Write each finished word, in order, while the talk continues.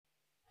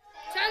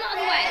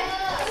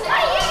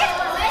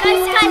Guide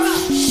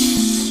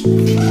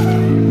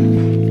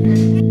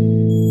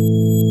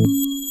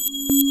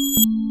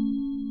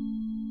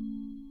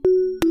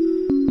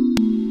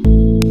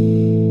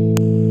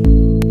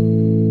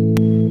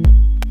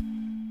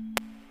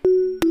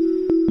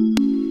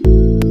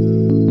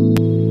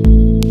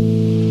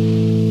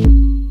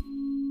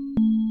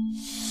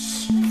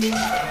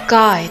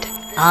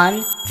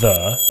on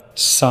the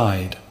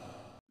side.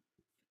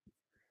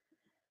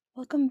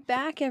 Welcome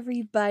back,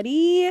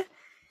 everybody.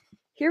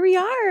 Here we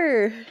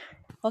are.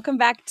 Welcome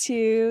back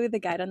to the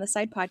Guide on the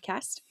Side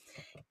podcast.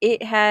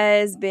 It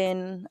has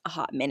been a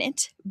hot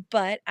minute,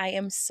 but I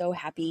am so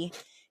happy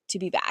to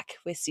be back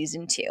with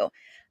season 2.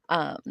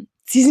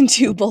 Season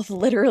 2, both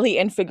literally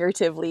and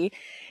figuratively.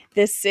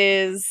 This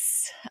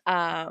is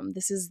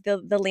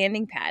the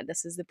landing pad.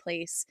 This is the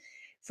place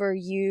for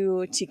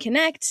you to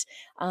connect,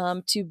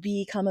 to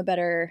become a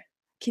better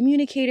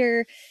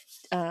communicator,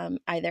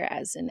 either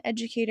as an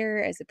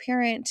educator, as a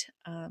parent,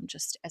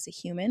 just as a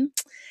human.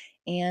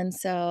 And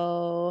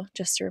so,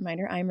 just a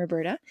reminder, I'm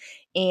Roberta,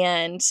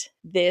 and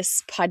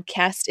this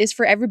podcast is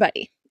for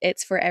everybody.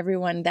 It's for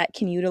everyone that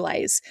can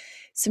utilize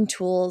some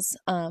tools,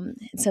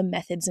 some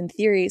methods and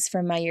theories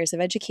from my years of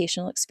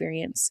educational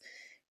experience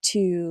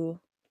to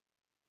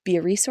be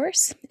a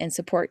resource and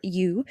support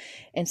you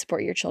and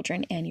support your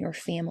children and your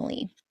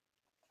family.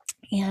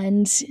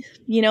 And,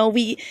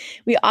 we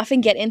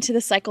often get into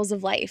the cycles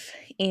of life,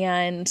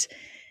 and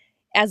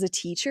as a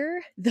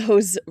teacher,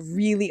 those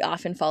really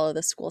often follow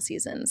the school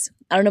seasons.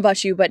 I don't know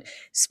about you, but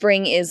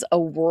spring is a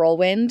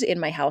whirlwind in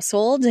my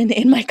household and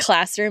in my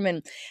classroom,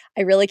 and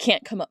I really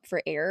can't come up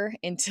for air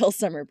until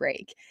summer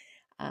break.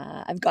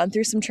 I've gone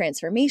through some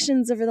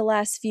transformations over the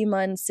last few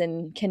months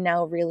and can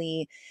now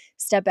really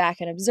step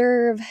back and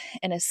observe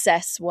and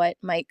assess what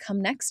might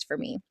come next for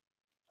me.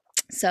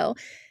 So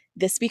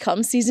this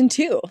becomes season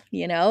 2,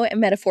 and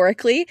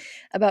metaphorically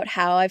about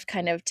how I've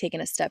kind of taken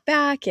a step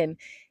back, and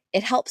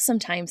it helps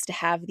sometimes to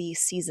have these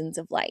seasons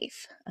of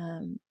life.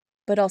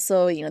 But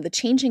also, the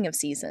changing of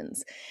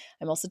seasons.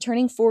 I'm also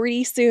turning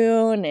 40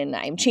 soon, and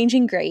I'm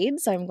changing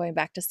grades. I'm going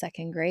back to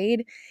 2nd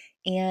grade,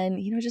 and,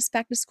 just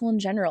back to school in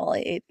general.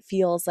 It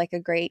feels like a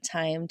great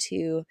time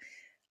to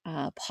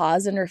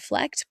pause and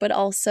reflect, but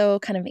also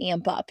kind of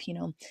amp up.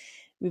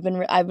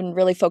 I've been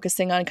really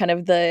focusing on kind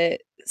of the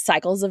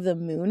cycles of the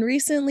moon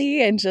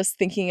recently, and just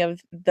thinking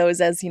of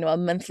those as, a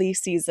monthly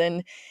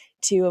season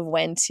too, of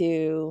when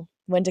to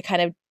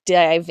kind of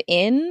dive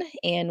in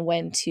and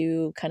when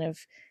to kind of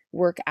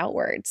work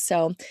outwards.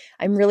 So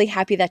I'm really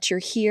happy that you're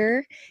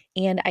here,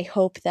 and I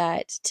hope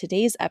that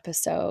today's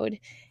episode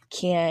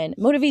can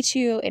motivate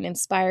you and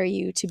inspire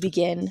you to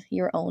begin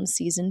your own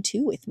season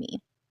 2 with me.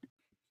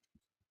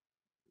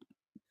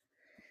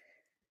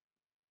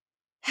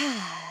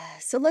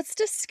 So let's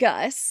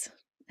discuss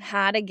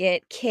how to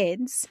get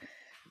kids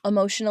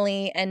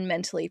emotionally and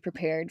mentally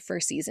prepared for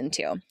season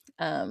 2.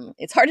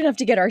 It's hard enough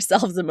to get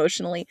ourselves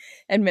emotionally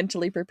and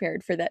mentally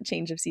prepared for that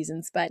change of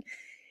seasons, but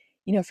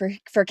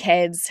for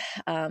kids,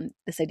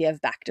 this idea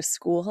of back to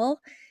school,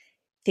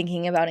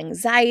 thinking about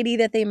anxiety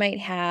that they might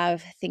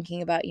have,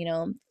 thinking about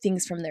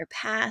things from their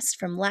past,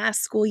 from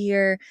last school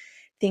year,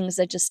 things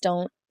that just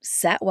don't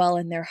set well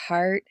in their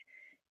heart,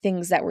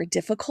 things that were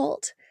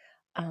difficult.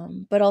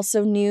 But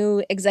also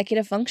new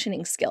executive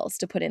functioning skills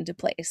to put into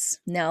place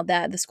now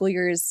that the school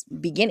year is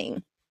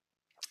beginning.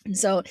 And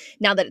so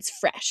now that it's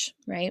fresh,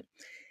 right?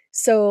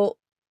 So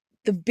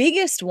the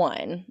biggest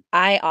one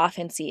I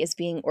often see is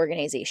being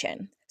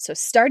organization. So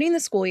starting the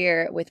school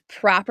year with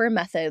proper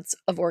methods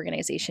of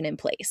organization in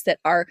place that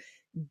are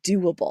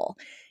doable,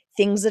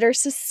 things that are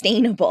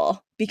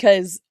sustainable,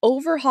 because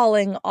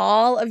overhauling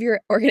all of your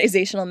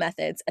organizational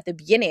methods at the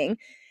beginning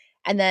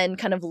and then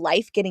kind of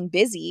life getting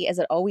busy as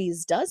it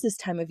always does this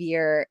time of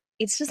year,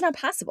 it's just not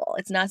possible.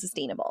 It's not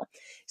sustainable.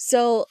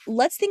 So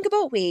let's think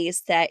about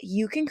ways that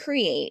you can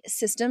create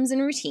systems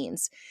and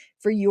routines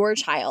for your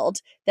child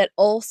that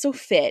also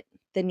fit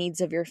the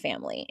needs of your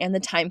family and the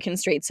time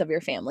constraints of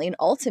your family, and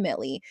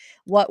ultimately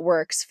what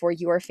works for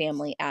your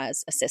family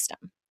as a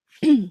system.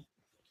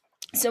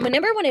 So my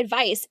number one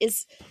advice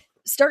is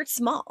start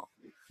small.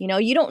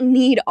 You don't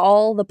need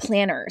all the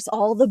planners,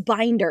 all the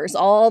binders,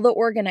 all the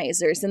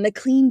organizers, and the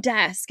clean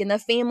desk, and the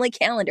family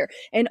calendar,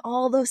 and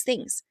all those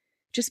things.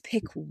 Just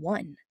pick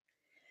one.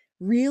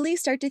 Really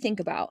start to think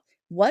about,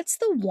 what's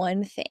the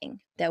one thing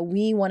that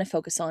we want to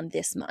focus on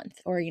this month,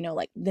 or,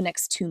 like the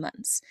next 2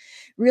 months.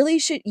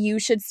 Really you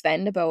should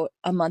spend about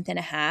a month and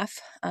a half.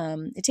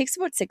 It takes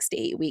about 6 to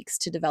 8 weeks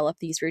to develop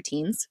these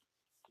routines.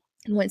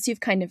 And once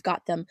you've kind of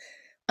got them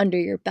under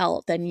your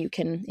belt, then you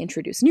can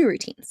introduce new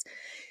routines.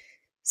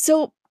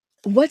 So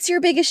what's your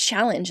biggest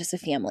challenge as a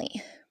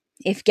family?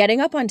 If getting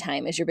up on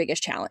time is your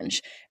biggest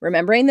challenge,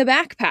 remembering the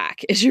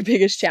backpack is your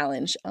biggest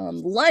challenge,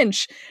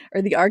 lunch,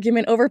 or the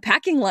argument over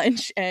packing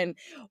lunch and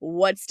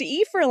what's to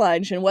eat for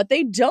lunch and what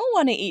they don't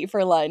want to eat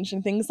for lunch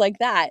and things like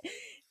that,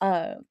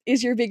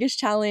 is your biggest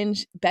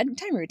challenge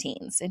bedtime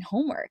routines and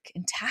homework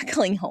and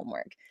tackling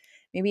homework?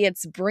 Maybe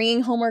it's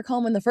bringing homework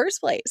home in the first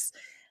place.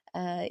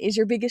 Is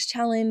your biggest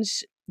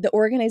challenge the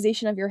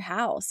organization of your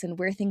house and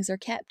where things are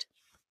kept.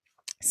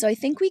 So I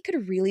think we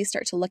could really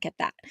start to look at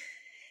that.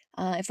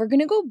 If we're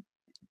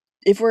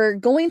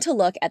going to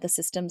look at the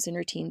systems and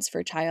routines for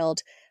a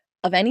child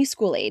of any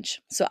school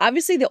age, so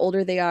obviously the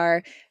older they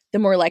are, the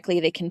more likely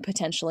they can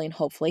potentially and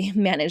hopefully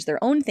manage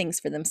their own things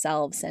for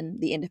themselves and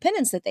the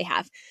independence that they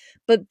have.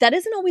 But that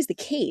isn't always the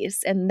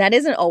case, and that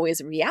isn't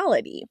always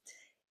reality.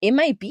 It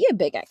might be a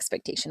big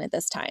expectation at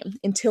this time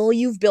until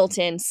you've built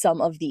in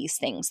some of these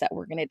things that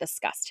we're going to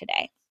discuss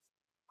today.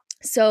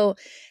 So,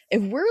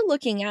 if we're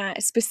looking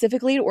at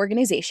specifically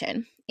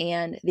organization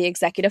and the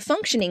executive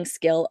functioning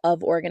skill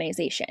of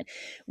organization,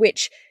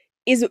 which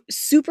is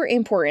super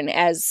important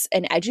as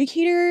an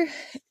educator,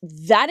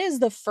 that is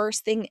the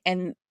first thing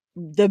and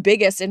the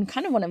biggest and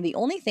kind of one of the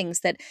only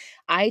things that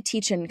I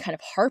teach and kind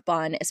of harp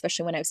on,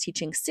 especially when I was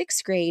teaching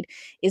sixth grade,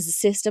 is the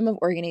system of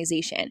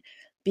organization,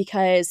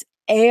 because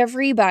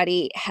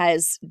everybody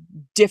has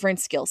different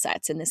skill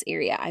sets in this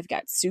area. I've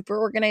got super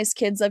organized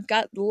kids, I've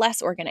got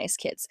less organized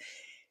kids.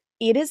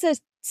 It is a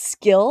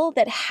skill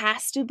that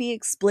has to be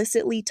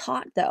explicitly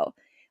taught, though.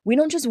 We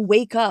don't just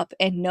wake up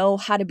and know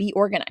how to be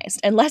organized.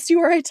 Unless you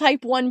are a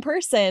type 1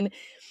 person,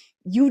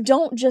 you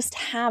don't just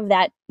have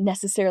that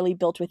necessarily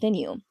built within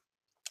you.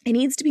 It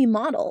needs to be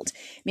modeled.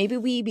 Maybe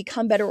we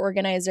become better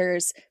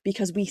organizers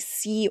because we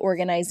see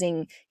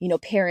organizing,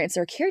 parents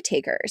or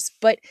caretakers,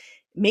 but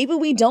maybe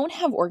we don't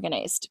have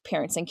organized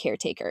parents and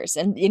caretakers,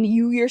 and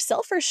you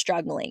yourself are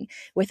struggling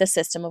with a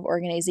system of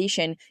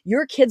organization.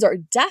 Your kids are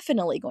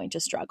definitely going to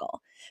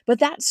struggle, but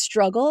that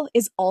struggle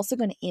is also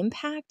going to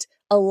impact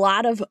a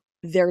lot of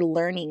their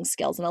learning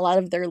skills and a lot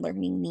of their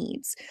learning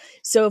needs.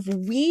 So if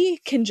we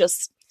can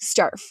just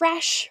start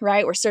fresh,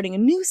 right? We're starting a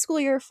new school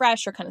year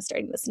fresh. We're kind of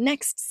starting this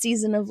next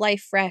season of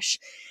life fresh.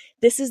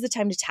 This is the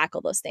time to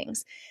tackle those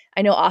things.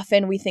 I know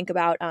often we think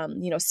about,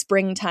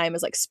 springtime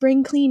as like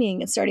spring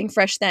cleaning and starting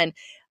fresh then.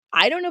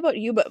 I don't know about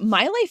you, but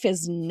my life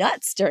is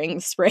nuts during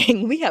the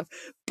spring. We have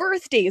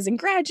birthdays and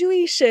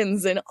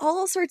graduations and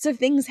all sorts of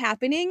things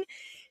happening.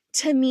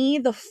 To me,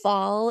 the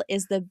fall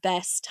is the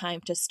best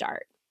time to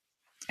start,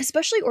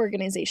 especially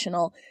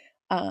organizational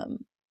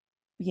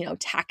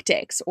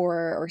tactics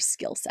or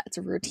skill sets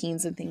or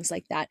routines and things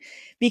like that,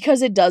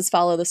 because it does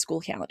follow the school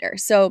calendar.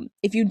 So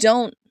if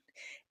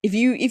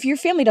your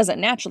family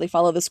doesn't naturally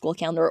follow the school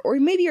calendar, or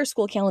maybe your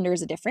school calendar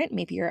is different,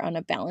 maybe you're on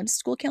a balanced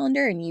school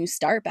calendar and you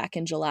start back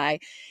in July,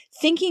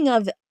 thinking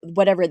of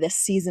whatever this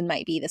season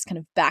might be, this kind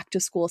of back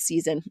to school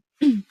season,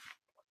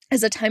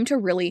 as a time to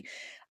really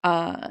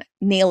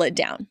nail it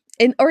down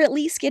or at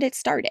least get it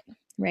started,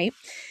 right?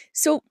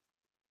 So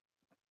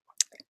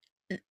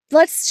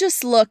let's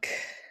just look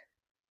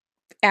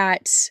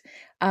at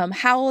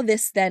how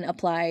this then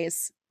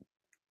applies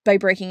by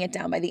breaking it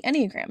down by the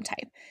Enneagram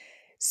type.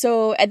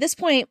 So at this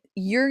point,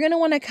 you're going to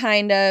want to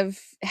kind of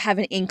have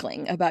an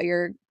inkling about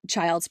your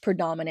child's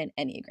predominant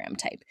Enneagram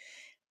type.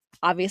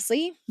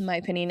 Obviously, my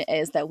opinion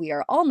is that we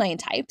are all 9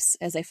 types,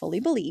 as I fully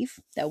believe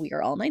that we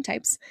are all 9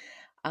 types.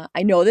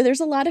 I know that there's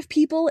a lot of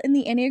people in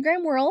the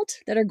Enneagram world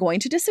that are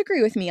going to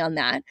disagree with me on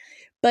that,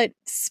 but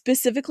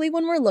specifically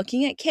when we're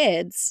looking at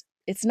kids,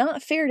 it's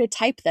not fair to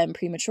type them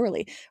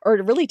prematurely,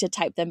 or really to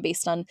type them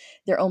based on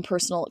their own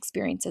personal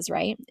experiences,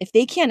 right? If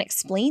they can't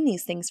explain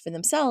these things for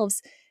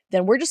themselves,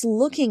 then we're just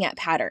looking at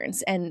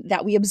patterns and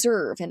that we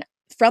observe. And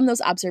from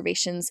those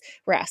observations,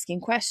 we're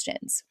asking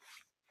questions.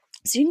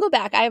 So you can go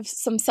back. I have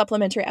some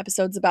supplementary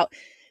episodes about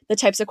the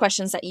types of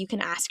questions that you can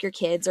ask your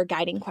kids, or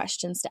guiding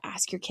questions to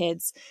ask your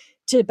kids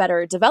to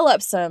better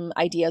develop some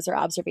ideas or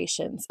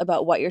observations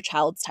about what your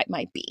child's type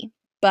might be.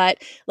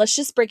 But let's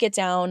just break it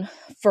down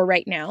for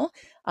right now,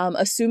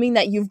 assuming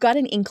that you've got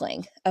an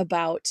inkling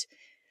about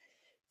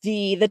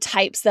the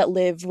types that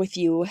live with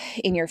you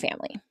in your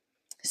family.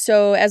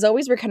 So as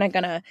always, we're kind of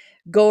going to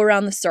go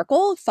around the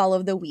circle,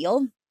 follow the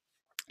wheel,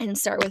 and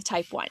start with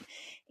type 1.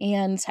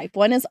 And type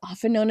 1 is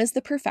often known as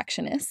the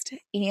perfectionist.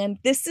 And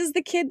this is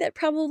the kid that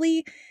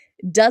probably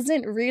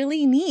doesn't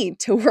really need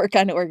to work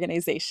on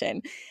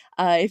organization.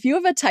 If you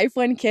have a type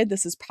 1 kid,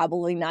 this is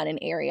probably not an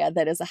area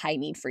that is a high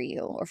need for you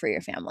or for your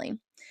family.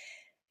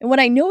 And what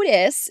I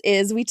notice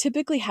is we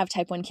typically have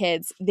type 1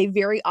 kids. They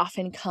very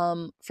often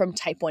come from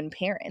type 1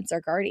 parents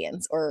or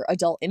guardians or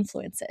adult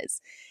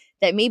influences.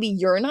 That maybe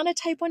you're not a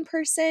type 1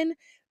 person,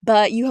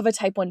 but you have a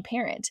type 1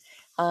 parent.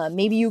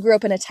 Maybe you grew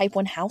up in a type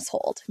 1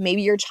 household.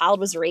 Maybe your child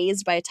was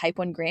raised by a type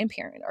 1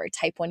 grandparent or a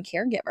type 1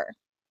 caregiver,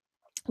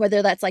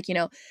 whether that's like,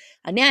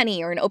 a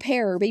nanny or an au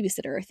pair or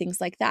babysitter or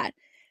things like that.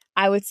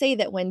 I would say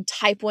that when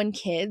type 1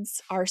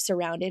 kids are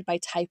surrounded by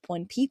type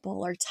 1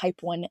 people or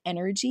type 1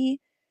 energy,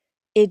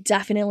 it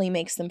definitely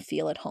makes them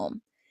feel at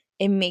home.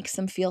 It makes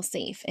them feel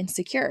safe and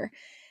secure,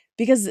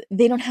 because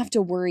they don't have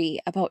to worry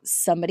about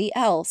somebody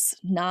else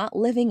not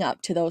living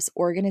up to those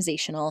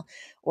organizational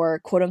or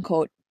quote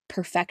unquote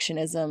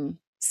perfectionism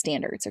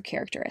standards or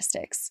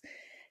characteristics.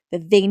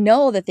 That they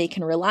know that they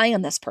can rely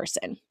on this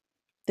person.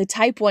 The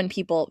type 1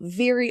 people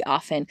very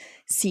often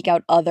seek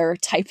out other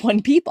type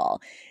 1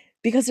 people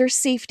because there's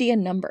safety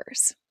in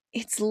numbers.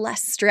 it's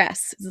less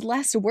stress, it's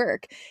less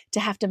work to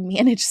have to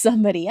manage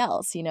somebody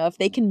else, if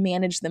they can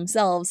manage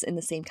themselves in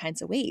the same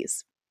kinds of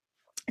ways.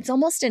 It's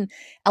almost an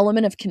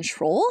element of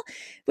control,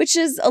 which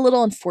is a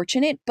little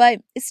unfortunate,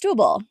 but it's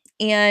doable.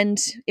 And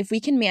if we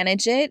can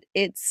manage it,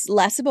 it's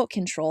less about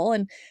control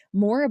and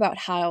more about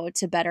how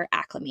to better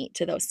acclimate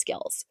to those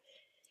skills.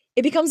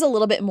 It becomes a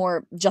little bit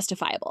more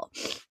justifiable.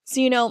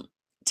 So,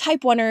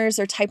 type 1ers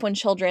or type 1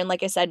 children,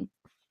 like I said,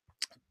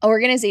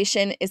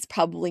 organization is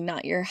probably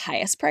not your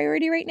highest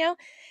priority right now.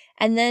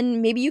 And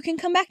then maybe you can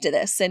come back to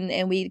this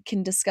and we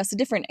can discuss a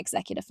different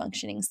executive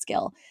functioning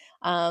skill.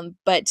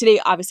 But today,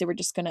 obviously, we're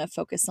just going to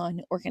focus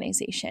on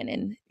organization.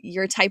 And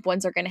your type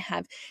 1s are going to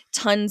have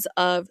tons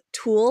of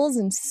tools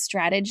and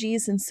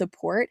strategies and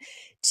support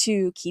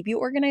to keep you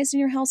organized in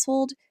your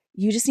household.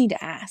 You just need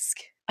to ask.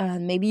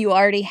 Maybe you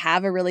already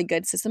have a really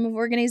good system of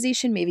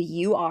organization. Maybe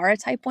you are a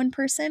type 1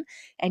 person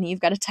and you've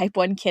got a type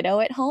 1 kiddo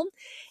at home.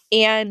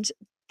 And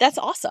that's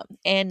awesome.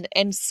 And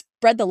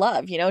spread the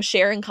love,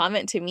 share and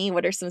comment to me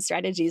what are some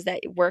strategies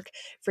that work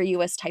for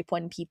you as type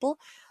 1 people,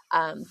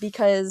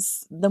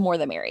 because the more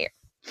the merrier.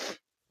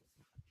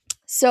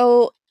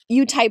 So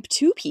you type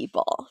 2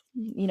 people,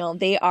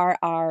 they are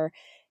our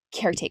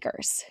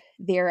caretakers.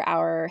 They're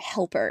our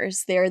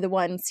helpers. They're the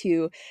ones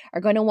who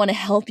are going to want to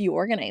help you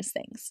organize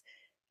things,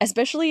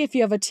 especially if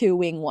you have a 2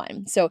 wing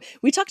 1. So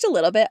we talked a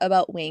little bit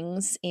about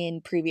wings in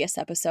previous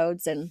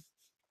episodes and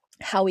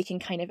how we can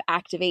kind of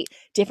activate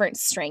different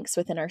strengths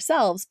within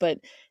ourselves, but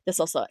this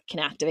also can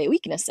activate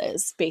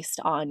weaknesses based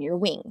on your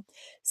wing.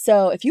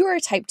 So if you are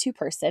a type 2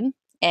 person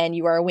and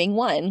you are a wing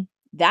 1,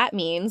 that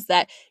means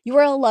that you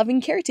are a loving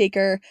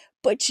caretaker,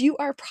 but you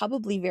are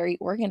probably very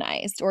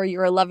organized, or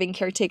you're a loving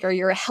caretaker,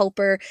 you're a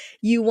helper,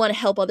 you want to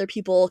help other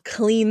people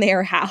clean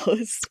their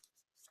house.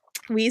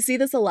 We see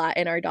this a lot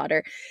in our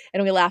daughter,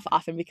 and we laugh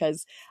often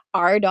because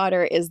our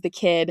daughter is the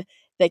kid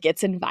that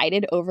gets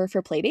invited over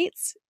for play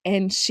dates,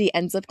 and she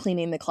ends up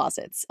cleaning the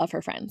closets of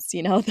her friends.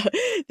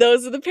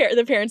 Those are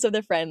the parents of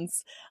the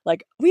friends.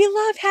 Like, we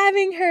love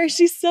having her.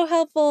 She's so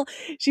helpful.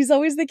 She's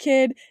always the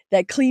kid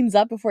that cleans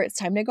up before it's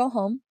time to go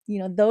home.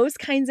 Those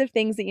kinds of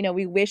things that,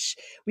 we wish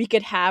we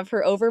could have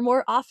her over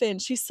more often.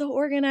 She's so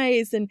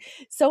organized, and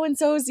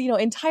so-and-so's,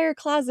 entire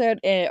closet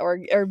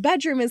or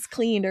bedroom is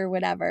cleaned or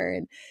whatever.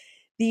 And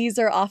these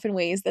are often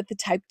ways that the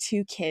type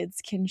 2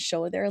 kids can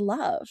show their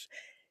love.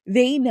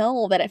 They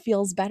know that it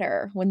feels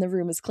better when the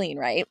room is clean,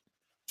 right?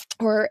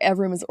 Or a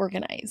room is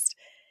organized.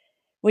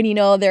 When you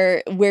know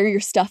where your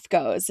stuff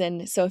goes.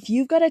 And so if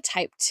you've got a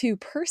type 2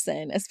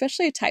 person,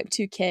 especially a type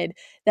 2 kid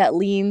that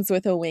leans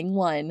with a wing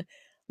 1,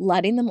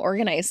 letting them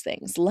organize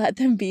things, let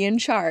them be in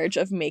charge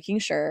of making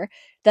sure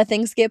that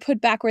things get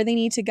put back where they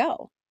need to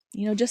go.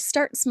 Just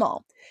start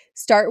small.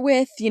 Start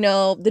with,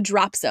 the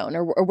drop zone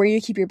or where you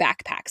keep your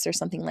backpacks or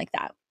something like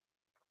that.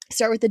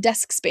 Start with the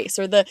desk space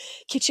or the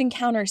kitchen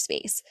counter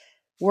space,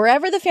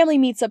 wherever the family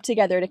meets up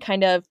together to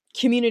kind of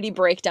community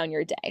break down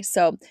your day.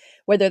 So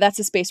whether that's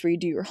a space where you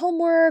do your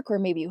homework, or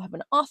maybe you have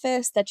an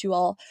office that you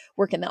all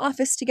work in the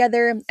office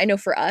together. I know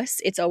for us,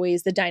 it's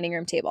always the dining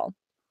room table,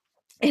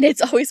 and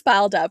it's always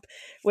piled up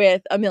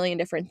with a million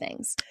different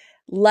things.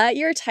 Let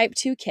your type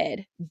 2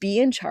 kid be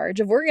in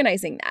charge of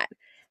organizing that.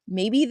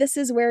 Maybe this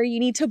is where you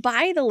need to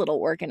buy the little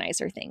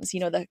organizer things,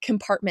 the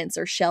compartments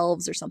or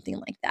shelves or something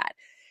like that.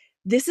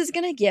 This is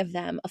going to give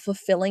them a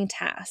fulfilling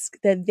task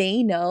that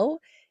they know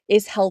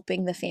is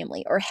helping the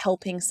family or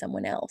helping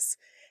someone else,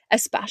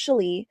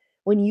 especially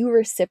when you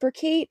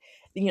reciprocate,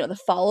 the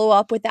follow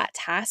up with that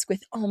task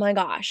with, oh my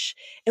gosh,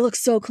 it looks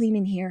so clean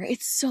in here.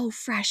 It's so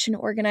fresh and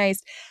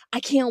organized. I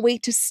can't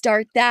wait to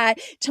start that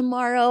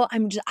tomorrow.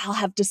 I'll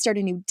have to start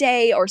a new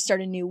day or start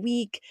a new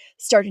week,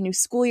 start a new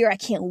school year. I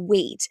can't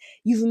wait.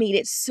 You've made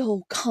it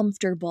so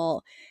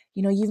comfortable.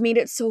 You've made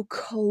it so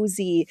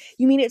cozy.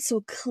 You made it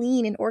so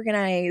clean and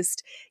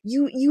organized.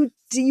 You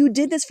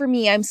did this for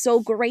me. I'm so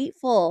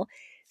grateful.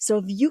 So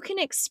if you can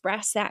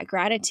express that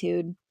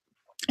gratitude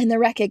and the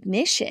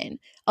recognition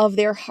of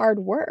their hard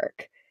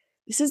work,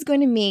 this is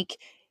going to make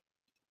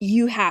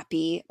you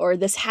happy, or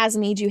this has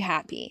made you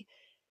happy.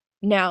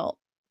 Now,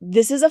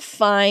 this is a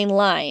fine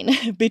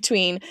line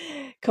between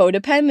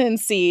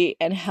codependency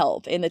and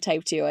help in the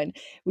type 2. And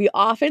we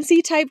often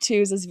see type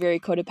 2s as very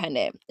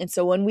codependent. And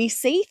so when we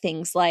say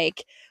things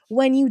like,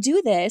 when you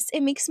do this,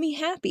 it makes me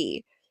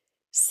happy,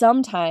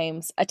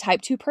 sometimes a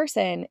type 2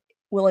 person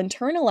will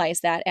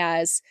internalize that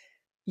as,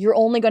 you're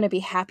only going to be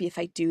happy if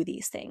I do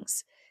these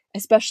things,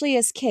 especially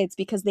as kids,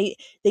 because they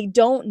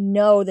don't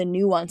know the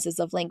nuances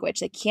of language.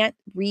 They can't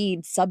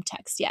read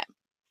subtext yet.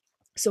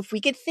 So if we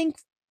could think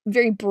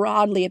very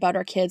broadly about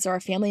our kids or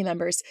our family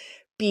members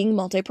being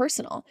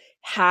multi-personal,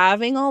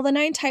 having all the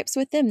 9 types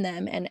within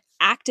them and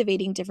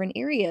activating different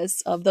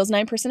areas of those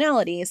 9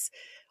 personalities,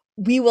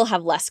 we will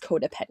have less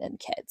codependent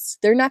kids.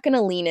 They're not going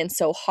to lean in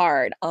so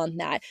hard on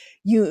that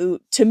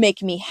to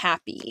make me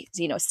happy,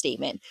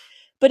 statement.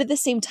 But at the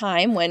same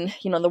time, when,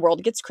 the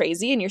world gets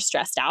crazy and you're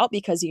stressed out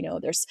because,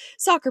 there's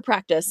soccer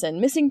practice and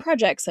missing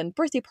projects and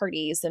birthday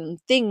parties and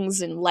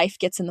things, and life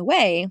gets in the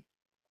way,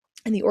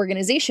 and the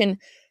organization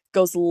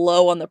goes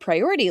low on the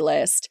priority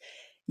list,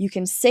 you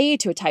can say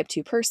to a type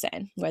 2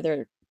 person,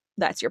 whether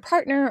that's your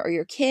partner or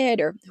your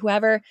kid or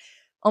whoever,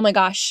 oh my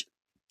gosh,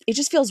 it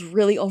just feels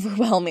really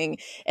overwhelming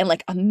and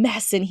like a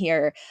mess in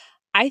here.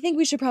 I think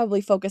we should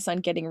probably focus on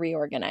getting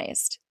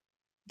reorganized.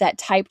 That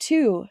type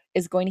 2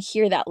 is going to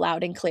hear that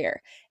loud and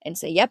clear and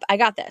say, yep, I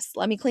got this.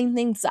 Let me clean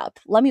things up.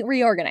 Let me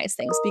reorganize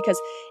things, because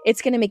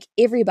it's going to make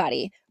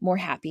everybody more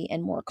happy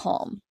and more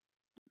calm.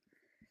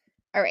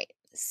 All right,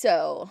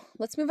 so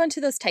let's move on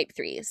to those type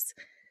 3s.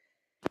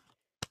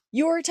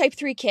 Your type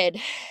 3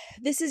 kid,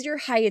 this is your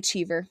high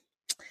achiever.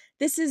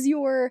 This is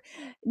your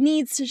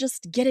needs to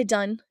just get it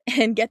done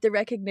and get the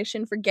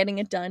recognition for getting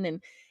it done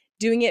and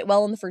doing it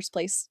well in the first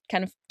place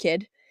kind of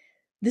kid.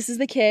 This is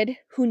the kid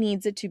who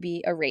needs it to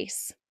be a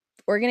race.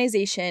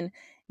 Organization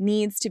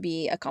needs to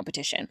be a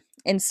competition.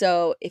 And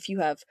so if you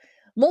have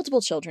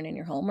multiple children in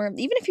your home, or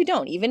even if you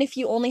don't, even if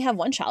you only have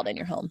one child in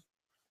your home,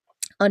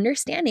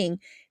 understanding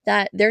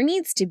that there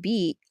needs to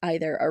be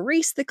either a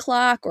race the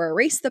clock or a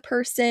race the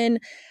person.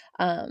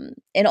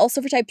 And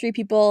also for type 3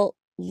 people,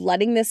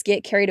 letting this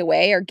get carried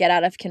away or get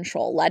out of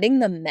control, letting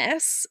the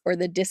mess or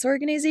the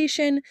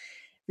disorganization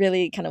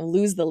really kind of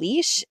lose the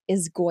leash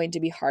is going to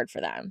be hard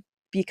for them,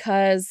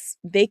 because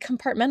they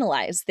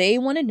compartmentalize. They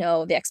want to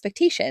know the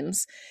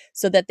expectations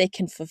so that they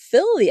can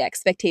fulfill the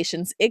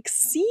expectations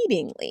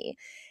exceedingly.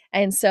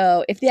 And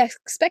so if the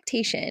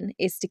expectation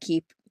is to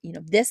keep,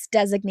 this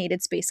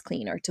designated space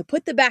clean, or to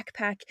put the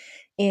backpack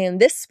in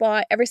this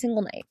spot every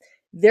single night,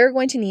 they're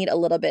going to need a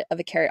little bit of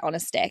a carrot on a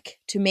stick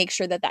to make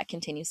sure that that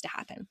continues to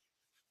happen.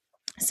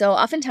 So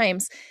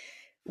oftentimes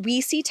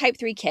we see type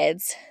 3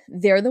 kids,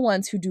 they're the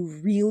ones who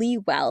do really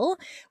well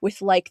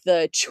with like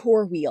the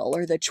chore wheel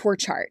or the chore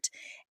chart,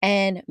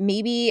 and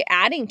maybe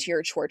adding to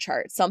your chore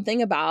chart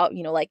something about,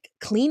 like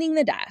cleaning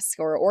the desk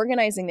or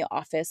organizing the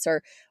office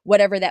or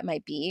whatever that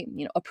might be,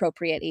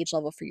 appropriate age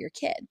level for your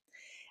kid.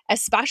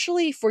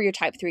 Especially for your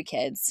type 3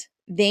 kids,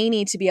 they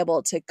need to be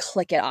able to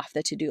click it off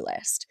the to-do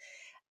list.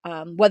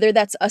 Whether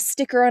that's a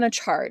sticker on a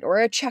chart or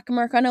a check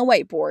mark on a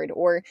whiteboard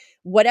or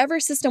whatever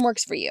system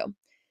works for you.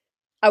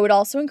 I would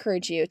also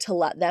encourage you to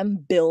let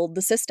them build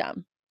the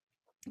system.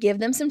 Give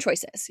them some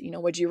choices.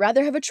 Would you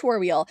rather have a chore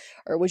wheel,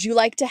 or would you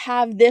like to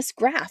have this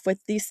graph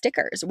with these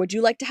stickers? Would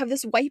you like to have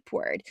this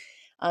whiteboard?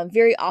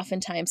 Very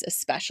oftentimes,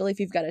 especially if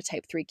you've got a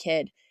type 3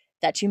 kid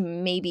that you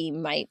maybe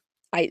might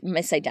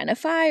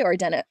misidentify or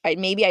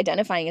maybe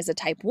identifying as a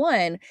type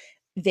 1,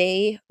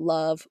 they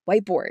love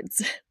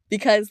whiteboards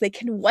because they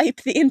can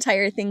wipe the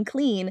entire thing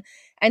clean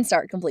and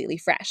start completely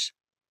fresh.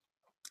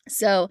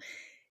 So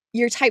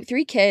your type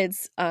 3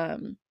 kids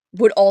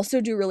would also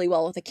do really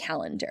well with a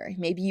calendar.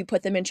 Maybe you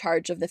put them in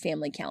charge of the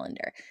family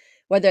calendar,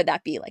 whether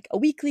that be like a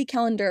weekly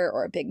calendar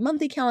or a big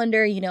monthly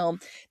calendar.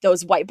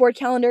 Those whiteboard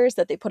calendars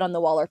that they put on the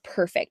wall are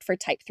perfect for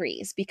type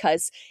 3s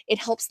because it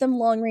helps them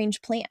long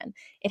range plan.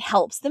 It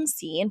helps them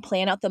see and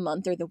plan out the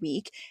month or the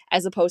week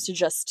as opposed to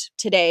just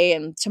today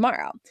and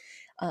tomorrow.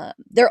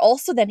 They're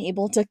also then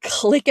able to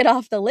click it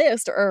off the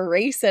list or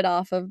erase it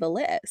off of the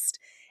list.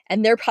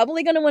 And they're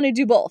probably going to want to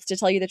do both, to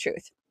tell you the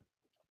truth.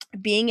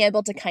 Being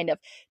able to kind of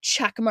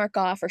check mark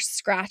off or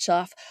scratch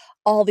off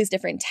all these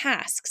different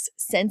tasks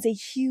sends a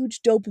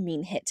huge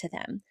dopamine hit to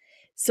them.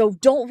 So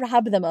don't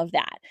rob them of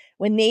that.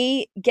 When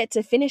they get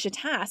to finish a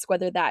task,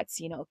 whether that's,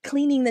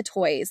 cleaning the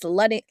toys,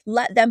 let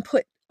them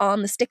put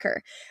on the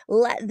sticker,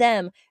 let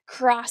them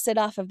cross it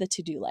off of the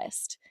to-do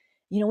list.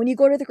 When you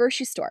go to the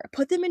grocery store,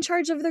 put them in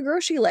charge of the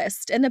grocery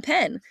list and a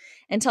pen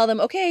and tell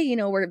them, okay,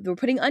 we're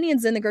putting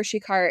onions in the grocery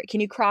cart. Can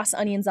you cross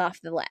onions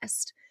off the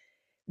list?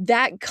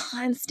 That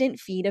constant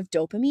feed of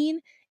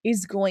dopamine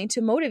is going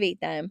to motivate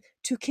them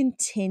to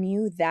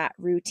continue that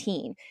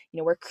routine.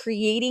 We're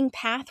creating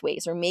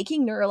pathways or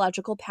making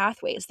neurological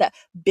pathways that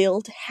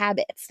build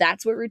habits.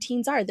 That's what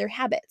routines are. They're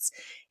habits.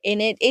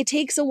 And it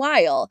takes a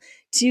while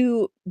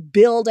to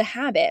build a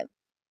habit.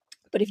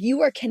 But if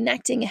you are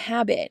connecting a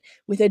habit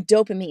with a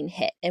dopamine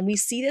hit, and we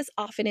see this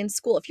often in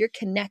school, if you're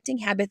connecting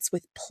habits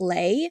with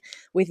play,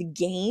 with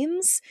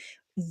games,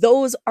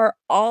 those are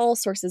all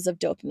sources of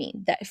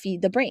dopamine that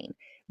feed the brain.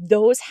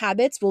 Those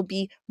habits will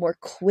be more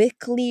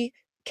quickly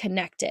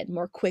connected,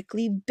 more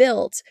quickly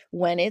built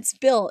when it's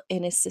built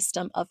in a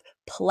system of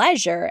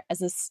pleasure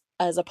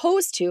as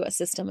opposed to a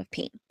system of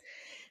pain.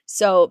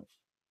 So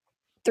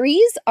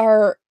 3s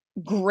are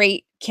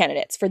great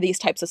candidates for these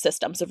types of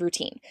systems of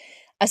routine,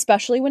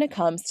 especially when it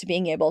comes to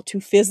being able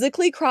to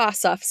physically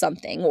cross off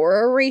something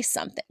or erase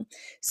something.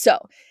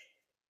 So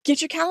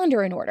get your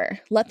calendar in order.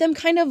 Let them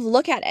kind of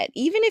look at it.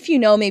 Even if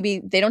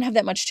maybe they don't have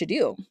that much to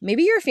do.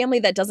 Maybe you're a family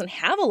that doesn't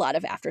have a lot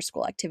of after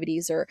school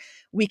activities or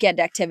weekend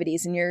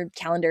activities, and your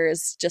calendar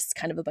is just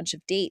kind of a bunch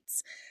of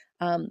dates.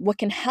 What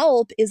can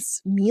help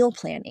is meal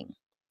planning.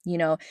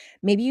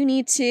 Maybe you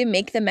need to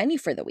make the menu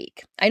for the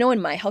week. I know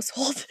in my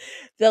household,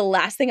 the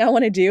last thing I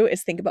want to do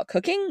is think about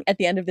cooking at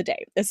the end of the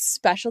day.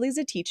 Especially as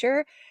a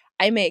teacher,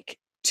 I make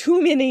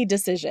too many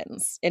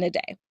decisions in a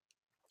day.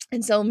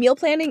 And so meal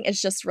planning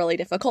is just really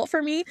difficult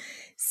for me.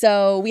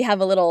 So we have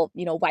a little,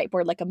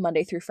 whiteboard, like a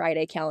Monday through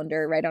Friday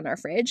calendar right on our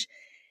fridge.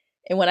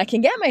 And when I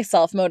can get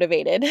myself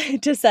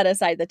motivated to set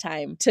aside the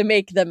time to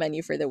make the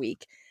menu for the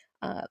week,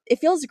 it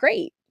feels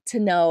great to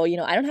know,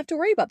 I don't have to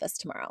worry about this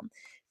tomorrow.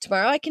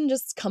 Tomorrow I can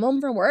just come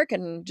home from work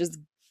and just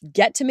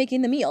get to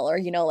making the meal. Or,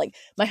 like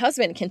my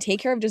husband can take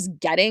care of just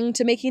getting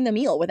to making the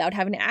meal without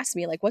having to ask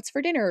me, like, what's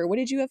for dinner? Or what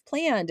did you have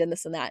planned? And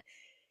this and that.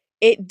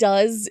 It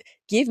does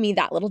give me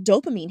that little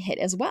dopamine hit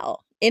as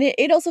well. And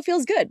it also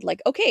feels good.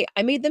 Like, okay,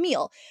 I made the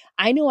meal.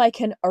 I know I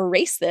can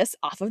erase this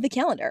off of the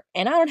calendar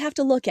and I don't have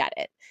to look at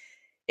it.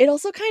 It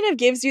also kind of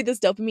gives you this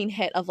dopamine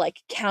hit of like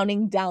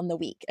counting down the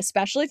week,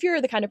 especially if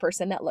you're the kind of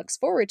person that looks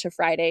forward to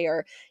Friday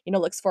or,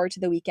 looks forward to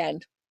the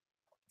weekend.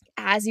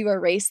 As you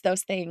erase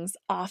those things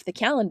off the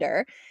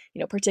calendar,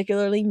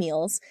 particularly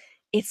meals,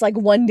 it's like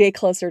one day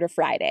closer to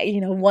Friday,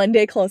 one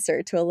day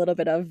closer to a little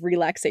bit of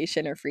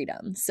relaxation or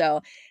freedom.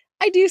 So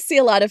I do see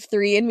a lot of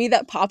 3 in me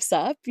that pops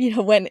up,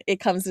 when it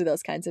comes to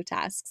those kinds of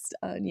tasks,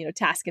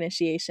 task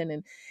initiation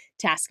and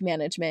task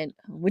management,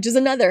 which is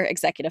another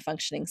executive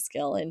functioning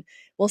skill. And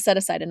we'll set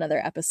aside another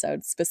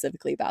episode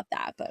specifically about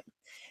that. But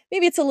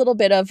maybe it's a little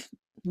bit of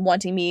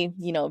wanting me,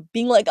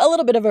 being like a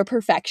little bit of a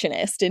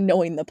perfectionist and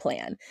knowing the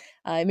plan.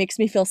 It makes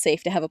me feel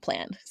safe to have a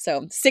plan.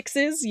 So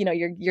 6s,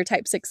 your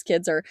type 6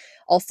 kids are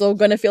also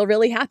going to feel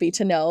really happy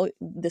to know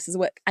this is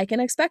what I can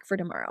expect for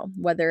tomorrow,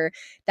 whether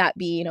that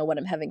be, what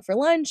I'm having for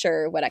lunch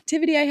or what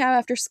activity I have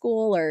after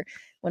school or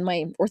when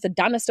my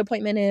orthodontist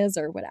appointment is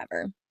or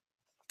whatever.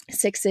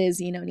 6s,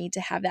 need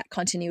to have that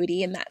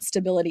continuity and that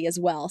stability as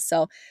well.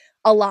 So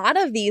a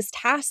lot of these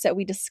tasks that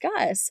we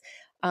discuss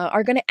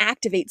are going to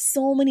activate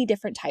so many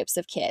different types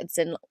of kids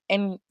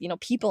and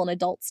people and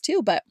adults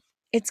too, but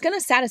it's going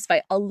to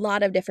satisfy a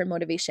lot of different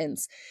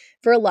motivations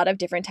for a lot of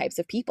different types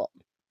of people.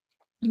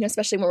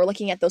 Especially when we're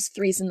looking at those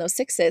 3s and those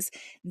 6s,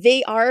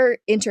 they are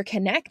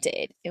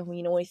interconnected. And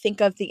when we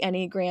think of the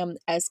Enneagram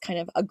as kind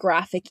of a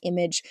graphic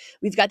image,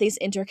 we've got these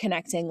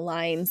interconnecting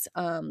lines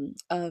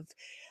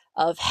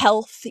of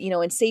health,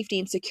 and safety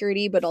and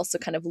security, but also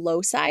kind of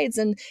low sides.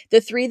 And the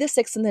 3, the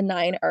 6, and the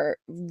 9 are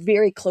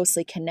very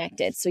closely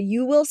connected. So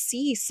you will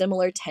see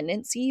similar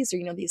tendencies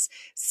or, these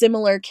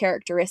similar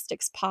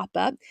characteristics pop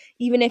up.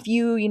 Even if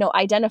you,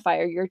 identify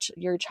or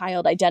your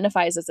child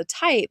identifies as a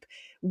type,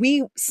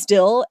 we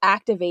still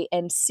activate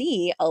and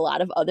see a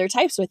lot of other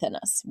types within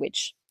us,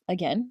 which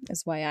again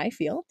is why I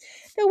feel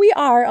that we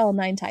are all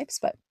 9 types.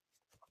 But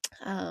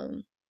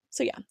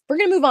so yeah, we're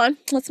going to move on.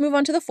 Let's move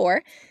on to the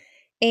 4.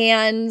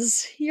 And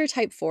your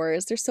type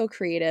 4s, they're so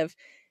creative.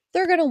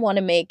 They're going to want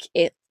to make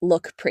it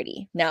look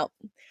pretty. Now,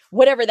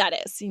 whatever that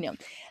is,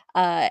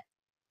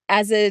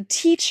 as a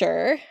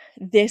teacher,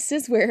 this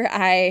is where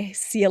I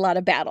see a lot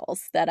of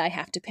battles that I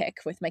have to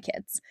pick with my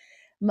kids.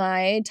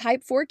 My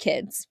type 4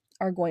 kids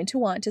are going to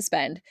want to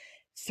spend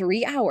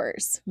 3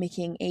 hours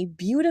making a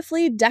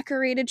beautifully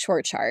decorated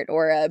chore chart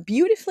or a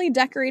beautifully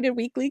decorated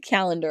weekly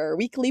calendar or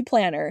weekly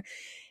planner.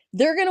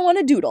 They're going to want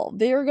to doodle.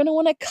 They're going to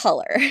want to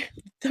color.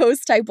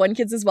 Those type 1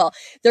 kids as well.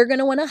 They're going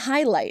to want to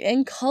highlight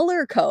and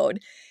color code.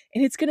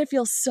 And it's going to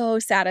feel so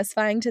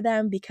satisfying to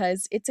them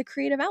because it's a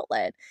creative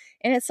outlet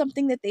and it's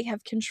something that they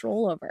have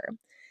control over.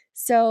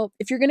 So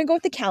if you're going to go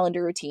with the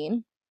calendar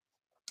routine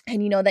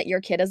and you know that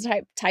your kid is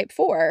type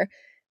 4,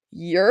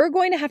 you're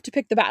going to have to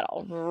pick the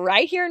battle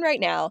right here and right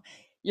now.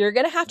 You're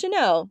going to have to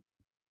know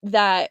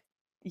that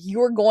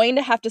you're going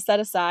to have to set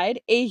aside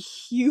a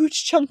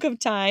huge chunk of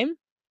time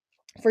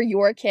for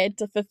your kid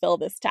to fulfill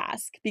this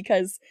task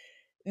because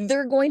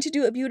they're going to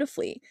do it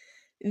beautifully.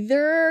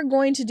 They're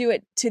going to do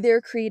it to their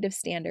creative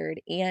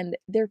standard, and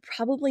they're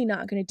probably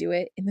not going to do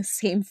it in the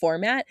same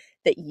format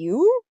that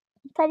you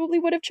probably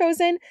would have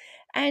chosen.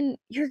 And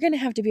you're going to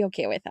have to be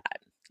okay with that.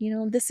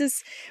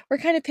 We're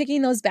kind of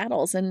picking those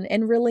battles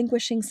and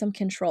relinquishing some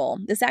control.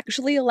 This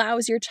actually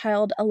allows your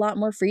child a lot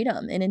more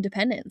freedom and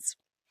independence.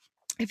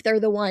 If they're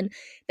the one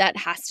that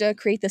has to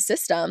create the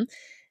system,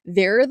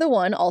 they're the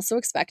one also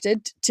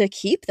expected to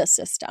keep the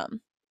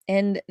system.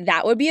 And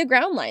that would be a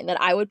ground line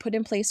that I would put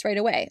in place right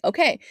away.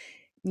 Okay,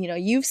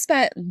 you've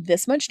spent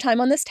this much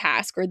time on this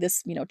task or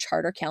this,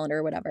 chart or calendar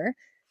or whatever.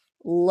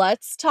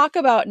 Let's talk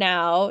about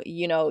now,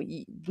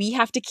 we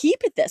have to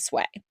keep it this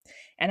way.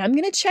 And I'm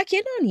going to check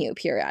in on you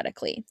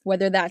periodically,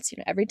 whether that's,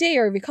 every day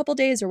or every couple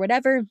days or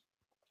whatever.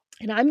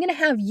 And I'm going to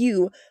have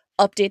you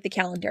update the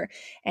calendar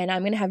and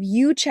I'm going to have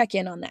you check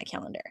in on that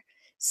calendar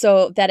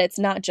so that it's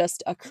not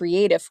just a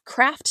creative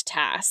craft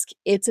task,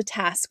 it's a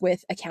task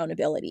with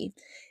accountability.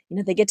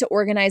 They get to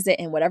organize it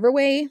in whatever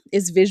way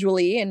is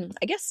visually and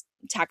I guess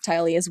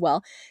tactilely as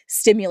well,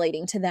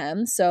 stimulating to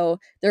them. So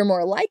they're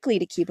more likely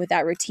to keep with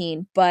that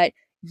routine, but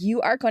you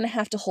are going to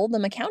have to hold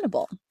them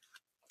accountable.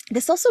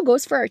 This also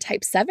goes for our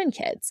type 7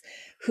 kids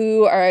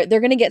they're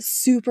going to get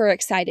super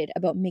excited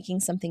about making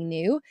something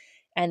new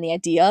and the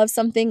idea of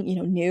something,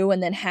 new.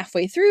 And then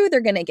halfway through,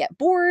 they're going to get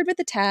bored with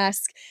the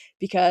task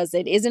because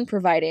it isn't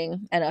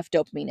providing enough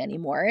dopamine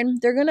anymore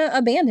and they're going to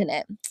abandon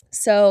it.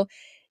 So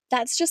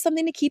that's just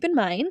something to keep in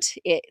mind.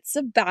 It's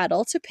a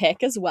battle to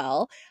pick as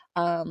well.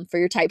 For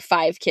your type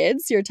 5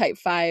 kids, your type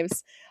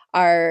 5s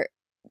are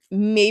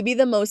maybe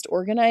the most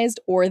organized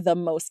or the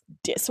most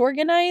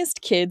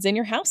disorganized kids in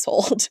your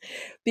household.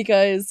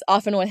 Because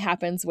often what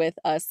happens with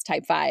us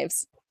type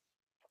fives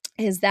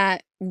is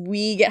that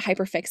we get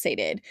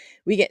hyperfixated.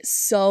 We get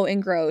so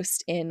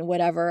engrossed in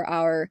whatever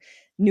our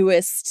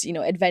newest,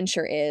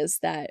 adventure is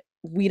that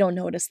we don't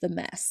notice the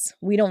mess.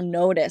 We don't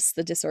notice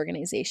the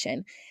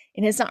disorganization.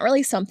 And it's not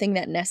really something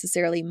that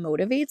necessarily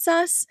motivates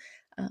us.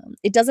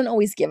 It doesn't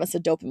always give us a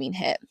dopamine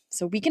hit.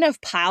 So we can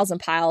have piles and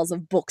piles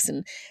of books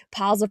and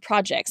piles of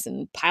projects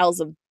and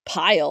piles of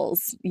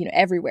piles,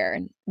 everywhere.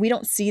 And we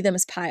don't see them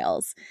as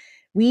piles.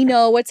 We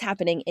know what's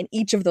happening in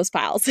each of those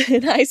piles.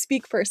 And I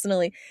speak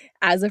personally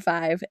as a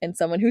five and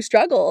someone who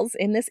struggles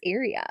in this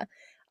area.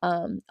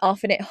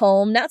 Often at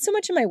home, not so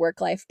much in my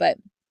work life, but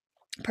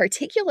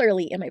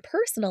particularly in my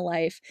personal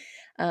life,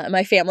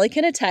 my family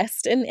can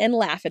attest and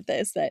laugh at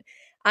this, that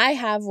I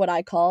have what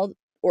I call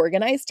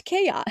organized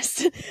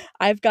chaos.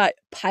 I've got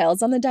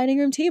piles on the dining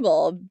room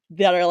table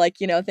that are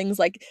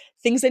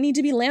things that need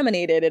to be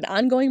laminated and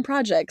ongoing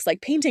projects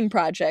like painting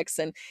projects.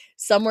 And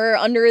somewhere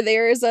under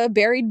there is a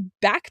buried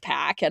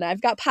backpack. And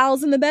I've got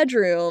piles in the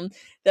bedroom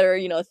that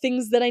are,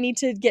 things that I need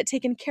to get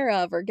taken care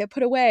of or get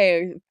put away,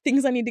 or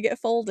things I need to get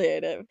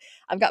folded.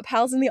 I've got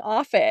piles in the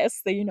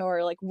office that,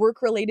 are like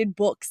work related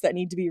books that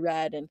need to be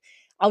read. And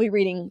I'll be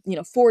reading,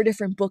 4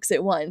 different books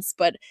at once,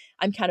 but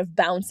I'm kind of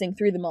bouncing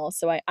through them all.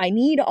 So I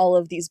need all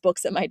of these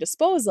books at my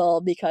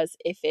disposal, because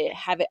if I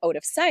have it out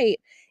of sight,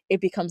 it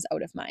becomes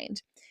out of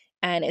mind.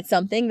 And it's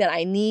something that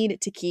I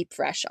need to keep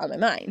fresh on my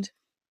mind.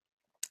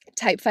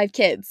 Type 5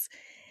 kids.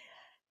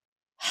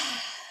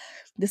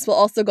 This will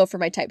also go for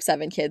my type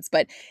 7 kids,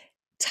 but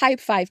type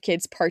 5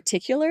 kids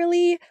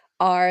particularly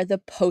are the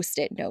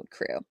Post-it note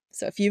crew.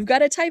 So if you've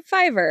got a type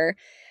 5er,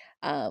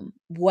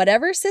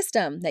 whatever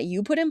system that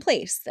you put in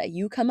place, that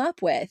you come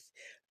up with,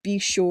 be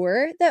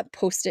sure that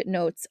Post-it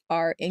notes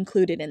are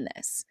included in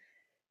this.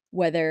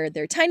 Whether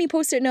they're tiny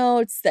Post-it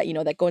notes that,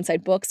 that go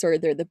inside books, or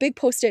they're the big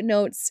Post-it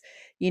notes,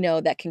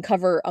 that can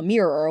cover a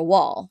mirror or a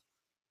wall.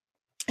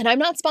 And I'm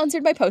not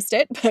sponsored by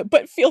Post-it,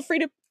 but feel free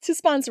to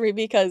sponsor me,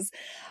 because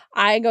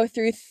I go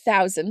through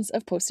thousands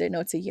of Post-it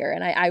notes a year.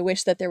 And I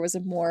wish that there was a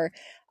more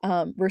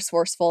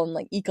resourceful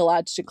and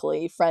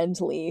ecologically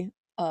friendly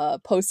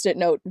Post-it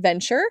note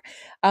venture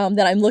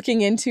that I'm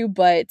looking into.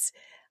 But,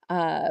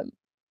 when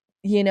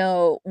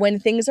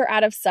things are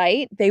out of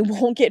sight, they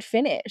won't get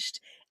finished.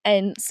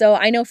 And so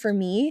I know for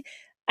me,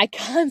 I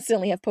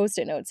constantly have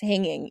Post-it notes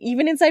hanging,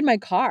 even inside my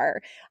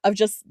car, of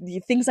just the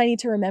things I need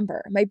to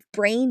remember. My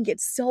brain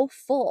gets so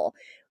full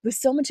with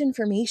so much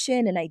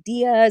information and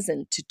ideas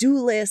and to-do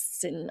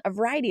lists and a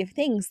variety of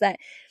things, that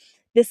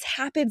this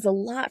happens a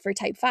lot for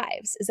type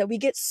 5s, is that we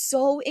get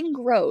so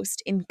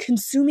engrossed in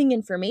consuming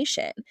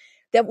information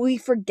that we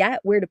forget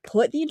where to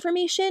put the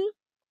information.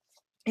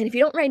 And if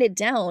you don't write it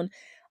down,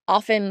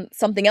 often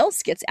something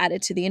else gets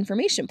added to the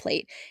information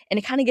plate and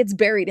it kind of gets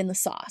buried in the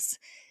sauce.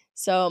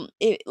 So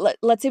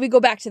let's say we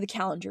go back to the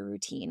calendar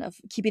routine of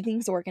keeping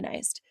things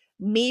organized.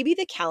 Maybe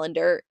the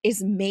calendar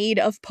is made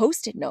of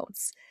Post-it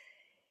notes.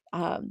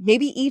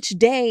 Maybe each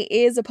day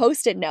is a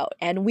Post-it note,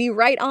 and we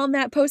write on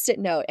that Post-it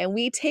note, and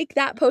we take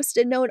that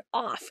Post-it note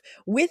off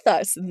with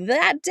us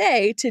that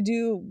day to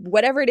do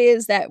whatever it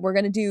is that we're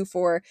going to do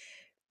for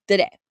the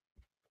day.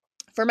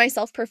 For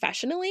myself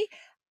professionally,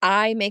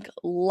 I make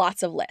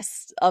lots of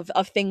lists of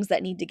things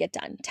that need to get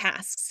done,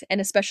 tasks. And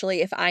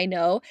especially if I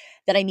know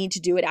that I need to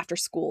do it after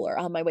school or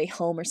on my way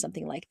home or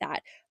something like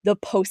that, the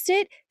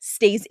Post-it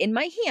stays in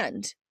my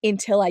hand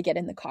until I get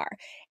in the car.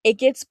 It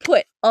gets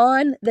put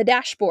on the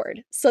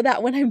dashboard so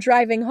that when I'm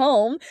driving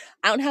home,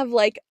 I don't have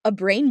a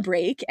brain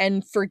break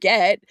and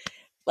forget.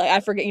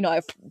 I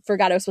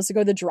forgot I was supposed to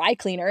go to the dry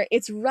cleaner.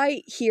 It's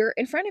right here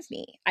in front of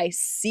me. I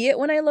see it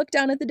when I look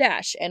down at the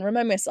dash and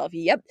remind myself,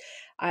 yep,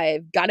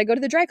 I've got to go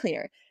to the dry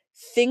cleaner.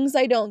 Things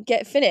I don't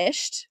get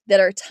finished that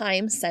are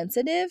time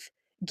sensitive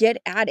get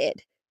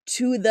added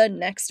to the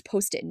next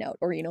Post-it note,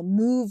 or,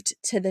 moved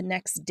to the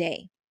next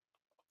day.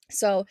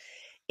 So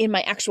in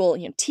my actual,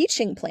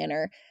 teaching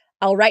planner,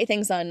 I'll write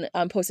things on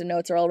Post-it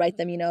notes, or I'll write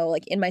them,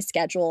 in my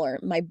schedule or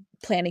my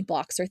planning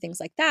blocks or things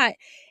like that.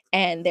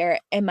 And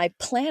my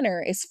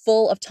planner is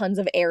full of tons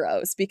of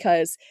arrows,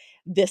 because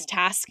this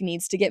task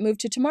needs to get moved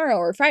to tomorrow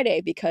or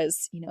Friday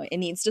because, it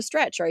needs to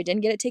stretch, or I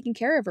didn't get it taken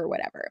care of or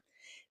whatever.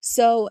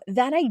 So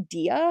that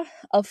idea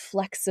of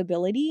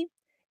flexibility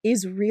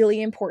is really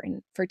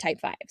important for type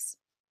 5s.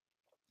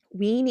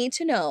 We need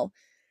to know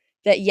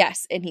that,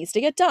 yes, it needs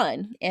to get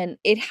done and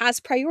it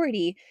has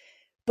priority,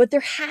 but there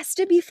has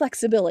to be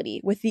flexibility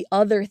with the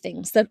other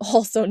things that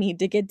also need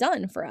to get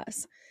done for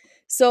us.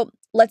 So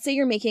let's say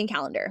you're making a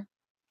calendar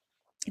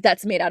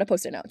that's made out of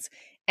Post-it notes,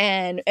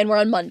 and we're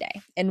on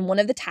Monday, and one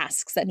of the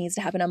tasks that needs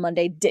to happen on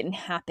Monday didn't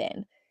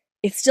happen.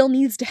 It still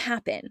needs to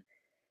happen,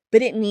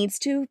 but it needs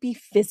to be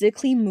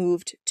physically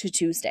moved to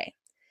Tuesday.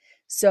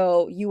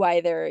 So you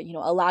either,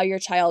 allow your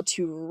child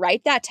to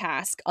write that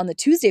task on the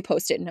Tuesday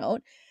Post-it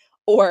note,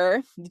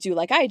 or do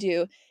like I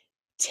do,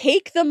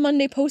 take the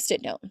Monday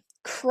Post-it note,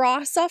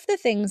 cross off the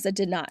things that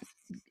did not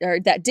or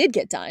that did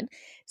get done,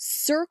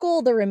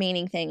 circle the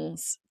remaining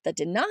things that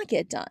did not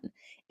get done,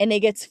 and it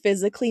gets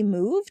physically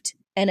moved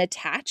and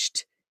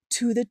attached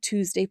to the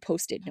Tuesday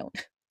Post-it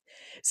note.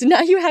 So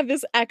now you have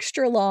this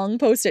extra long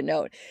Post-it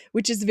note,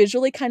 which is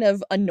visually kind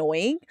of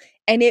annoying,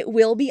 and it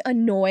will be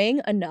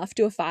annoying enough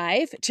to a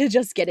 5 to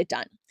just get it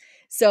done.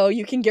 So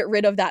you can get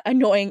rid of that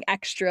annoying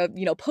extra,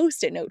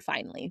 Post-it note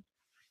finally.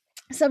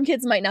 Some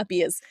kids might not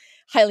be as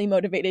highly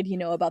motivated,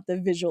 about the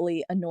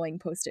visually annoying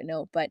Post-it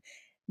note, but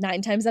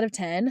 9 times out of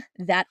 10,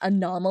 that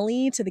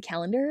anomaly to the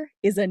calendar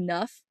is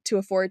enough to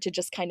afford to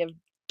just kind of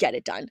get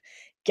it done.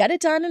 Get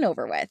it done and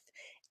over with.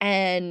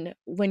 And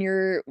when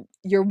your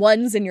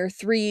ones and your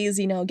threes,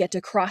 get to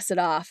cross it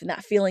off, and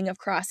that feeling of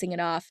crossing it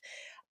off,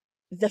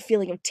 the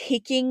feeling of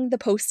taking the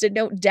Post-it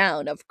note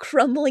down, of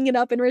crumbling it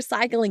up and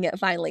recycling it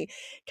finally,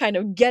 kind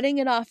of getting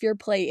it off your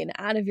plate and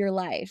out of your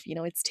life,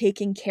 it's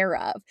taken care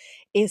of,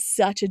 is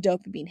such a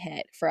dopamine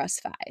hit for us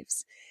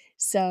 5s.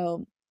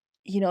 So,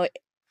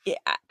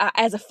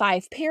 as a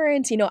 5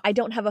 parent, I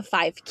don't have a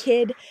 5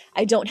 kid,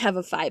 I don't have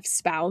a 5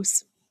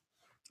 spouse,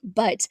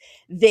 but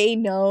they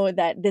know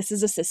that this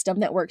is a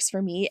system that works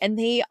for me, and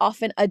they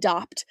often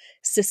adopt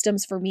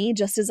systems for me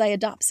just as I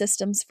adopt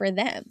systems for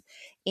them.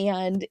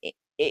 And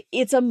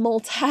it's a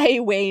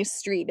multi-way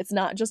street. It's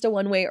not just a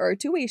one-way or a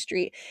two-way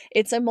street.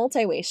 It's a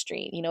multi-way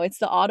street. It's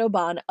the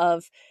Autobahn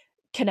of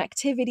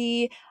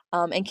connectivity,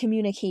 and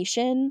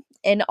communication,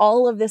 and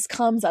all of this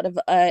comes out of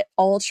a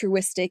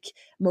altruistic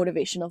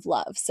motivation of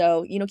love.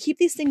 So, keep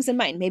these things in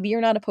mind. Maybe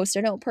you're not a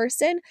Post-it note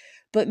person,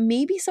 but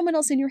maybe someone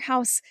else in your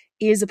house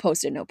is a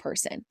Post-it note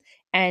person,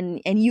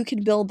 and you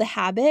can build the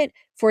habit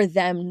for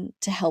them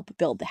to help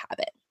build the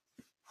habit.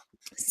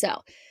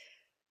 So,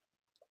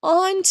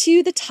 on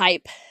to the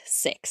type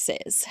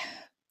 6s.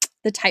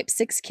 The type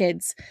 6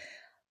 kids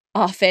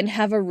often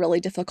have a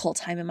really difficult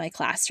time in my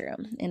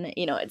classroom. And,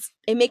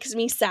 it makes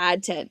me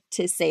sad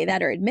to say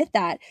that or admit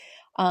that.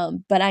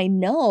 But I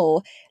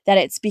know that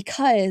it's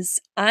because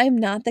I'm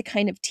not the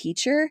kind of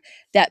teacher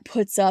that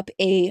puts up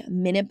a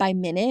minute by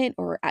minute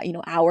or,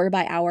 hour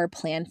by hour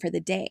plan for the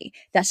day.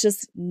 That's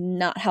just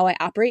not how I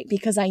operate,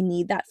 because I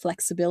need that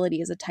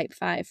flexibility as a type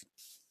 5.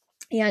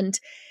 And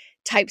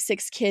type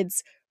 6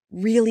 kids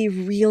really,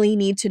 really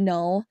need to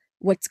know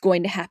what's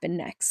going to happen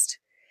next.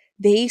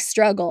 They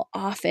struggle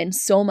often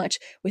so much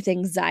with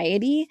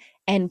anxiety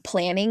and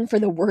planning for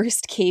the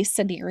worst case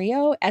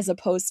scenario as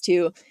opposed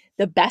to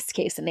the best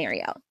case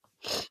scenario.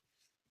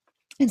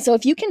 And so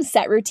if you can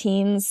set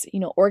routines,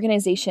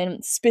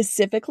 organization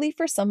specifically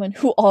for someone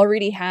who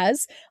already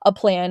has a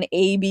plan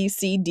A, B,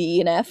 C,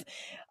 D, and F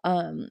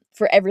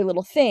for every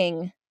little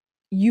thing,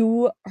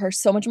 you are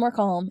so much more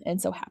calm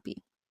and so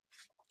happy.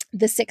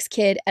 The 6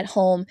 kid at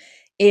home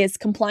is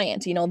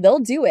compliant. They'll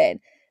do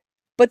it,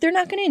 but they're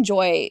not going to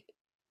enjoy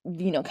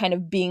kind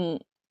of being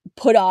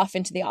put off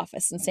into the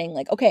office and saying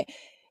like, okay,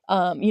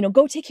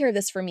 go take care of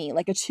this for me,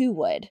 like a 2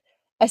 would.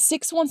 A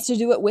 6 wants to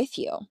do it with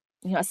you.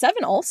 A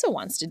 7 also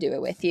wants to do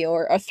it with you,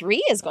 or a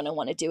 3 is going to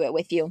want to do it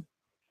with you.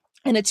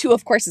 And a 2,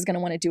 of course, is going to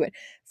want to do it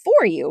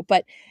for you,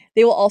 but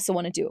they will also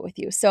want to do it with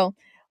you. So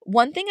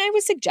one thing I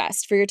would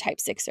suggest for your type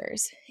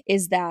 6ers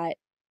is that,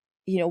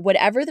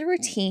 whatever the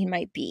routine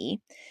might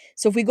be.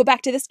 So if we go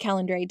back to this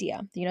calendar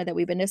idea, that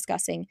we've been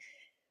discussing,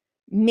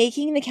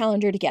 making the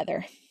calendar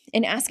together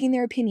and asking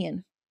their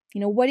opinion.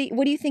 What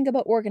do you think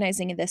about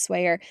organizing it this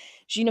way? Or,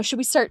 should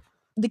we start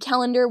the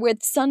calendar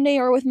with Sunday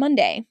or with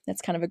Monday?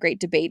 That's kind of a great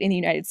debate in the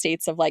United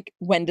States of like,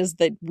 when does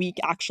the week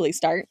actually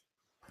start?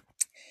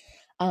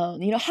 How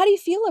do you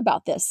feel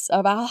about this,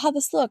 about how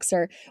this looks?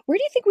 Or where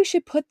do you think we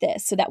should put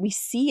this so that we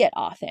see it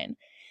often?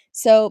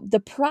 So the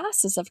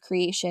process of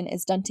creation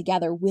is done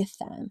together with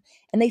them,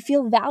 and they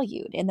feel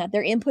valued and that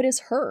their input is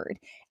heard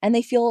and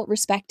they feel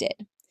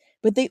respected.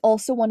 But they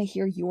also want to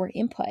hear your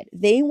input.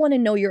 They want to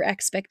know your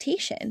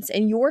expectations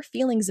and your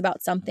feelings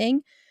about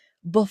something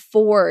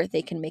before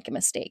they can make a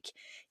mistake.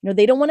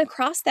 They don't want to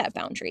cross that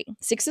boundary.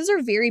 6s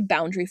are very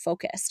boundary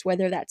focused,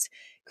 whether that's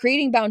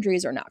creating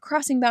boundaries or not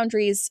crossing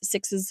boundaries.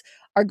 6s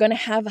are going to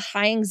have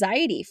high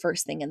anxiety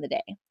first thing in the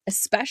day,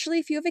 especially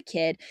if you have a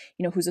kid,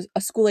 who's a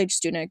school age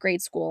student, a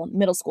grade school,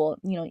 middle school,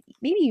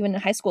 maybe even a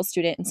high school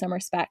student in some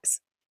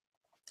respects.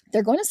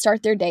 They're going to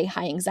start their day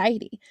high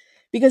anxiety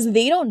because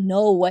they don't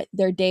know what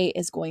their day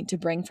is going to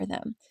bring for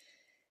them.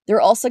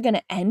 They're also going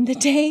to end the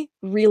day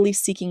really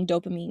seeking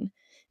dopamine.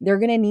 They're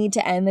going to need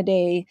to end the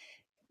day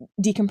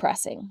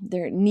decompressing.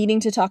 They're needing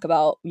to talk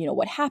about,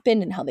 what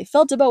happened and how they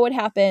felt about what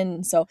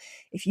happened. So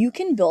if you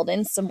can build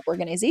in some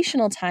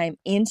organizational time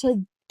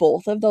into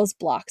both of those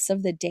blocks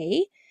of the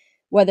day,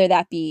 whether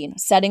that be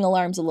setting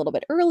alarms a little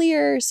bit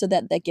earlier so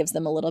that gives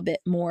them a little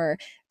bit more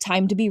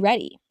time to be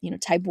ready.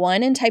 Type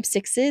 1 and type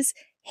 6s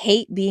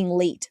hate being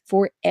late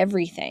for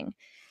everything.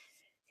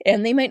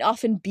 And they might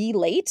often be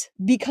late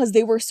because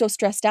they were so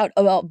stressed out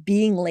about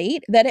being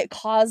late that it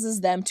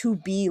causes them to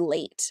be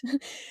late.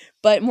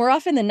 But more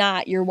often than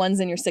not, your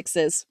 1s and your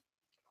 6s,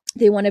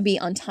 they want to be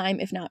on time,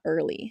 if not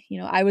early.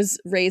 I was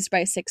raised by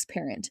a 6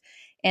 parent,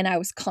 and I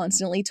was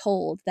constantly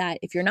told that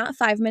if you're not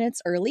 5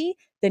 minutes early,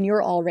 then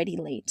you're already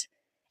late.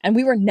 And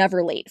we were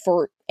never late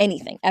for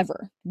anything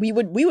ever. We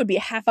would be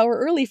a half hour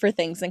early for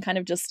things and kind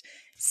of just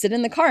sit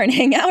in the car and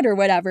hang out or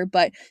whatever.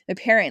 But the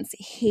parents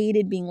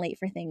hated being late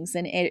for things,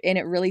 and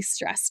it really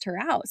stressed her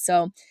out.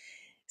 So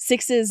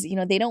sixes,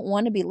 they don't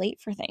want to be late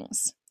for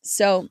things.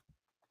 So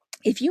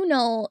if you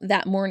know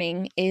that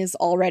morning is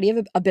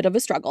already a bit of a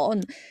struggle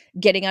and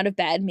getting out of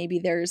bed, maybe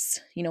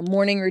there's,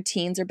 morning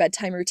routines or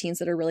bedtime routines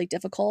that are really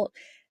difficult,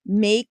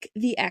 make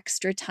the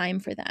extra time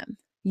for them.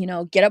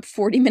 Get up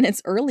 40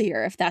 minutes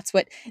earlier if that's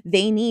what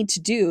they need to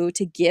do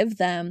to give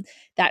them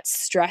that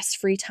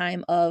stress-free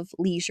time of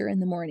leisure in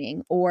the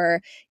morning.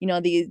 Or,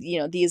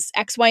 these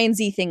X, Y, and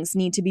Z things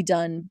need to be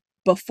done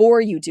before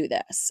you do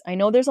this. I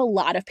know there's a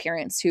lot of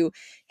parents who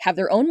have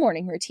their own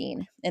morning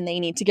routine and they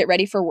need to get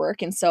ready for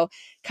work. And so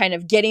kind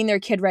of getting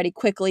their kid ready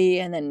quickly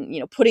and then,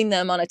 putting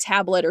them on a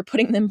tablet or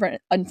putting them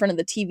in front of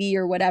the TV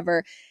or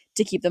whatever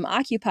to keep them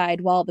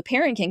occupied while the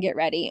parent can get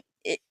ready.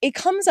 It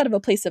comes out of a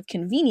place of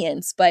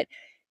convenience, but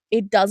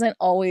it doesn't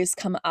always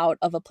come out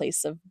of a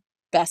place of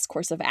best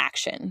course of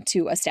action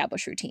to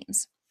establish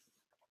routines.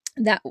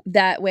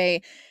 That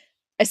way,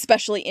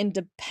 especially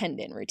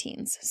independent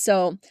routines.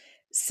 So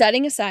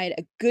setting aside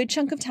a good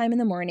chunk of time in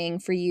the morning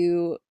for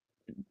you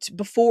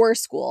before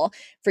school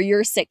for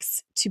your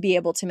six to be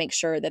able to make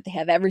sure that they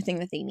have everything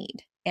that they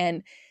need.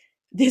 And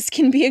this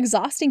can be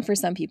exhausting for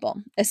some people,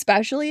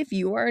 especially if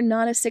you are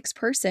not a six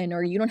person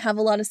or you don't have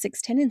a lot of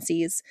six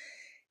tendencies.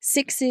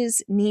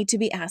 Sixes need to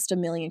be asked a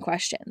million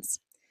questions.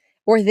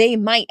 Or they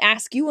might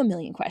ask you a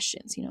million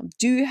questions.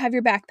 Do you have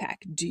your backpack?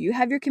 Do you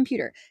have your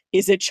computer?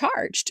 Is it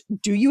charged?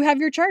 Do you have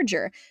your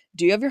charger?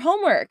 Do you have your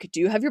homework? Do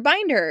you have your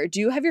binder?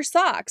 Do you have your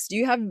socks? Do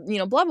you have,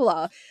 blah, blah,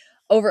 blah,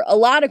 over a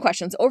lot of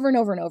questions over and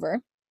over and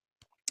over.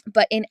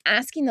 But in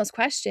asking those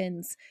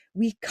questions,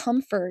 we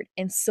comfort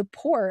and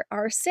support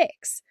our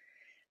six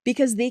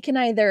because they can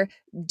either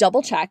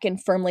double check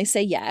and firmly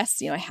say,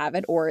 yes, I have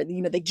it. Or,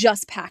 they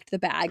just packed the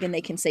bag and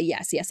they can say,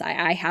 yes,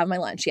 I have my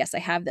lunch. Yes, I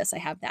have this, I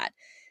have that.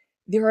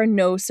 There are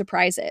no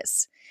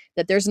surprises,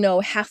 that there's no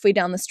halfway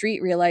down the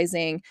street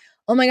realizing,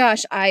 oh my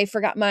gosh, I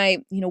forgot my,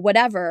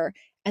 whatever.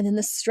 And then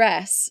the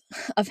stress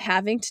of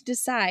having to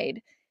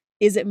decide,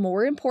 is it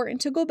more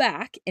important to go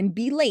back and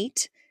be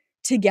late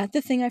to get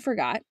the thing I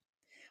forgot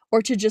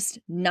or to just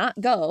not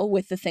go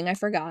with the thing I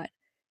forgot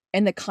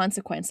and the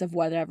consequence of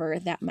whatever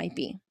that might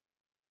be?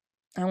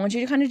 I want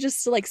you to kind of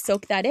just to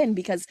soak that in,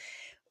 because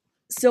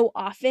so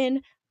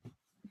often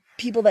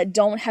people that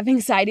don't have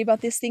anxiety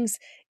about these things,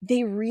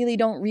 they really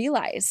don't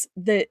realize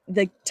the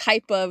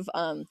type of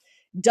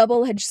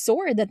double-edged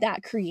sword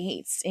that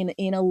creates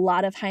in a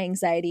lot of high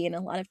anxiety and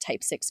a lot of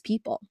type 6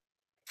 people.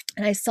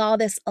 And I saw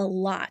this a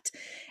lot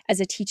as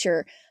a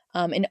teacher,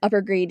 an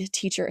upper grade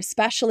teacher,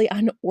 especially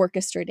on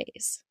orchestra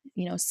days.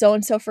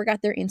 So-and-so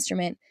forgot their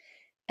instrument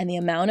and the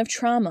amount of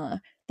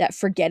trauma that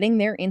forgetting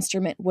their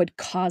instrument would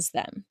cause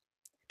them.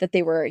 That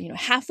they were,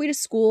 halfway to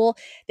school,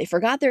 they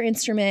forgot their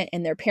instrument,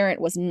 and their parent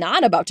was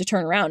not about to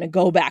turn around and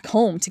go back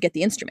home to get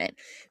the instrument.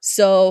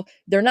 So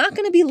they're not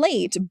going to be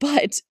late,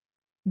 but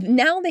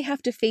now they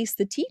have to face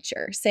the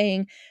teacher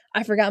saying,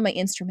 I forgot my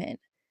instrument.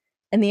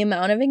 And the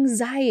amount of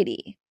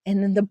anxiety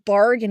and then the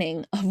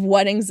bargaining of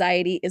what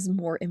anxiety is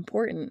more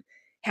important.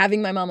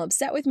 Having my mom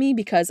upset with me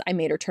because I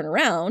made her turn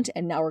around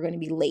and now we're going to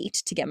be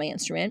late to get my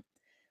instrument.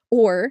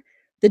 Or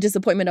the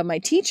disappointment of my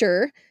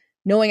teacher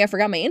knowing I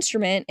forgot my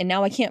instrument and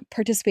now I can't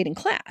participate in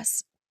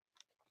class.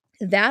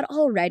 That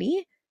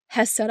already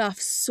has set off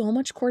so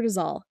much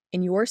cortisol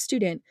in your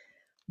student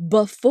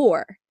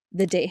before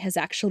the day has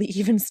actually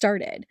even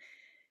started.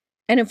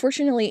 And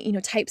unfortunately,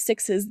 type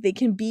 6s, they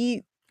can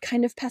be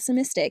kind of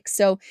pessimistic.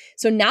 So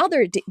now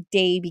their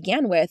day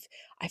began with,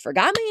 I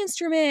forgot my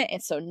instrument,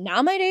 and so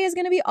now my day is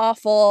going to be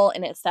awful.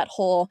 And it's that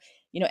whole,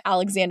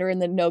 Alexander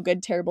and the No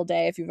Good, Terrible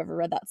Day, if you've ever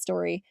read that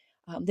story.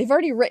 They've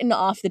already written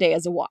off the day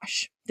as a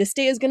wash. This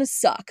day is going to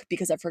suck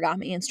because I forgot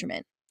my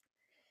instrument.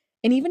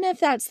 And even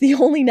if that's the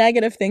only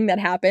negative thing that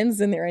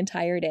happens in their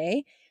entire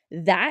day,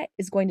 that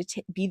is going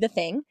to be the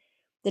thing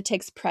that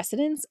takes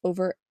precedence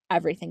over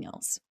everything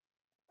else.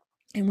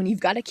 And when you've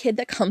got a kid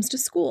that comes to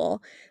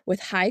school with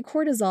high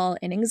cortisol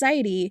and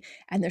anxiety,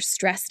 and they're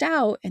stressed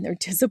out and they're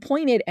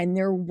disappointed and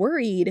they're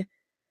worried,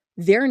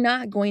 they're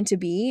not going to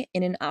be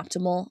in an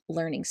optimal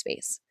learning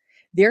space.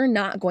 They're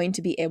not going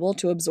to be able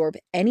to absorb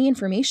any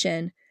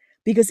information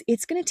because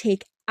it's going to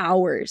take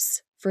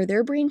hours for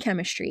their brain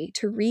chemistry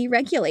to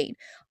re-regulate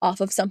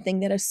off of something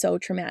that is so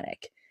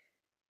traumatic.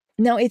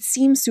 Now, it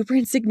seems super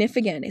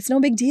insignificant. It's no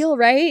big deal,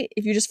 right?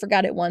 If you just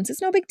forgot it once,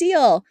 it's no big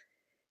deal.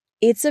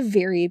 It's a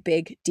very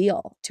big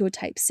deal to a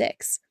type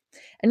 6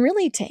 and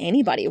really to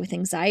anybody with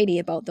anxiety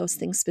about those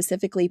things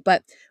specifically.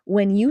 But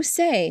when you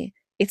say,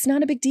 it's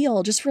not a big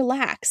deal, just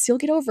relax, you'll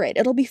get over it,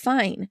 it'll be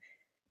fine.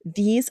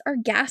 These are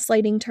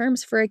gaslighting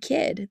terms for a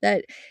kid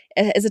that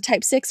is a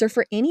type 6 or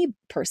for any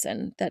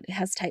person that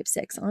has type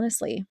 6,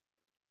 honestly.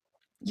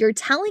 You're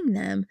telling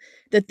them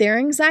that their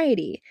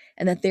anxiety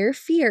and that their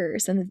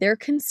fears and that their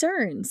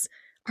concerns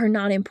are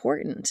not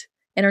important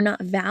and are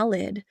not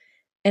valid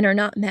and are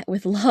not met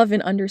with love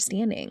and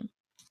understanding.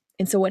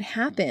 And so what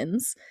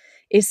happens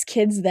is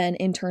kids then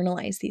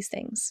internalize these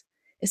things,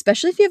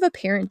 especially if you have a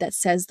parent that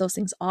says those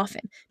things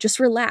often. Just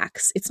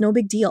relax. It's no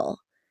big deal.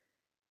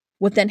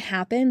 What then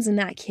happens in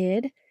that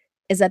kid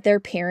is that their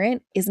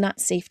parent is not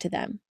safe to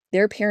them.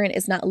 Their parent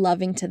is not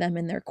loving to them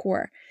in their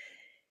core.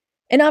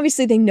 And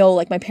obviously they know,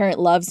 like, my parent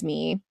loves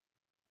me,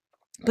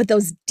 but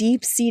those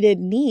deep-seated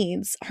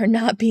needs are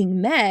not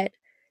being met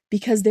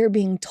because they're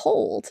being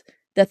told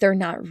that they're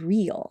not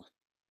real.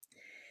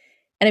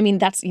 And I mean,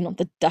 that's,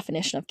 the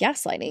definition of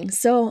gaslighting.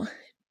 So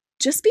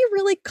just be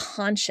really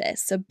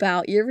conscious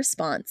about your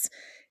response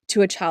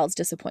to a child's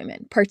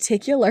disappointment,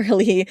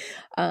 particularly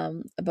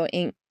about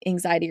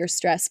anxiety or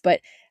stress, but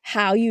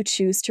how you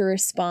choose to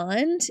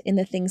respond in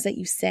the things that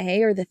you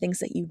say or the things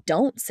that you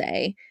don't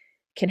say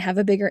can have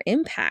a bigger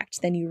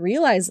impact than you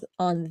realize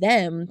on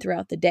them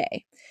throughout the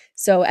day.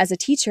 So as a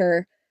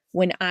teacher,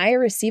 when I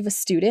receive a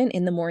student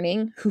in the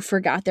morning who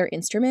forgot their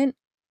instrument,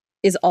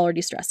 is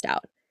already stressed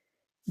out.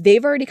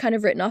 They've already kind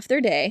of written off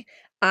their day.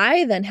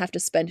 I then have to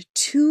spend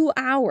 2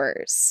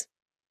 hours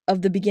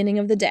of the beginning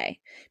of the day,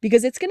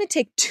 because it's going to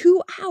take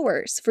 2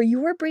 hours for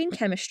your brain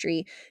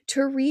chemistry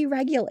to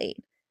re-regulate.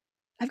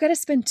 I've got to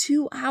spend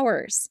 2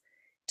 hours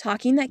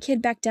talking that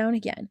kid back down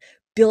again,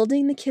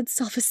 building the kid's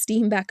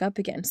self-esteem back up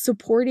again,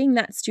 supporting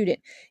that student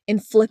in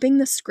flipping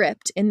the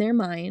script in their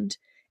mind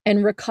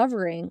and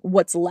recovering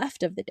what's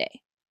left of the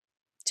day.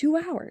 2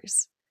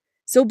 hours.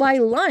 So by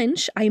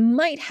lunch, I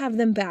might have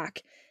them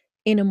back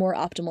in a more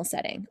optimal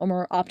setting, a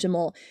more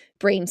optimal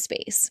brain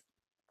space.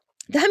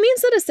 That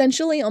means that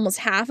essentially almost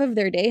half of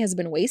their day has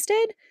been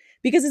wasted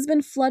because it's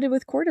been flooded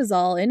with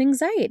cortisol and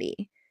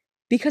anxiety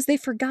because they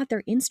forgot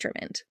their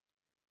instrument.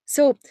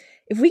 So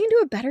if we can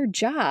do a better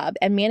job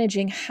at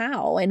managing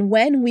how and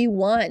when we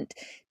want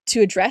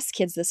to address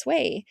kids this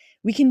way,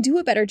 we can do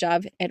a better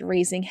job at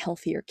raising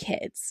healthier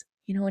kids.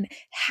 And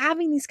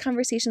having these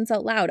conversations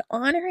out loud,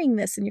 honoring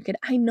this in your kid.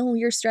 I know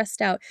you're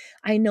stressed out.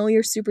 I know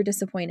you're super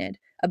disappointed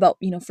about,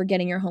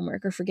 forgetting your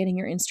homework or forgetting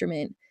your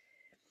instrument.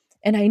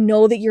 And I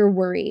know that you're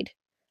worried.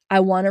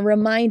 I want to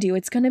remind you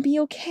it's going to be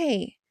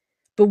okay.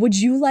 But would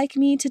you like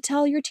me to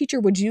tell your teacher?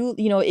 Would you,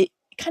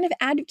 kind of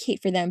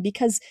advocate for them,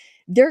 because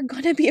they're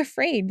going to be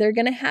afraid. They're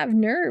going to have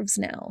nerves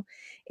now.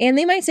 And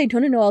they might say,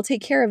 no, I'll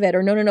take care of it.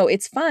 Or no,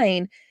 it's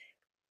fine.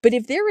 But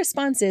if their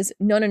response is,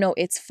 no,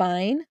 it's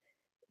fine,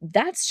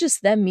 that's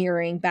just them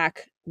mirroring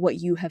back what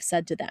you have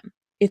said to them.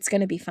 It's going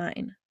to be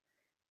fine.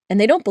 And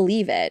they don't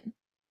believe it.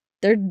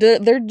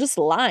 They're just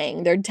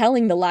lying. They're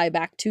telling the lie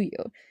back to you,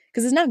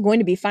 because it's not going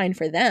to be fine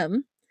for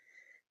them,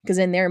 because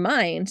in their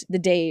mind, the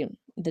day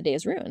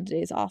is ruined. The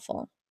day is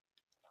awful.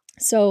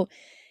 So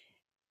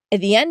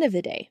at the end of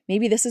the day,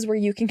 maybe this is where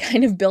you can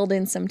kind of build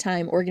in some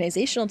time,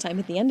 organizational time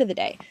at the end of the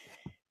day.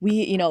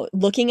 We,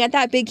 looking at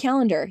that big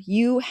calendar,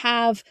 you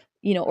have,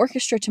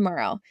 orchestra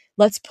tomorrow.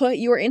 Let's put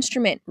your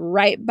instrument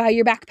right by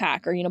your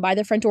backpack or, by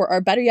the front door, or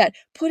better yet,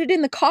 put it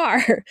in the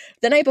car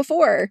the night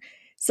before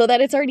so that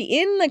it's already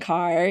in the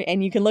car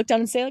and you can look down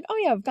and say, like, oh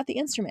yeah, I've got the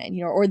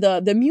instrument, or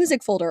the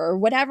music folder or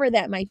whatever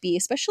that might be,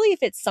 especially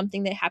if it's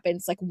something that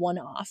happens like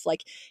one-off,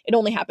 like it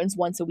only happens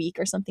once a week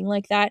or something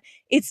like that.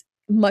 It's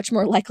much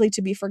more likely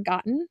to be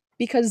forgotten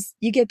because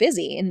you get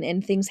busy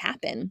and things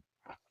happen.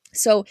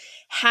 So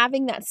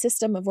having that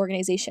system of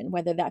organization,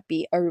 whether that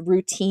be a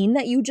routine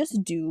that you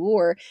just do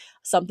or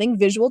something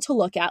visual to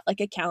look at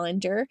like a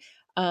calendar,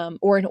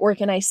 or an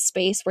organized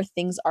space where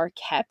things are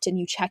kept and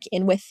you check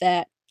in with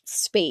that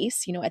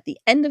space, at the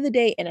end of the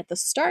day and at the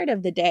start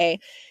of the day,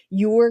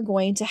 you're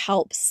going to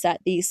help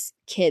set these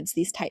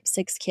type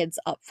 6 kids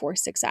up for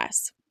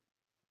success.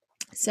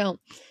 So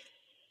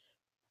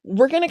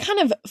we're going to kind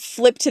of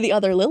flip to the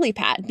other lily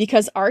pad,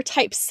 because our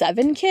type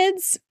 7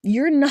 kids,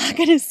 you're not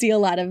going to see a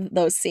lot of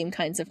those same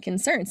kinds of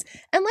concerns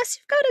unless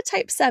you've got a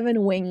type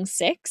 7 wing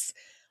 6.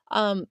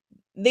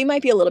 They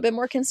might be a little bit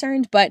more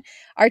concerned, but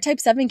our type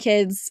 7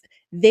 kids,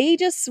 they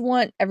just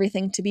want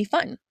everything to be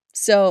fun.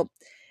 So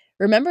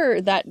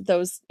remember that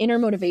those inner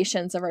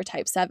motivations of our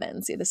type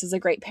 7, see, this is a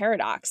great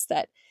paradox,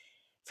 that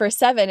for a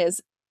 7 is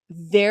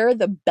they're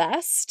the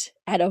best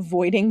at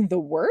avoiding the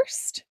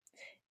worst.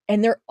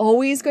 And they're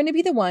always going to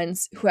be the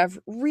ones who have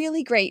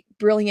really great,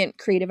 brilliant,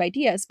 creative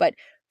ideas, but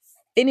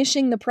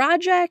finishing the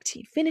project,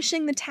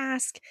 finishing the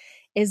task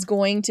is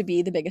going to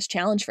be the biggest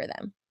challenge for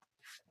them.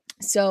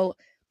 So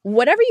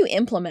whatever you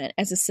implement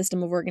as a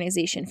system of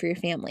organization for your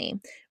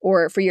family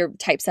or for your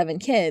type 7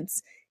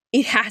 kids,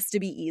 it has to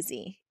be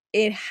easy.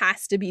 It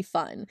has to be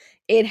fun.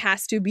 It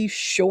has to be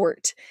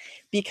short,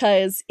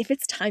 because if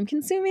it's time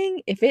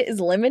consuming, if it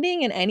is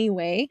limiting in any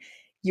way,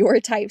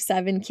 your type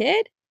 7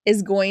 kid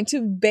is going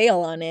to bail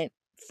on it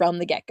from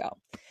the get-go.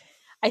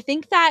 I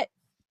think that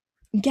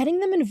getting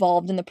them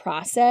involved in the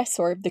process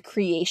or the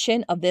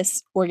creation of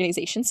this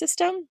organization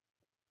system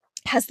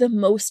has the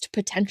most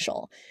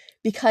potential,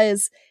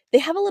 because they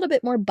have a little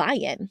bit more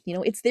buy-in.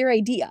 It's their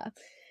idea.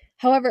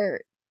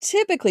 However,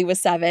 typically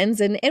with 7s,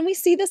 and we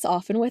see this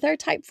often with our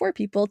type 4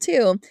 people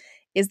too,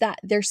 is that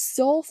they're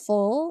so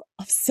full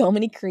of so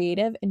many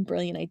creative and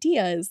brilliant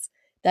ideas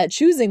that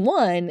choosing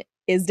one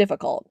is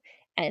difficult.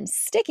 and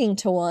sticking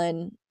to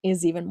one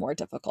is even more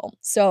difficult.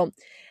 So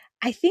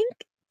I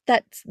think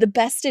that's the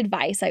best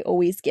advice I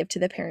always give to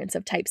the parents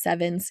of type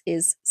 7s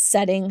is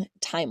setting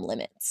time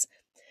limits.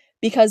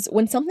 Because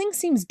when something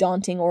seems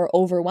daunting or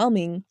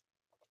overwhelming,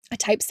 a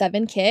type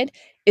 7 kid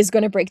is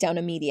going to break down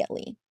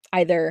immediately.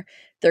 Either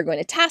they're going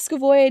to task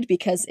avoid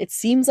because it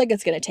seems like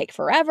it's going to take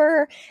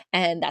forever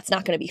and that's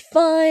not going to be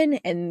fun,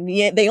 and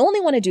they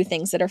only want to do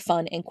things that are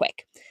fun and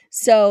quick.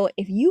 So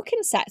if you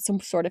can set some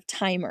sort of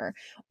timer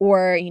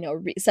or,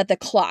 set the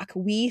clock,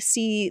 we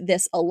see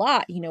this a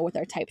lot, with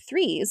our type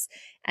 3s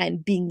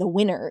and being the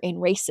winner in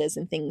races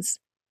and things.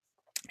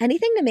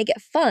 Anything to make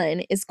it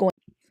fun is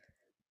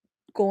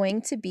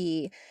going to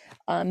be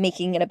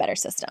making it a better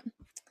system.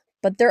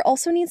 But there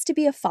also needs to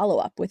be a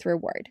follow-up with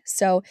reward.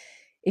 So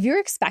if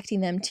you're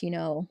expecting them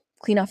to,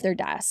 clean off their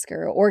desk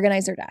or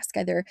organize their desk,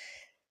 either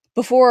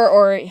before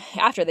or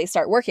after they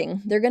start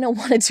working, they're going to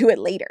want to do it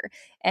later.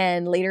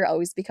 And later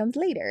always becomes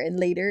later and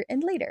later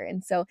and later.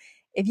 And so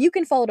if you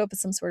can follow it up with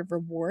some sort of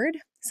reward,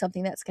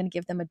 something that's going to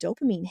give them a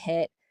dopamine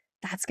hit,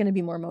 that's going to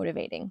be more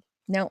motivating.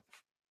 Now,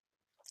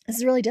 this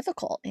is really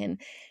difficult.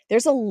 And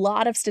there's a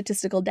lot of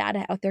statistical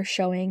data out there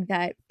showing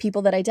that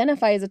people that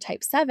identify as a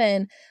type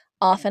 7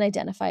 often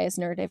identify as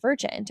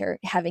neurodivergent or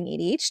having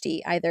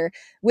ADHD, either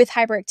with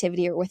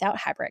hyperactivity or without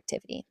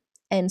hyperactivity.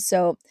 And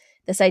so,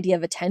 this idea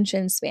of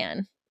attention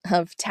span,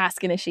 of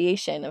task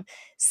initiation, of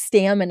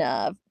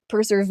stamina, of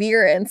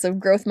perseverance, of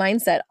growth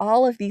mindset,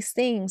 all of these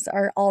things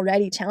are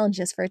already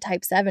challenges for a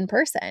type 7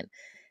 person,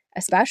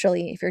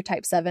 especially if you're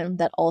type 7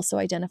 that also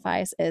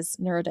identifies as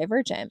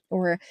neurodivergent,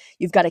 or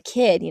you've got a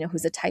kid,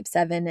 who's a type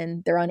 7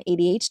 and they're on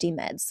ADHD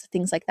meds,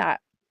 things like that.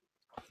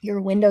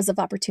 Your windows of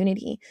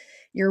opportunity,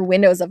 your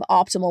windows of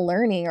optimal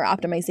learning or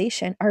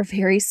optimization are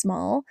very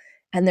small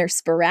and they're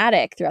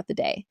sporadic throughout the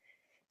day.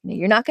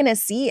 You're not going to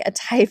see a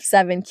type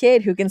 7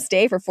 kid who can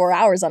stay for 4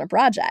 hours on a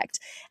project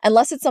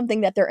unless it's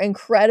something that they're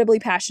incredibly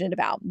passionate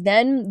about.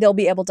 Then they'll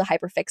be able to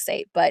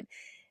hyperfixate, but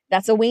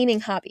that's a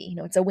waning hobby.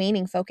 It's a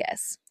waning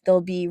focus.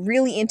 They'll be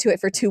really into it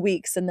for 2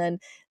 weeks and then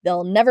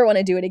they'll never want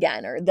to do it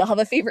again, or they'll have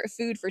a favorite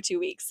food for 2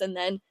 weeks and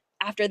then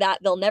after that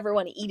they'll never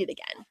want to eat it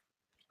again.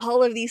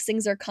 All of these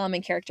things are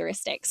common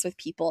characteristics with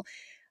people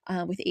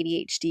with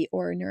ADHD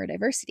or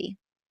neurodiversity.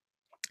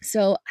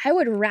 So I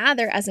would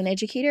rather, as an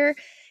educator,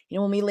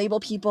 when we label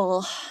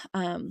people,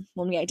 when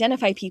we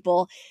identify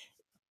people,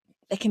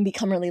 it can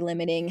become really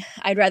limiting.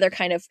 I'd rather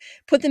kind of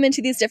put them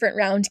into these different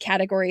round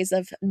categories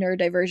of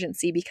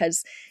neurodivergency,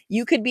 because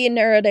you could be a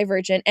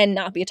neurodivergent and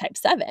not be a type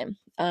 7.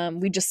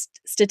 We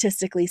just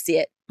statistically see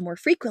it more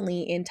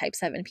frequently in type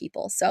 7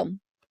 people. So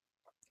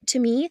to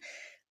me,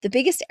 the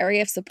biggest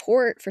area of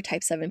support for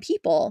type 7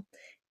 people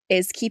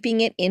is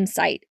keeping it in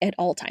sight at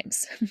all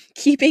times,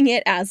 keeping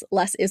it as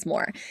less is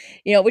more,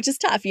 which is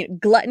tough.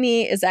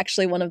 Gluttony is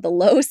actually one of the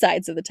low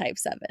sides of the type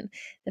 7,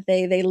 that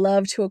they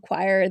love to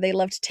acquire, they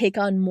love to take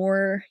on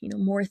more,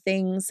 more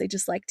things. They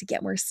just like to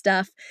get more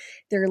stuff.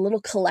 They're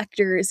little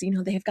collectors,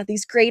 they've got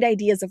these great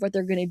ideas of what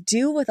they're going to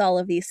do with all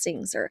of these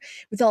things or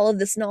with all of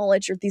this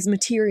knowledge or these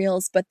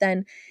materials. But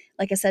then,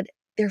 like I said,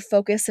 their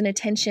focus and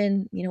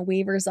attention,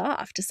 wavers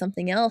off to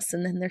something else.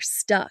 And then they're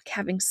stuck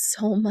having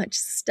so much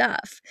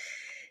stuff.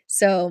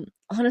 So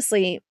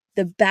honestly,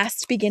 the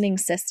best beginning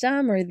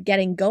system or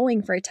getting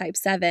going for a type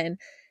 7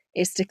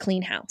 is to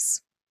clean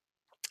house.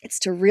 It's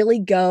to really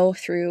go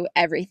through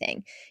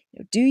everything.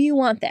 Do you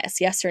want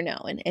this? Yes or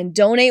no? And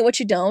donate what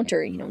you don't,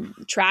 or,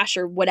 trash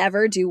or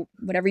whatever, do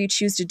whatever you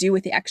choose to do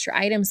with the extra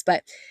items.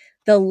 But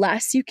the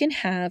less you can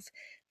have,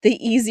 the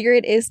easier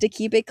it is to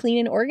keep it clean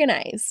and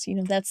organized.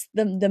 That's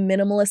the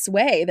minimalist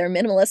way. They're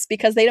minimalists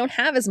because they don't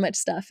have as much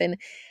stuff. And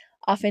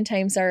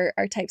oftentimes our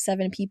type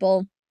 7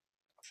 people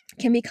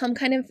can become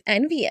kind of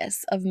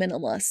envious of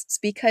minimalists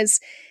because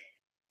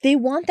they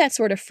want that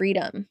sort of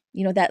freedom,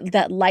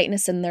 that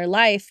lightness in their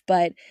life,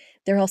 but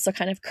they're also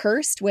kind of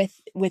cursed with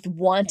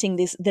wanting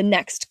the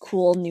next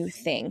cool new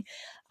thing.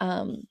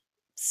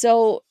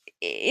 So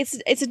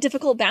it's a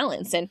difficult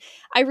balance, and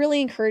I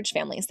really encourage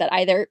families that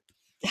either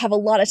have a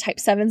lot of type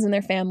 7s in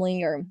their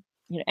family, or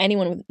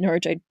anyone with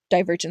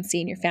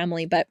neurodivergency in your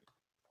family, but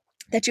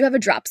that you have a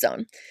drop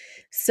zone.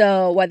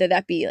 So whether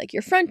that be like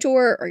your front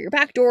door or your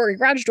back door or your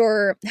garage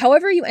door,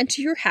 however you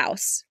enter your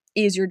house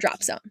is your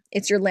drop zone.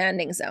 It's your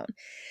landing zone,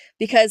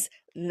 because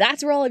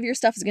that's where all of your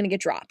stuff is going to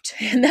get dropped.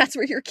 And that's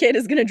where your kid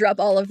is going to drop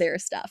all of their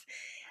stuff.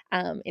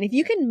 And if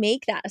you can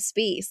make that a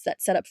space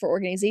that's set up for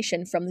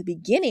organization from the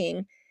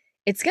beginning,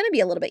 it's going to be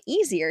a little bit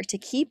easier to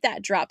keep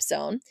that drop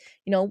zone,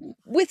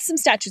 with some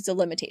statutes of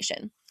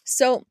limitation.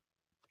 So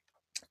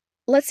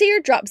let's say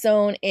your drop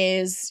zone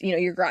is,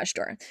 your garage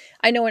door.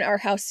 I know in our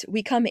house,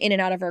 we come in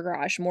and out of our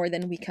garage more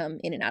than we come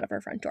in and out of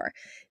our front door.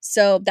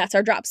 So that's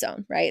our drop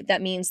zone, right?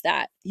 That means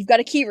that you've got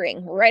a key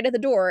ring right at the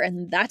door,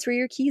 and that's where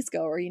your keys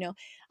go, or,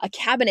 a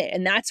cabinet,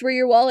 and that's where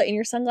your wallet and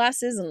your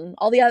sunglasses and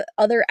all the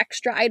other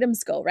extra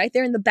items go, right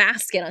there in the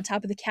basket on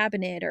top of the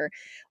cabinet or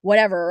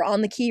whatever, or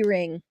on the key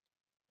ring.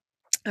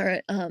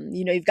 or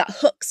you've got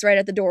hooks right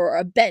at the door, or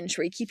a bench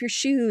where you keep your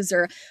shoes,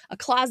 or a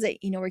closet,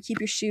 where you keep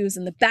your shoes,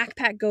 and the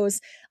backpack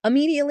goes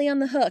immediately on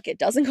the hook. It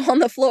doesn't go on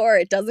the floor,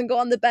 it doesn't go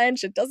on the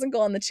bench, it doesn't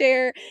go on the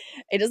chair,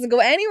 it doesn't go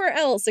anywhere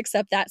else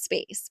except that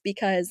space.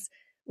 Because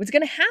what's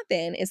going to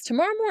happen is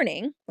tomorrow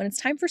morning when it's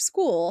time for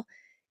school,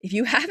 if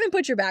you haven't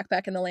put your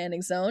backpack in the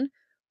landing zone,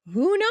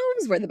 who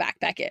knows where the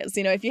backpack is?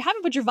 If you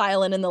haven't put your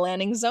violin in the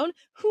landing zone,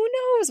 who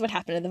knows what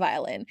happened to the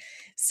violin?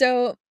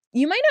 So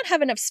you might not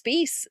have enough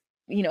space,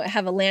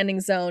 have a landing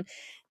zone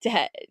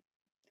to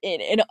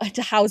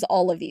to house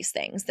all of these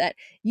things, that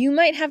you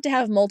might have to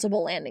have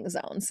multiple landing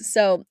zones.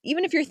 So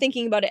even if you're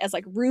thinking about it as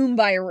like room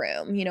by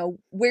room,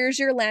 where's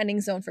your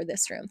landing zone for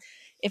this room?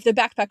 If the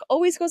backpack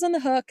always goes on the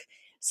hook,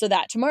 so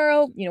that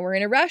tomorrow, we're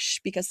in a rush,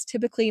 because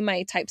typically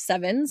my type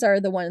 7s are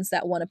the ones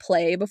that want to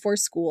play before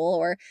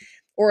school,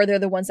 or they're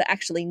the ones that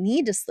actually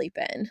need to sleep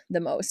in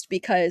the most,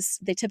 because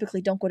they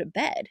typically don't go to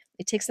bed.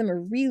 It takes them a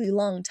really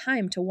long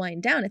time to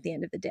wind down at the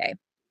end of the day.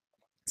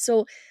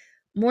 So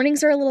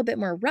mornings are a little bit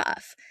more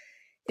rough.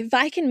 If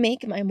I can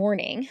make my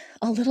morning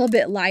a little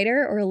bit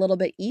lighter or a little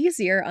bit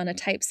easier on a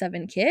type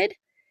 7 kid,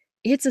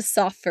 it's a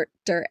softer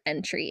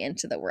entry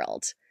into the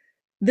world.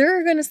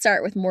 They're going to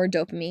start with more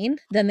dopamine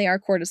than they are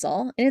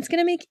cortisol, and it's going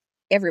to make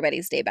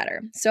everybody's day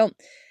better. So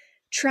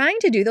trying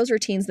to do those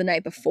routines the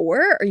night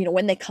before, or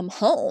when they come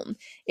home,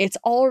 it's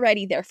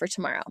already there for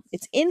tomorrow.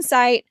 It's in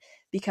sight,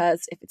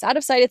 because if it's out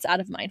of sight, it's out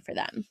of mind for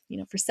them.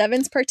 For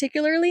 7s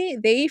particularly,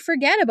 they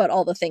forget about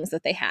all the things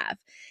that they have.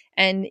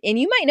 And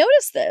you might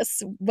notice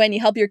this when you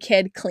help your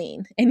kid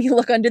clean and you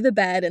look under the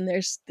bed and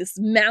there's this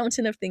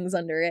mountain of things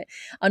under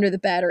the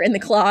bed, or in the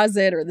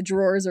closet, or the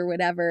drawers, or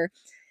whatever.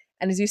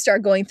 And as you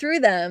start going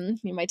through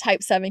them, my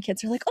type 7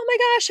 kids are like, oh my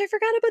gosh, I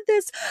forgot about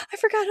this. I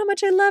forgot how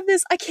much I love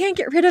this. I can't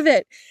get rid of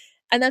it.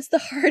 And that's the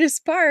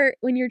hardest part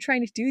when you're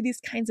trying to do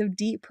these kinds of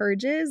deep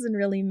purges and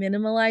really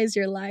minimalize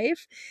your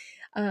life,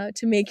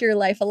 to make your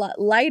life a lot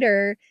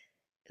lighter.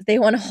 They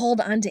want to hold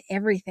on to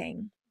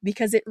everything,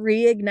 because it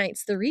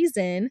reignites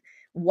the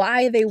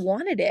why they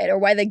wanted it, or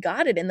why they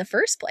got it in the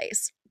first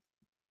place.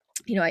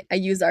 I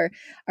use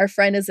our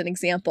friend as an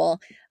example.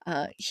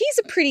 He's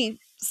a pretty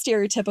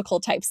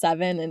stereotypical type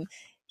 7, and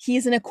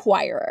he's an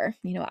acquirer.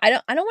 I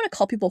don't want to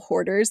call people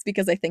hoarders,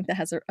 because I think that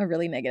has a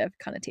really negative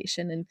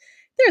connotation, and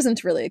there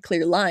isn't really a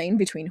clear line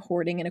between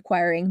hoarding and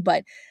acquiring.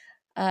 But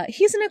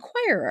he's an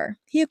acquirer.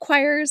 He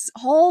acquires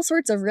all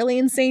sorts of really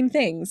insane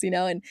things,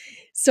 and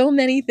so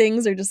many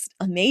things are just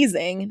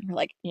amazing. And we're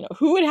like,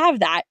 who would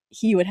have that?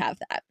 He would have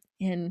that.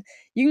 And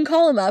you can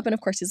call him up, and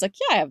of course he's like,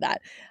 yeah, I have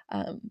that.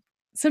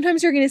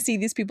 Sometimes you're going to see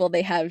these people,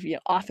 they have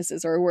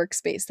offices or a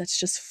workspace that's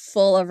just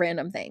full of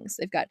random things.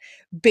 They've got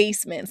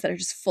basements that are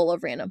just full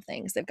of random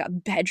things. They've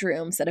got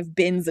bedrooms that have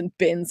bins and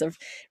bins of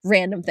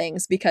random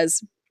things,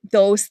 because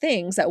those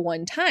things at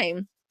one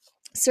time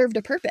served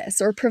a purpose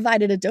or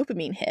provided a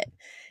dopamine hit.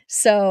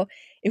 So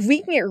if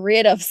we can get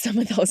rid of some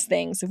of those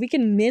things, if we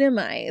can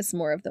minimize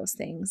more of those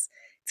things,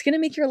 it's going to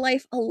make your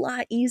life a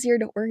lot easier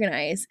to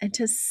organize and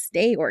to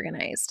stay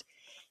organized.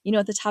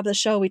 At the top of the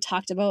show, we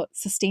talked about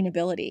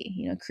sustainability,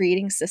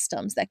 creating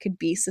systems that could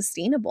be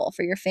sustainable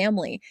for your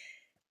family.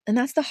 And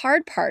that's the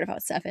hard part about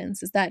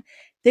 7s, is that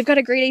they've got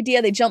a great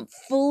idea. They jump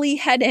fully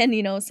head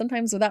in,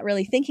 sometimes without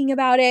really thinking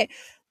about it,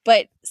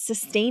 but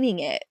sustaining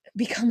it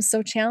becomes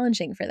so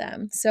challenging for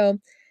them. So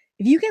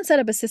if you can set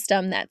up a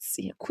system that's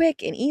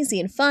quick and easy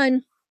and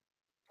fun,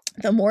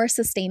 the more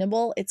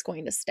sustainable it's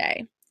going to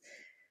stay.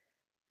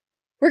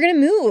 We're going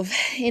to move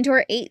into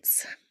our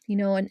 8s,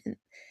 and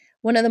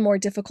one of the more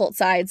difficult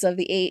sides of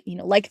the 8,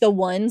 like the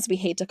 1s, we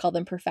hate to call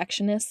them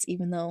perfectionists,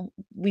 even though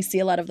we see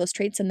a lot of those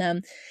traits in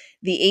them.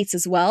 The 8s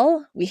as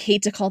well, we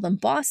hate to call them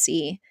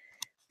bossy,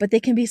 but they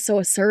can be so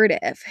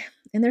assertive.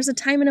 And there's a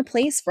time and a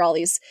place for all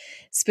these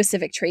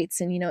specific traits.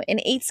 And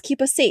 8s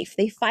keep us safe.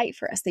 They fight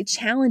for us. They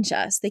challenge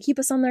us. They keep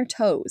us on their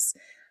toes.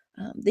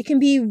 They can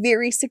be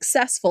very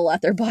successful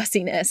at their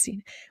bossiness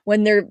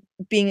when they're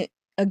being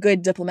a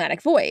good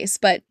diplomatic voice.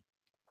 But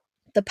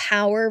the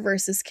power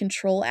versus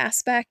control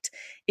aspect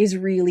is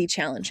really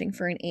challenging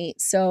for an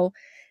 8. So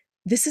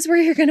this is where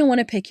you're going to want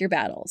to pick your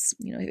battles.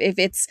 If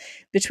it's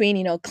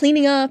between,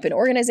 cleaning up and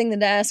organizing the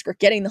desk or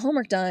getting the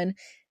homework done,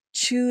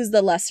 choose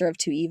the lesser of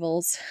two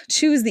evils.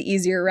 Choose the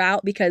easier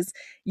route, because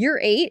your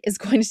 8 is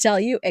going to tell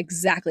you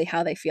exactly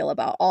how they feel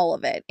about all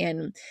of it.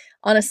 And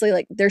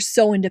honestly, they're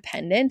so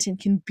independent and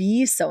can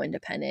be so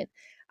independent.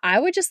 I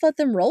would just let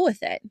them roll with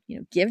it.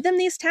 Give them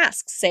these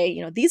tasks.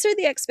 Say, these are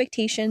the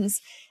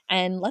expectations,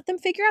 and let them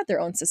figure out their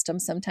own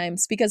systems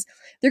sometimes, because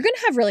they're going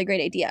to have really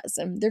great ideas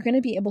and they're going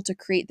to be able to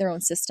create their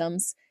own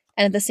systems.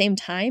 And at the same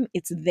time,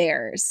 it's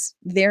theirs.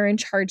 They're in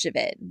charge of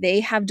it. They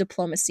have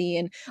diplomacy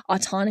and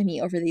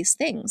autonomy over these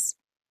things.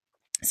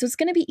 So it's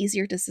going to be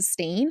easier to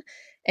sustain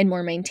and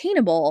more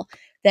maintainable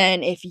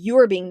than if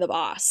you're being the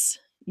boss.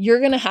 You're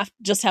going to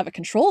just have a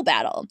control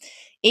battle.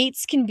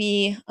 8s can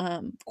be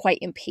quite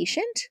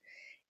impatient,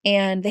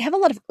 and they have a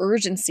lot of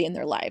urgency in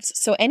their lives.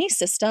 So any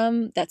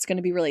system that's going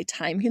to be really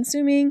time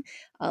consuming,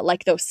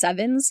 like those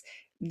 7s,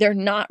 they're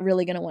not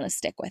really going to want to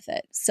stick with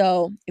it.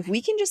 So if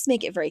we can just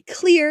make it very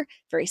clear,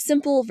 very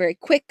simple, very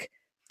quick,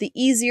 the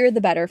easier,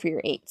 the better for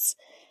your eights.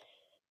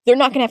 They're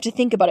not going to have to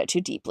think about it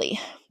too deeply,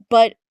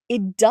 but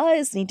it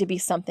does need to be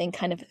something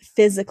kind of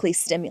physically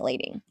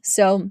stimulating.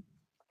 So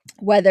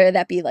whether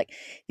that be like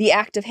the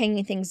act of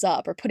hanging things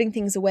up or putting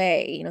things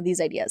away, these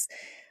ideas.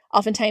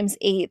 Oftentimes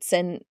eights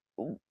and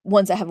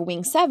ones that have a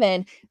wing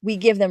 7, we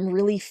give them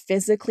really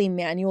physically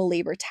manual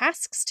labor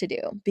tasks to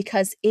do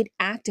because it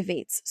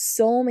activates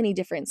so many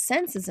different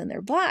senses in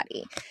their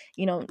body.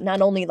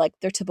 Not only like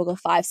their typical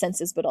 5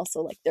 senses, but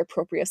also like their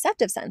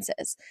proprioceptive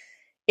senses.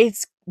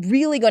 It's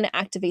really going to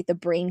activate the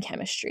brain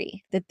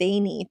chemistry that they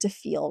need to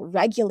feel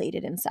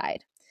regulated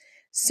inside.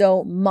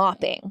 So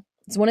mopping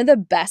is one of the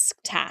best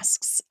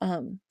tasks,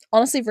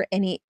 honestly, for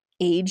any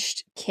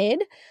aged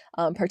kid,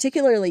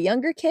 particularly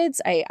younger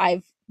kids.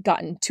 I've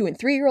gotten 2 and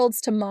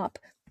 3-year-olds to mop,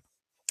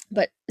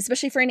 but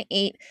especially for an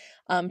 8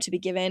 to be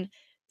given,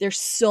 there's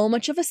so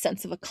much of a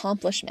sense of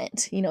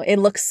accomplishment. It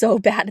looks so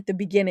bad at the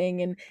beginning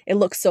and it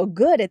looks so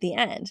good at the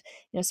end,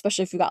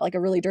 especially if you've got like a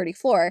really dirty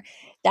floor.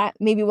 That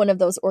maybe one of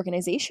those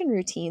organization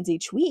routines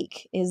each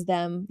week is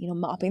them,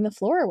 mopping the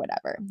floor or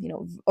whatever,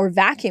 or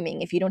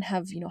vacuuming if you don't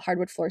have,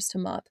 hardwood floors to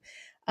mop.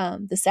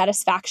 The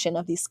satisfaction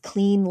of these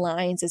clean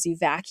lines as you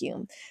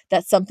vacuum,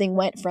 that something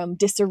went from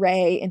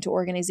disarray into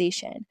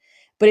organization.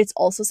 But it's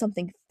also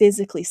something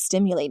physically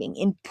stimulating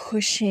in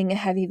pushing a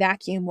heavy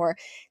vacuum or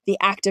the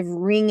act of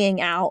wringing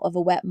out of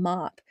a wet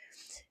mop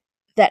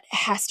that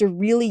has to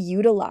really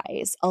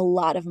utilize a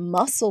lot of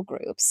muscle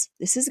groups.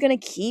 This is going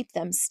to keep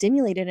them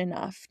stimulated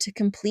enough to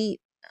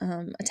complete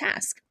a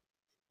task.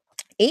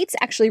 8s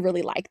actually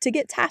really like to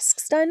get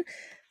tasks done.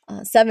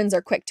 7s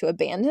are quick to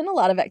abandon a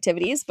lot of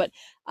activities, but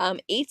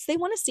 8s, they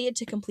want to see it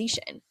to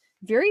completion.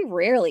 Very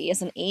rarely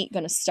is an 8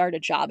 going to start a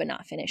job and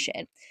not finish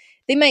it.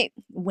 They might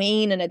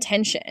wane in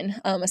attention,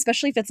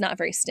 especially if it's not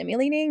very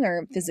stimulating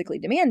or physically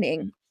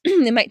demanding.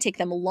 It might take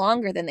them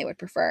longer than they would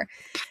prefer.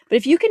 But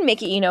if you can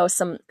make it,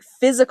 some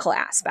physical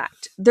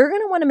aspect, they're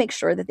going to want to make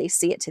sure that they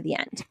see it to the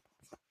end.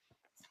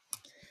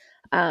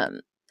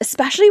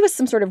 Especially with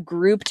some sort of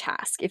group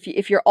task.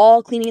 If you're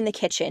all cleaning the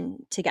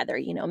kitchen together,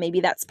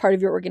 maybe that's part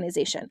of your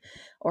organization,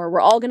 or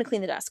we're all going to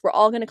clean the desk. We're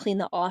all going to clean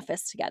the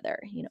office together.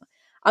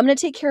 I'm going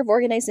to take care of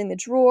organizing the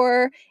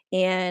drawer,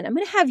 and I'm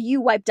going to have you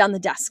wipe down the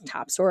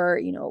desktops,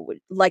 or,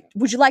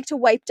 would you like to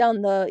wipe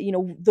down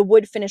the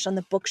wood finish on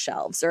the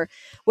bookshelves, or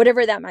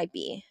whatever that might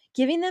be.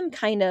 Giving them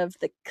kind of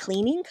the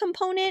cleaning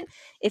component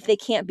if they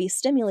can't be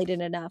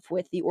stimulated enough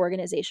with the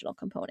organizational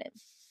component.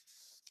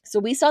 So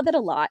we saw that a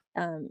lot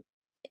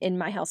in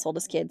my household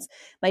as kids.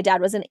 My dad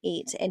was an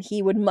 8, and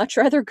he would much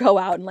rather go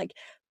out and like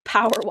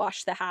power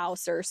wash the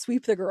house or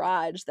sweep the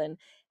garage than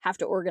have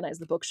to organize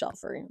the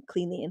bookshelf or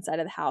clean the inside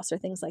of the house or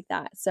things like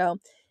that. So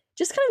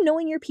just kind of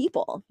knowing your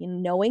people,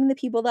 knowing the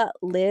people that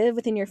live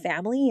within your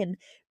family and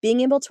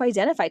being able to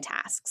identify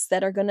tasks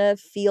that are going to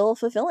feel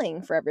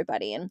fulfilling for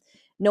everybody, and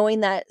knowing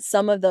that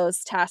some of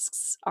those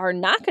tasks are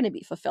not going to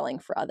be fulfilling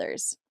for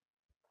others.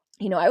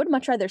 I would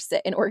much rather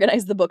sit and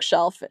organize the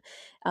bookshelf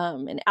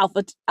and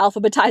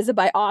alphabetize it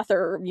by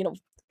author,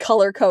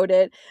 color code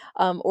it,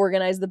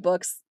 organize the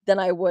books than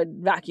I would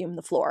vacuum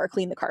the floor or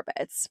clean the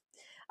carpets.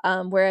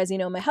 Whereas,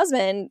 my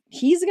husband,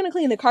 he's going to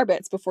clean the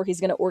carpets before he's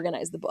going to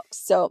organize the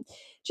books. So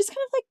just kind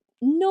of like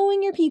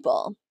knowing your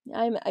people.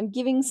 I'm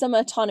giving some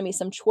autonomy,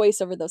 some choice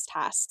over those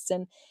tasks.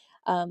 And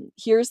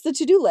here's the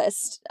to-do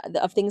list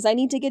of things I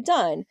need to get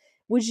done.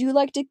 Would you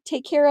like to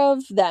take care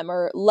of them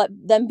or let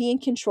them be in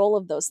control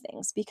of those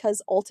things?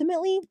 Because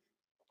ultimately,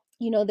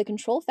 the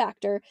control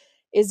factor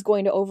is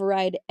going to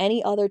override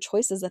any other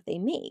choices that they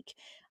make.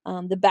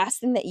 The best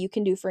thing that you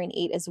can do for an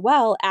 8 as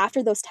well,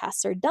 after those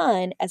tasks are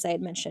done, as I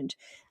had mentioned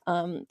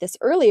this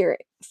earlier,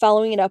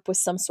 following it up with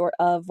some sort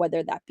of,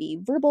 whether that be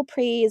verbal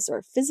praise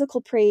or physical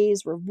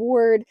praise,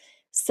 reward,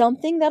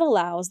 something that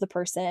allows the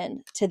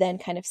person to then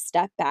kind of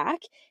step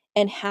back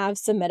and have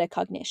some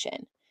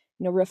metacognition.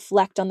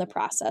 Reflect on the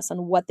process,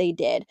 on what they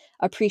did,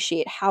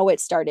 appreciate how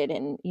it started,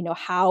 and,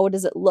 how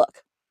does it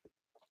look?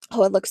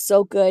 Oh, it looks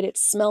so good. It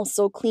smells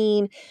so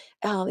clean.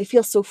 It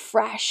feels so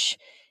fresh.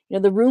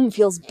 The room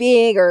feels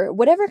big, or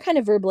whatever kind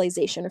of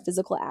verbalization or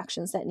physical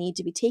actions that need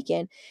to be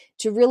taken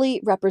to really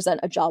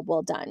represent a job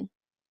well done.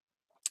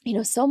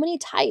 So many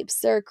types,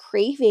 they're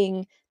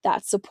craving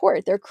that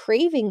support. They're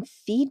craving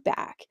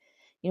feedback.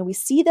 We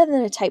see that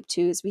in the type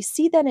 2s. We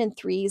see that in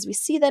 3s. We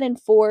see that in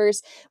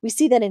 4s. We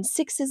see that in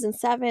 6s and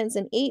 7s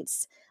and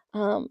 8s.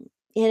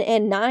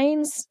 And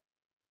 9s,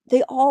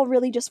 they all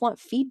really just want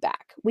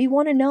feedback. We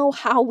want to know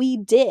how we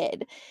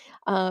did.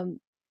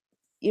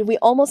 We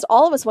almost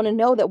all of us want to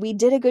know that we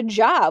did a good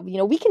job.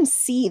 We can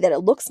see that it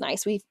looks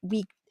nice.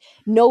 We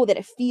know that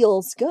it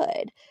feels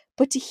good.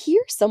 But to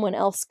hear someone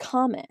else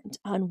comment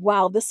on,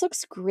 wow, this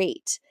looks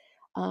great.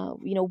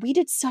 We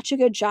did such a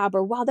good job,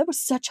 or wow, that was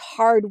such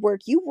hard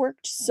work. You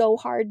worked so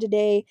hard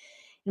today.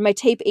 And my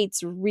type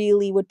 8s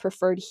really would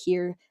prefer to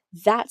hear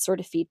that sort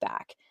of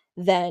feedback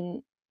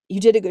than you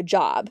did a good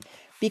job,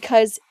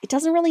 because it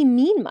doesn't really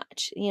mean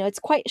much. It's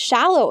quite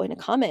shallow in a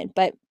comment,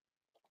 but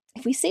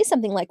If we say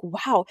something like,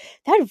 wow,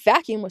 that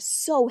vacuum was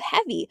so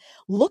heavy.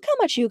 Look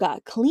how much you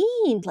got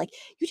cleaned. Like,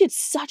 you did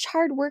such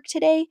hard work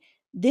today.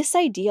 This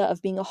idea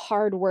of being a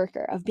hard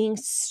worker, of being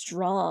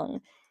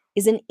strong,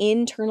 is an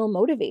internal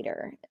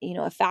motivator,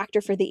 a factor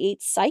for the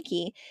eight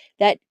psyche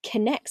that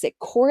connects, it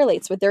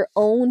correlates with their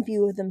own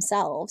view of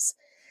themselves.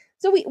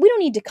 So we don't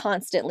need to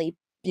constantly,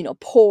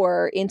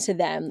 pour into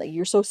them that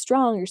you're so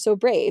strong, you're so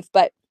brave,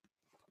 but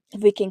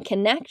if we can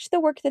connect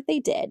the work that they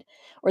did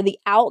or the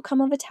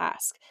outcome of a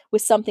task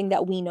with something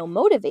that we know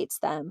motivates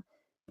them,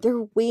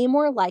 they're way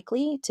more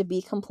likely to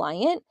be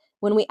compliant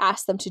when we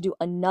ask them to do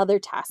another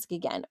task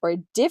again or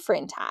a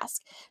different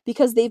task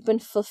because they've been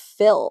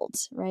fulfilled,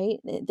 right?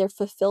 They're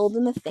fulfilled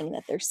in the thing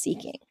that they're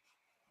seeking.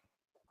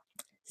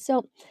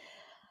 So,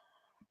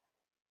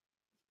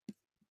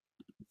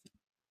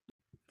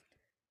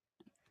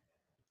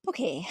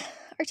 okay,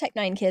 our type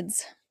 9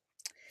 kids.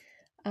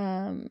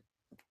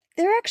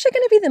 They're actually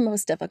going to be the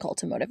most difficult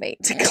to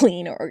motivate to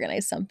clean or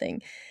organize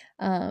something.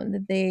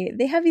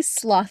 They have these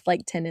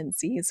sloth-like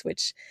tendencies,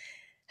 which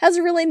has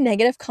a really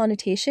negative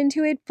connotation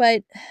to it,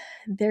 but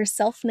their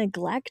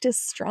self-neglect is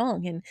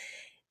strong and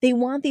they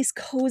want these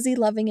cozy,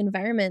 loving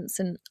environments,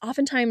 and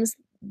oftentimes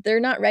they're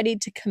not ready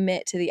to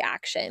commit to the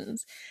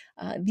actions.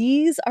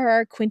 These are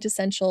our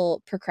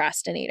quintessential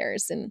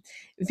procrastinators, and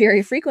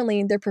very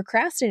frequently they're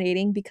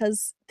procrastinating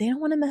because they don't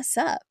want to mess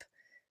up.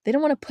 They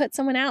don't want to put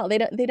someone out.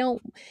 They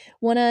don't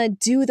want to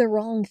do the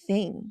wrong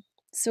thing.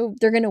 So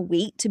they're going to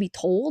wait to be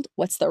told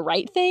what's the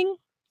right thing.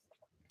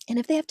 And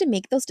if they have to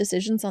make those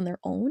decisions on their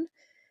own,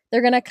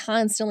 they're going to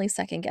constantly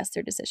second guess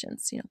their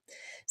decisions.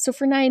 So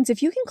for nines,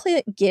 if you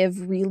can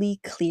give really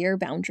clear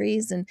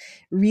boundaries and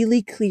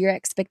really clear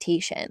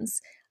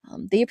expectations,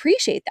 they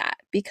appreciate that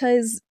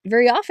because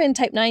very often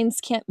type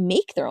nines can't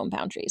make their own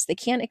boundaries. They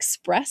can't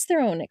express their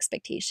own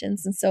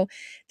expectations. And so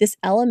this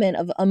element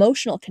of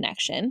emotional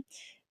connection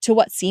to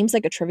what seems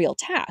like a trivial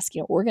task,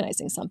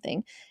 organizing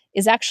something,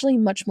 is actually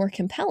much more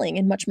compelling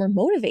and much more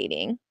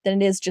motivating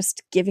than it is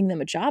just giving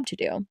them a job to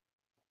do.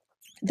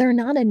 They're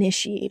not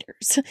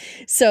initiators.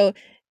 So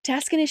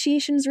task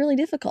initiation is really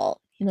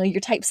difficult. Your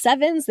type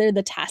 7s, they're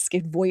the task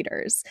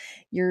avoiders.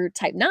 Your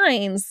type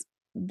 9s,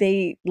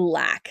 they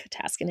lack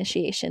task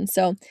initiation.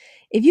 So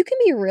if you can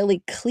be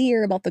really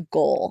clear about the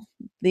goal,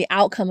 the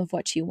outcome of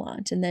what you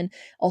want, and then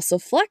also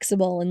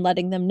flexible in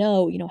letting them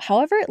know,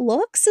 however it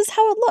looks is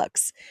how it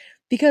looks.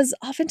 Because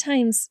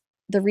oftentimes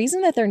the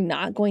reason that they're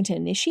not going to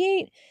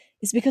initiate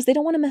is because they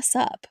don't want to mess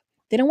up.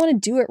 They don't want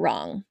to do it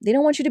wrong. They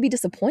don't want you to be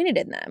disappointed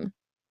in them.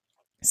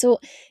 So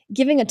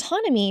giving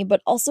autonomy, but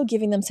also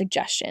giving them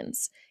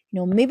suggestions.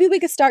 Maybe we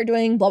could start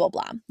doing blah, blah,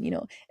 blah.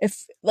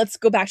 If let's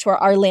go back to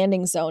our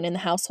landing zone in the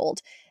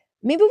household.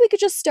 Maybe we could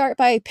just start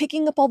by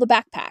picking up all the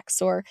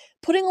backpacks or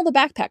putting all the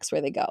backpacks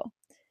where they go.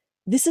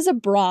 This is a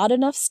broad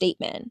enough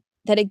statement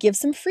that it gives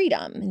some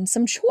freedom and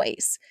some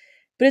choice,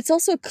 but it's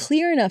also a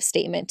clear enough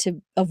statement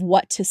of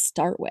what to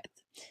start with.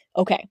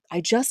 Okay, I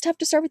just have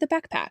to start with the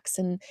backpacks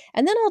and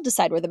then I'll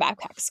decide where the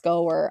backpacks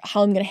go or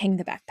how I'm going to hang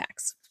the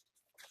backpacks.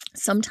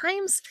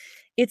 Sometimes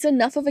it's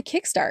enough of a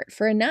kickstart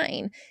for a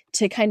 9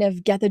 to kind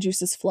of get the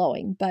juices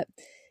flowing, but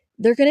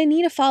they're going to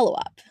need a follow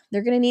up.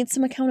 They're going to need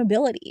some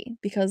accountability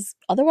because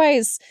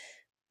otherwise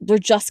they're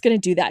just going to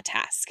do that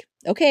task.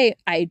 Okay,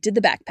 I did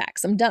the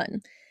backpacks, I'm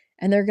done.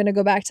 And they're going to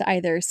go back to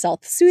either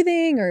self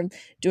soothing or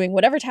doing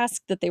whatever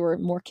task that they were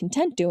more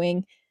content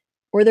doing,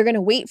 or they're going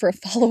to wait for a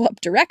follow up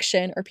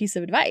direction or piece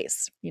of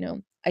advice.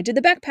 I did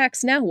the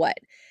backpacks, now what?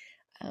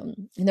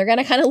 And they're going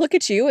to kind of look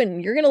at you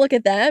and you're going to look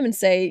at them and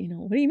say,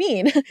 what do you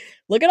mean?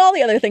 Look at all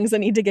the other things that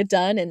need to get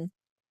done. And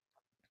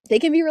they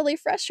can be really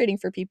frustrating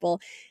for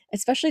people,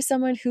 especially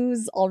someone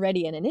who's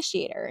already an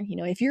initiator.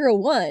 If you're a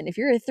 1, if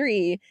you're a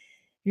 3,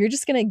 you're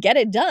just going to get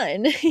it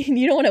done.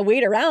 You don't want to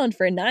wait around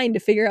for a 9 to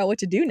figure out what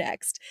to do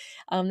next.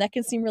 That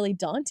can seem really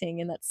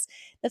daunting. And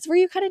that's where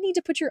you kind of need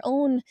to put your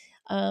own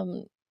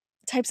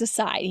types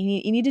aside.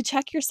 You need to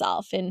check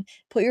yourself and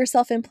put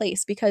yourself in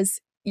place because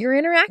you're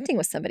interacting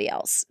with somebody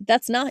else.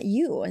 That's not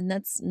you, and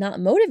that's not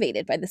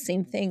motivated by the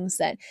same things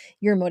that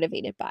you're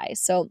motivated by.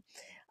 So,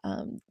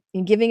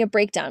 in giving a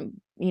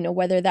breakdown,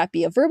 whether that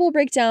be a verbal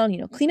breakdown,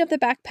 clean up the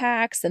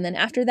backpacks, and then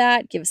after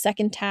that, give a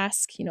second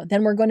task.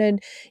 Then we're going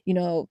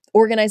to,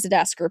 organize the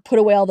desk or put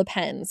away all the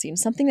pens.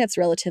 Something that's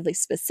relatively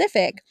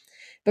specific,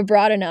 but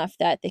broad enough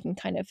that they can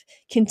kind of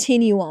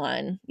continue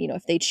on,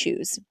 if they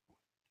choose.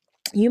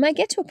 You might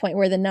get to a point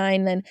where the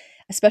 9, then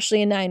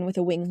especially a 9 with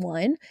a wing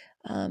 1,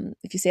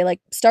 if you say like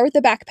start with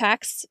the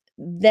backpacks,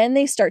 then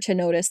they start to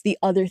notice the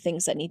other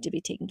things that need to be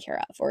taken care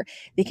of, or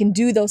they can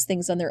do those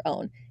things on their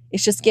own.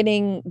 It's just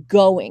getting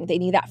going. They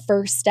need that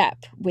first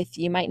step with,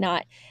 you might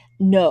not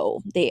know.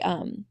 They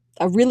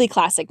a really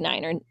classic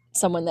 9 or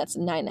someone that's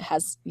 9 that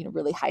has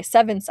really high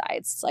 7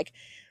 sides. It's like,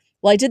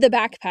 well, I did the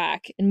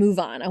backpack and move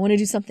on. I want to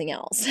do something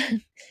else.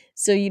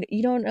 So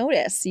you don't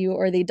notice. You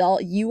are the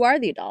adult. You are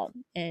the adult,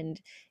 and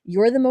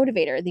you're the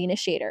motivator, the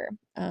initiator.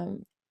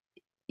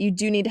 You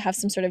do need to have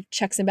some sort of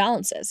checks and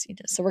balances.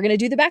 So we're going to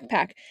do the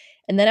backpack,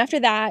 and then after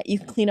that, you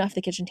can clean off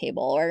the kitchen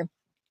table, or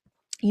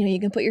You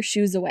can put your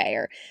shoes away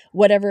or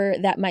whatever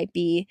that might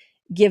be.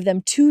 Give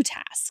them 2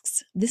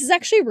 tasks. This is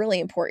actually really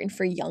important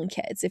for young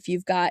kids. If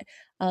you've got,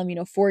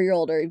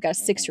 4-year-old or you've got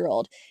a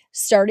 6-year-old,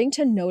 starting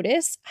to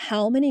notice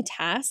how many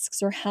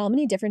tasks or how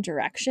many different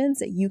directions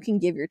that you can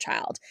give your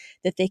child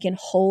that they can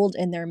hold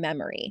in their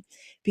memory.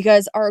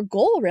 Because our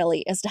goal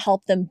really is to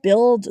help them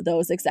build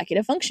those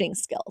executive functioning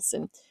skills.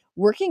 And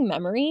working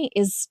memory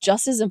is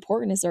just as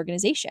important as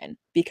organization,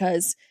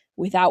 because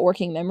without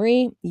working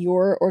memory,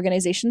 your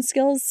organization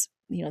skills,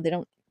 they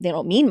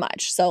don't mean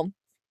much. So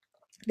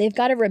they've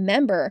got to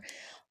remember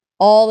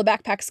all the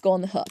backpacks go on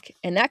the hook,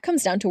 and that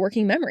comes down to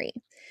working memory.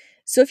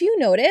 So if you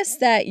notice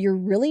that you're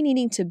really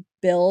needing to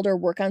build or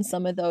work on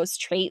some of those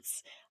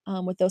traits,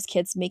 with those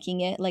kids,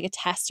 making it like a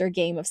test or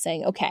game of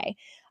saying, okay,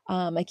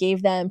 I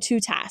gave them 2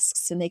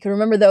 tasks and they can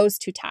remember those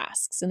 2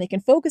 tasks and they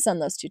can focus on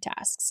those 2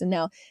 tasks. And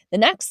now the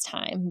next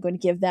time I'm going to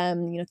give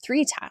them,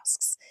 3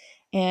 tasks,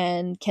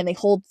 and can they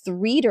hold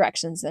 3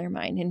 directions in their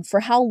mind, and for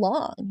how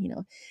long?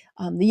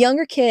 The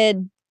younger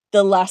kid,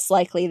 the less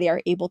likely they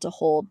are able to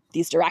hold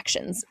these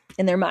directions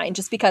in their mind,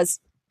 just because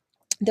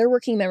their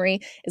working memory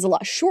is a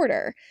lot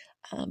shorter.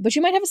 But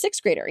you might have a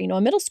 6th grader,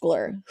 a middle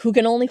schooler, who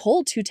can only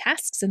hold 2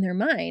 tasks in their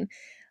mind,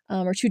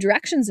 or 2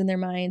 directions in their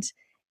mind.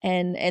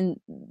 And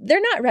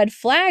they're not red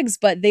flags,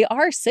 but they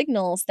are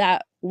signals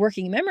that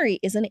working memory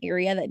is an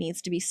area that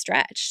needs to be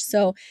stretched.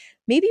 So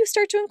maybe you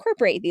start to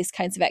incorporate these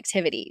kinds of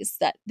activities,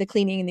 that the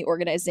cleaning and the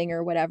organizing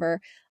or whatever,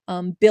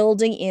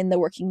 building in the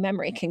working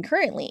memory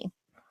concurrently.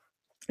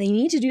 They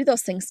need to do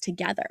those things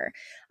together.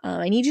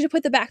 I need you to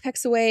put the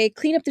backpacks away,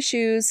 clean up the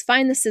shoes,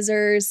 find the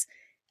scissors,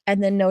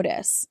 and then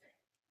notice.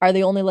 Are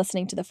they only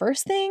listening to the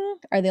first thing?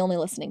 Are they only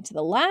listening to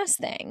the last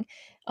thing?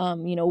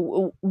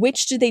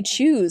 Which do they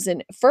choose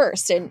and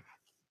first? And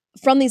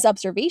from these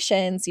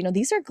observations,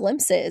 these are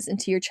glimpses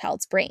into your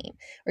child's brain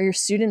or your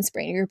student's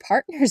brain or your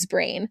partner's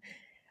brain,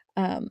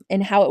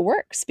 and how it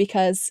works,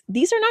 because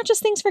these are not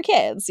just things for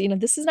kids.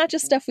 This is not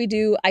just stuff we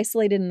do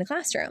isolated in the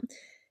classroom.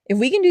 If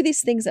we can do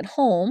these things at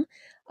home,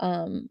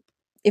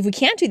 if we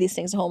can't do these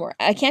things at home, or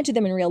I can't do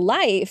them in real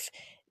life,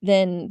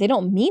 then they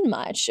don't mean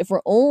much if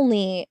we're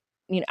only,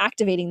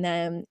 activating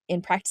them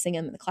and practicing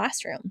them in the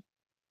classroom.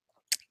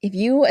 If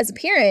you as a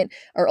parent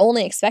are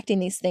only expecting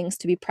these things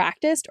to be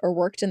practiced or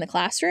worked in the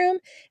classroom,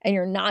 and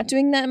you're not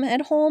doing them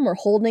at home or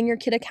holding your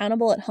kid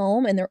accountable at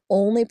home, and they're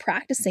only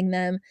practicing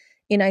them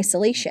in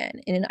isolation,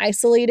 in an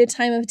isolated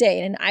time of day,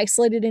 in an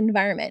isolated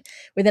environment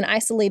with an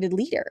isolated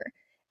leader,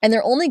 and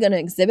they're only going to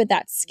exhibit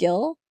that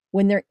skill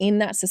when they're in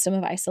that system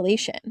of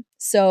isolation.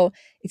 So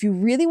if you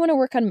really want to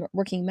work on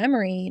working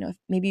memory, if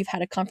maybe you've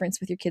had a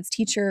conference with your kid's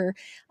teacher,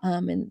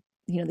 and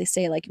they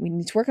say, like, we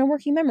need to work on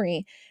working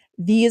memory.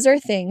 These are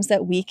things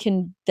that we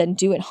can then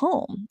do at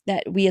home,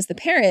 that we as the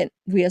parent,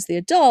 we as the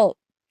adult,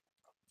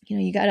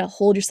 you got to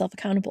hold yourself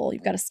accountable.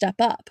 You've got to step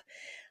up.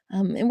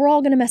 And we're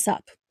all going to mess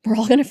up. We're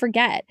all going to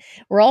forget.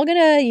 We're all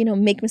going to,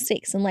 make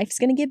mistakes, and life's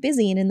going to get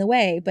busy and in the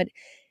way. But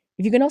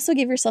if you can also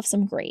give yourself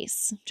some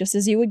grace, just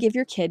as you would give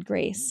your kid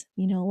grace,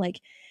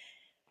 like,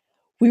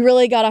 we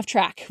really got off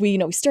track. We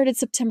started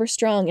September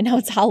strong, and now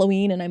it's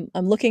Halloween, and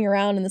I'm looking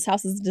around and this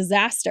house is a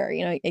disaster.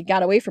 It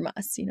got away from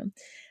us.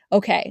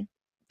 Okay,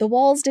 the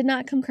walls did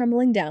not come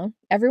crumbling down.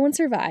 Everyone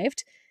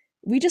survived.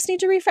 We just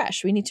need to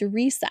refresh. We need to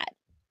reset.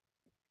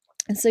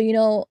 And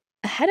so,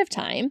 ahead of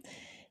time,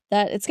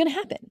 that it's going to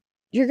happen.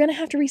 You're going to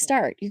have to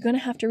restart. You're going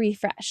to have to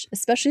refresh,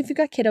 especially if you've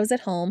got kiddos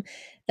at home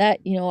that,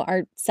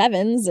 are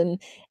 7s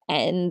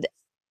and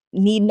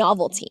need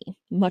novelty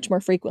much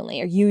more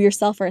frequently, or you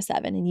yourself are a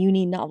 7 and you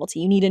need novelty.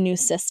 You need a new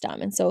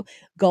system. And so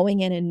going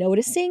in and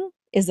noticing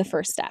is the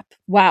first step.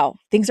 Wow,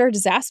 things are a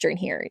disaster in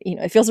here.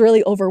 It feels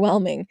really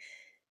overwhelming.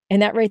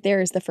 And that right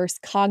there is the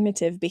first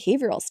cognitive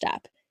behavioral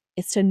step.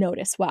 It's to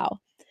notice, wow,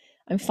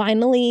 I'm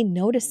finally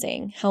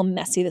noticing how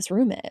messy this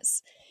room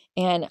is.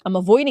 And I'm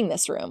avoiding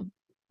this room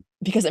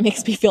because it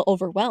makes me feel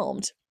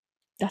overwhelmed.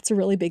 That's a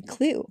really big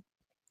clue.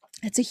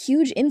 It's a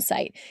huge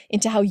insight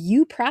into how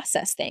you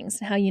process things,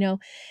 and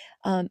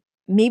how,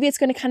 maybe it's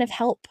going to kind of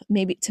help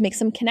maybe to make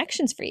some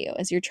connections for you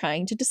as you're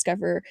trying to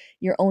discover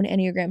your own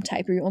Enneagram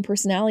type or your own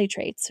personality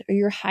traits or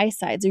your high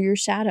sides or your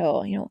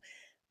shadow.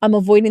 I'm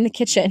avoiding the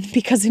kitchen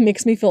because it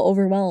makes me feel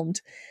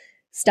overwhelmed.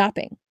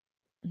 Stopping,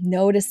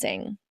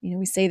 noticing.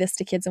 We say this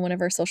to kids in one of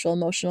our social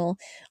emotional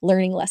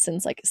learning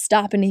lessons, like,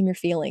 stop and name your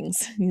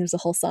feelings. There's a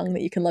whole song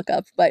that you can look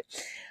up. But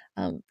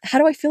how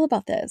do I feel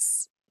about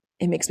this?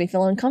 It makes me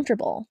feel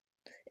uncomfortable.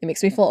 It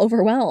makes me feel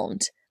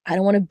overwhelmed. I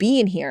don't want to be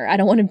in here. I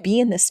don't want to be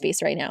in this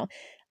space right now.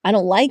 I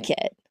don't like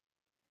it.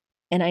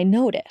 And I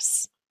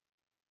notice.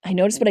 I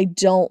notice what I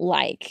don't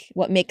like,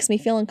 what makes me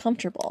feel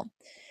uncomfortable.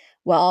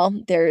 Well,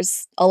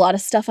 there's a lot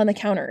of stuff on the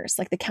counters.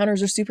 Like, the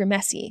counters are super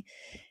messy.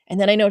 And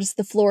then I notice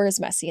the floor is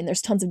messy and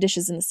there's tons of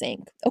dishes in the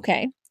sink.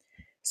 Okay.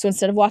 So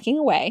instead of walking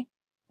away,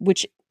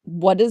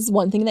 what is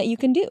one thing that you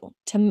can do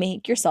to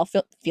make yourself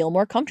feel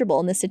more comfortable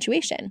in this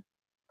situation?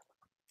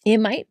 It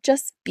might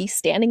just be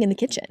standing in the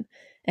kitchen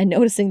and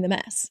noticing the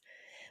mess,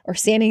 or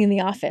standing in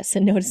the office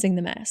and noticing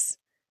the mess.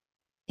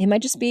 It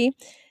might just be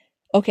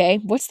Okay,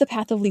 what's the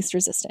path of least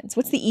resistance?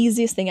 What's the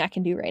easiest thing I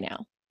can do right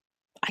now?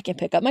 I can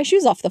pick up my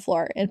shoes off the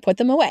floor and put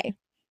them away.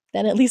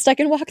 Then at least I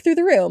can walk through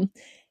the room.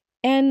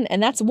 And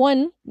that's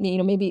one,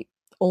 maybe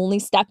only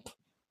step.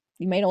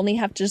 You might only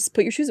have to just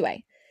put your shoes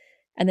away.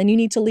 And then you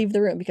need to leave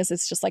the room because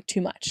it's just like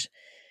too much.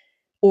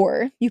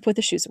 Or you put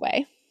the shoes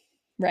away,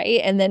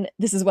 right? And then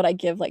this is what I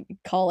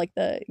call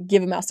the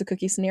give a mouse a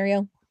cookie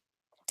scenario.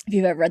 If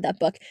you've ever read that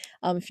book,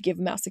 if you give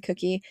a mouse a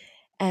cookie,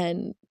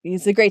 and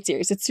it's a great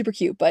series. It's super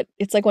cute, but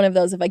it's like one of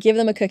those, if I give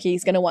them a cookie,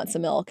 he's going to want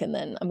some milk, and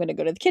then I'm going to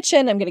go to the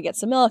kitchen, I'm going to get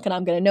some milk, and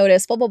I'm going to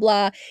notice, blah, blah,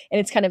 blah. And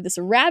it's kind of this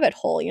rabbit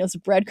hole, this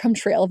breadcrumb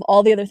trail of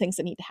all the other things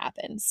that need to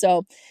happen.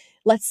 So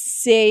let's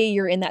say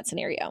you're in that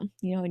scenario,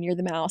 and you're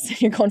the mouse and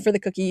you're going for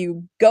the cookie.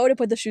 You go to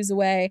put the shoes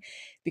away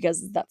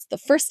because that's the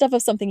first step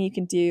of something you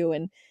can do.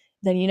 And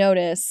then you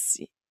notice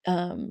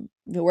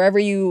wherever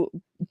you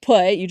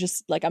put, you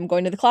just I'm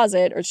going to the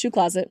closet or shoe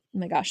closet. Oh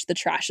my gosh, the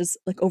trash is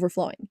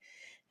overflowing.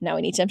 Now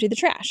I need to empty the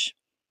trash.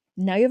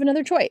 Now you have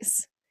another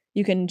choice.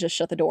 You can just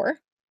shut the door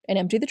and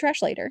empty the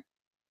trash later.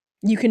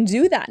 You can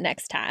do that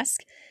next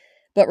task,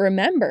 but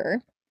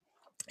remember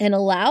and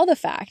allow the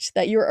fact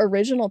that your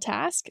original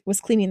task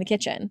was cleaning the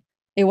kitchen.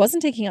 It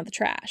wasn't taking out the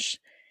trash.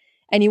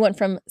 And you went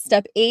from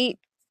step 8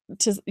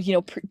 to,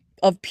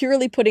 of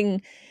purely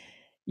putting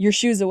your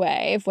shoes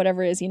away, if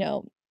whatever it is,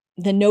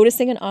 then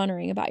noticing and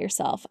honoring about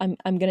yourself. I'm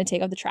going to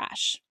take out the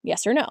trash.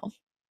 Yes or no?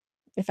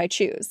 If I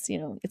choose,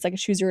 it's like a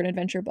choose your own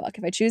adventure book.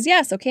 If I choose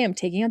yes, okay, I'm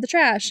taking out the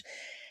trash.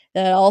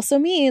 That also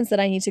means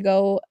that I need to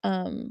go,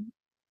 in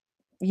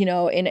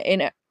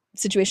a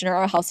situation or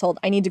our household,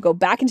 I need to go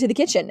back into the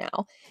kitchen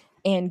now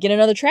and get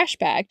another trash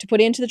bag to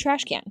put into the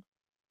trash can.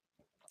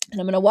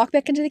 And I'm going to walk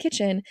back into the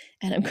kitchen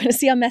and I'm going to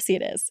see how messy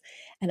it is.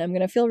 And I'm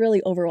going to feel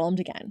really overwhelmed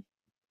again.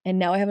 And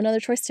now I have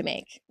another choice to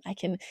make. I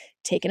can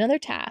take another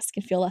task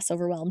and feel less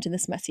overwhelmed in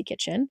this messy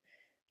kitchen,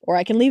 or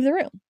I can leave the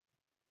room.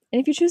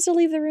 And if you choose to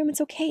leave the room,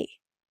 it's okay.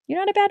 You're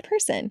not a bad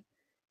person.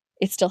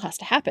 It still has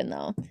to happen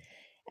though.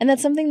 And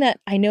that's something that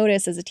I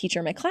notice as a teacher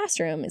in my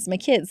classroom is my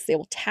kids, they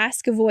will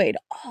task avoid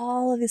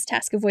all of this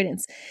task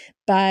avoidance.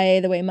 By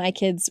the way, my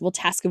kids will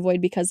task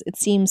avoid because it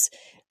seems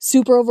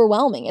super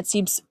overwhelming. It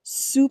seems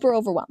super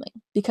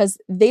overwhelming because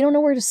they don't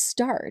know where to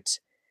start,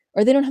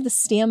 or they don't have the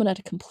stamina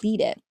to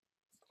complete it,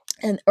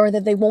 or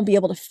that they won't be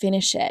able to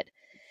finish it.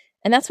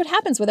 And that's what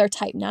happens with our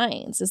type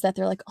 9s, is that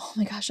they're like, oh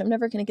my gosh, I'm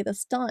never going to get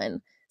this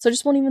done. So I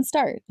just won't even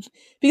start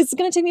because it's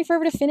going to take me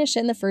forever to finish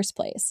it in the first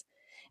place.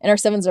 And our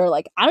 7s are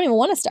like, I don't even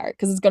want to start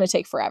because it's going to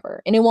take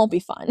forever and it won't be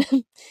fun.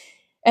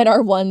 And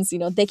our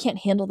 1s, they can't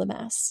handle the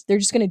mess. They're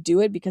just going to do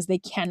it because they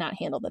cannot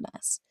handle the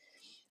mess.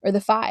 Or the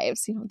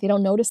 5s, they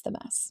don't notice the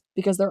mess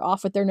because they're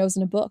off with their nose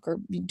in a book or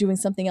doing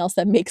something else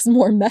that makes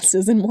more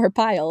messes and more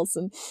piles.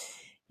 And,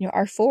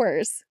 our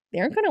 4s, they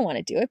aren't going to want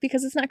to do it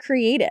because it's not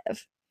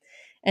creative.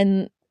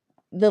 And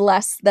the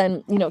less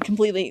than,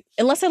 completely,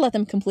 unless I let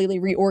them completely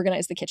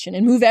reorganize the kitchen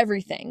and move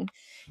everything,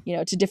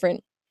 to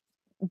different,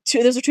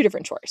 those are 2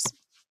 different chores.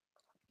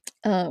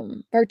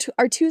 Our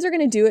 2s are going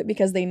to do it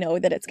because they know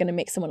that it's going to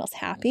make someone else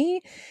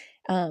happy.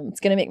 It's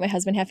going to make my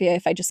husband happy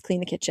if I just clean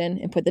the kitchen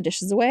and put the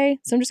dishes away.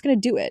 So I'm just going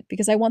to do it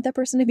because I want that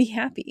person to be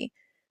happy.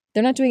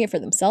 They're not doing it for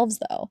themselves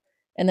though.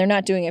 And they're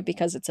not doing it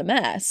because it's a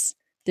mess.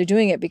 They're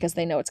doing it because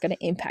they know it's going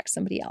to impact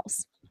somebody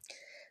else.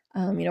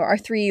 Our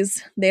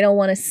 3s, they don't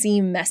want to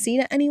seem messy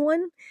to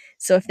anyone.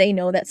 So if they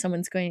know that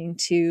someone's going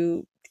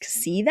to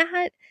see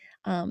that,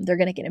 they're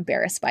going to get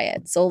embarrassed by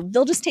it. So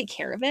they'll just take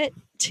care of it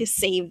to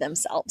save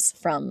themselves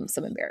from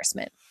some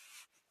embarrassment.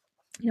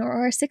 Or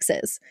our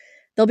 6s,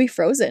 they'll be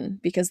frozen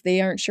because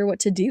they aren't sure what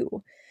to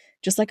do.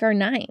 Just like our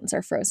 9s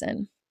are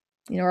frozen.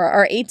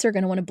 Our 8s are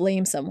going to want to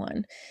blame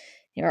someone.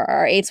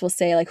 Our 8s will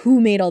say who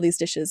made all these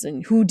dishes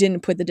and who didn't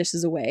put the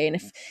dishes away. And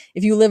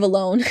if you live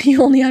alone,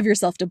 you only have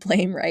yourself to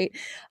blame, right?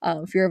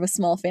 If you're of a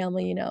small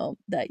family,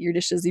 that your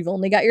dishes, you've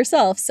only got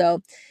yourself.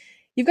 So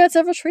you've got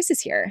several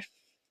choices here.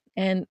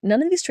 And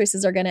none of these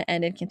choices are going to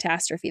end in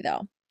catastrophe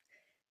though.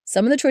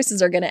 Some of the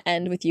choices are going to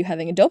end with you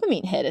having a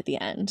dopamine hit at the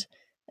end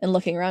and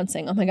looking around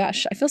saying, oh my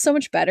gosh, I feel so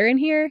much better in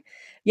here.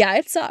 Yeah,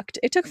 it sucked.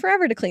 It took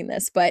forever to clean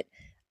this, but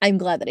I'm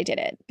glad that I did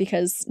it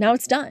because now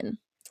it's done.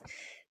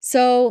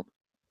 So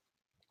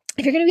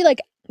if you're going to be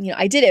like,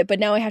 I did it, but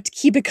now I have to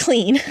keep it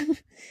clean.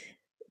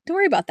 Don't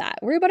worry about that.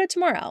 Worry about it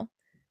tomorrow.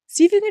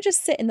 See if you can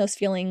just sit in those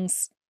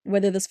feelings,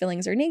 whether those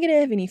feelings are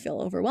negative and you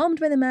feel overwhelmed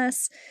by the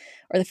mess,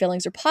 or the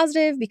feelings are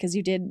positive because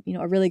you did,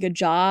 a really good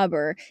job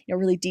or a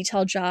really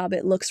detailed job.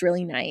 It looks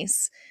really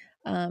nice.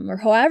 Or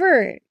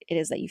however it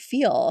is that you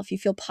feel, if you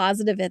feel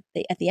positive at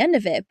the end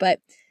of it, but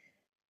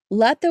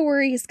let the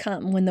worries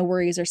come when the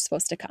worries are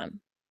supposed to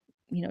come.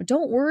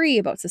 Don't worry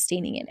about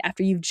sustaining it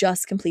after you've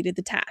just completed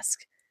the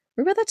task.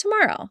 Worry about that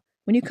tomorrow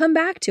when you come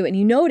back to it and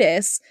you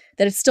notice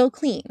that it's still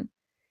clean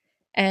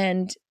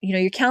and,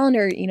 your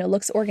calendar,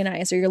 looks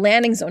organized, or your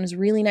landing zone is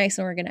really nice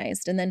and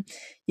organized. And then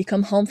you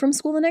come home from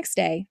school the next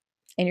day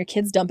and your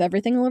kids dump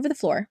everything all over the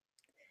floor.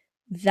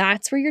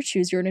 That's where your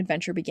choose your own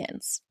adventure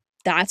begins.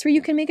 That's where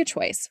you can make a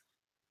choice.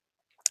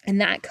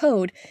 And that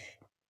code,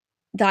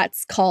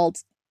 that's called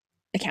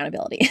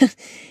accountability.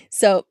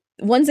 So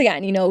once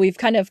again, we've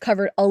kind of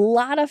covered a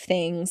lot of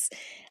things.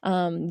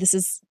 This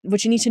is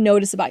what you need to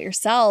notice about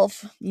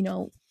yourself.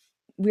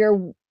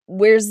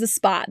 Where's the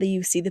spot that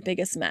you see the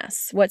biggest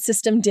mess? What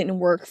system didn't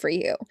work for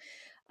you?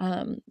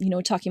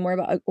 Talking more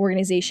about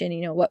organization,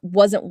 what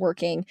wasn't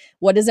working,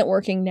 what isn't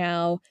working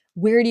now,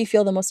 where do you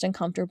feel the most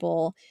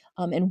uncomfortable,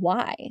 and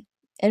why?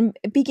 And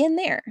begin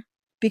there.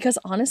 Because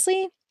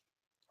honestly,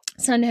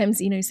 sometimes,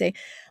 you say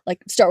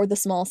like start with the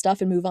small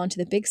stuff and move on to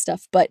the big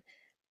stuff, but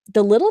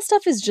the little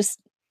stuff is just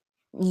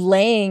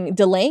delaying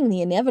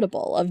the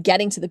inevitable of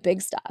getting to the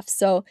big stuff.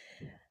 So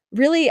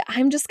really,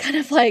 I'm just kind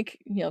of like,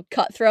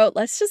 cutthroat.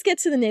 Let's just get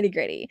to the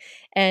nitty-gritty.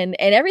 And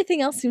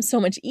everything else seems so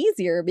much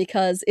easier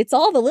because it's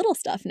all the little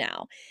stuff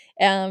now.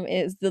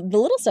 Is the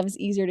little stuff is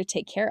easier to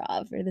take care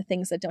of, or the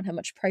things that don't have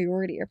much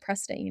priority or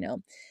precedent,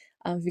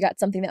 if you got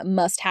something that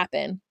must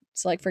happen.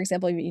 So like, for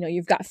example,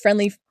 you've got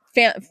family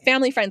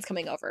friends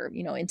coming over,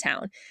 in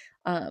town.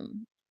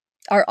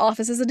 Our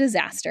office is a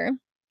disaster,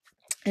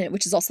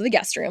 which is also the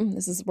guest room.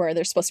 This is where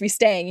they're supposed to be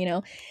staying,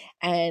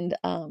 and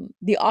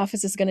the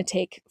office is going to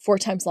take 4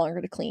 times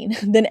longer to clean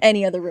than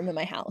any other room in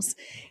my house.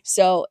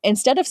 So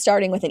instead of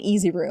starting with an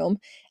easy room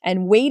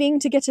and waiting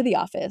to get to the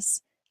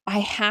office, I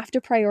have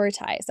to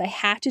prioritize. I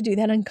have to do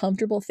that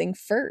uncomfortable thing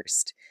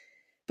first.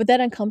 But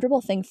that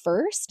uncomfortable thing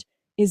first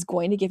is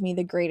going to give me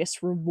the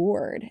greatest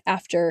reward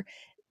after,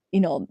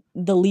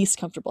 the least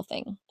comfortable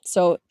thing.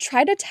 So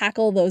try to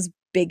tackle those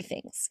big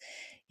things.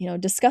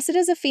 Discuss it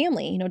as a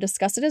family,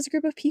 discuss it as a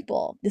group of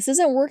people. This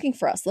isn't working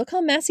for us. Look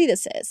how messy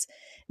this is.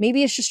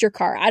 Maybe it's just your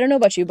car. I don't know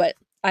about you, but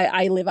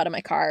I live out of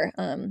my car.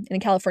 In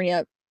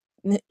California,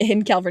 we're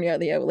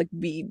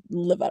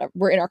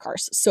in our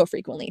cars so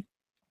frequently.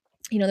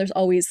 There's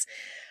always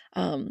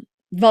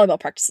volleyball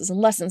practices and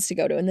lessons to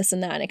go to and this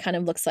and that. And it kind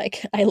of looks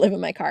like I live in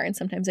my car. And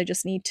sometimes I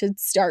just need to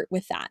start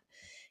with that.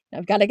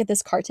 I've got to get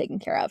this car taken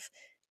care of.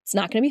 It's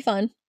not going to be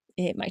fun.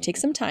 It might take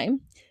some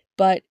time,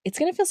 but it's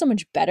going to feel so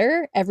much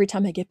better every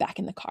time I get back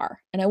in the car.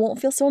 And I won't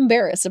feel so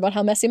embarrassed about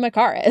how messy my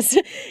car is.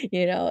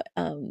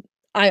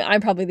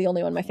 I'm probably the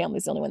only one, my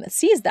family's the only one that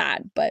sees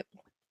that. But,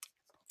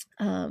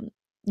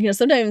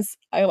 sometimes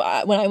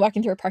when I'm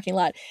walking through a parking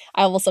lot,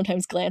 I will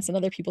sometimes glance in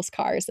other people's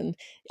cars and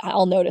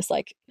I'll notice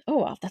like, oh,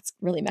 wow, that's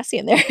really messy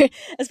in there.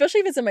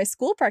 Especially if it's in my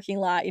school parking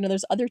lot,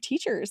 there's other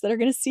teachers that are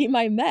going to see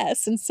my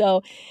mess. And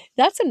so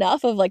that's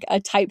enough of like a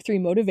type 3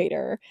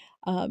 motivator.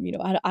 I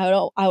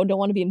don't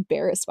want to be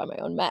embarrassed by my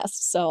own mess.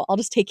 So I'll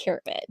just take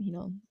care of it,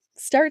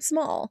 start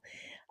small.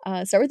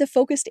 Start with a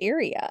focused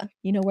area,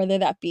 whether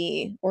that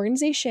be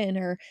organization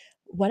or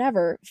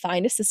whatever.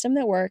 Find a system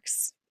that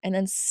works and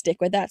then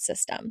stick with that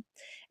system.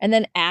 And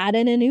then add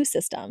in a new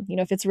system,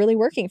 if it's really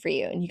working for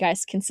you and you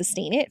guys can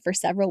sustain it for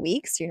several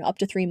weeks, up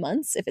to 3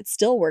 months. If it's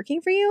still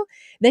working for you,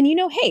 then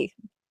hey,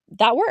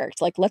 that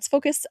worked. Like, let's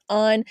focus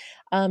on,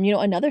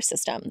 another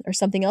system or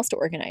something else to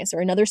organize, or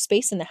another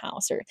space in the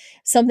house, or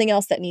something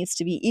else that needs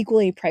to be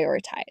equally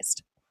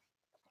prioritized.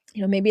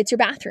 Maybe it's your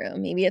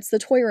bathroom, maybe it's the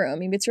toy room,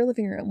 maybe it's your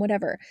living room,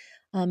 whatever,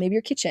 maybe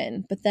your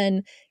kitchen, but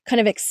then kind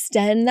of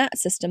extend that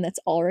system that's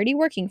already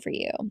working for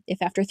you.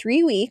 If after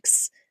 3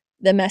 weeks,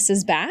 the mess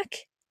is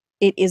back,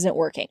 it isn't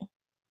working.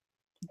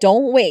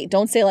 Don't wait.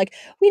 Don't say like,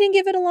 we didn't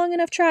give it a long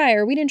enough try,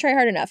 or we didn't try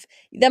hard enough.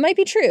 That might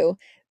be true,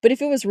 but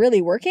if it was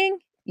really working,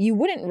 you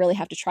wouldn't really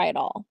have to try at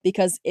all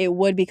because it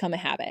would become a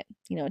habit.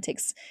 It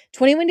takes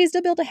 21 days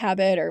to build a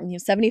habit, or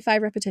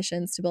 75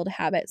 repetitions to build a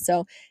habit.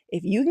 So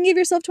if you can give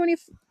yourself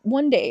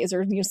 21 days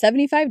or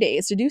 75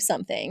 days to do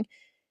something,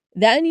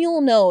 then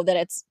you'll know that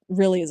it's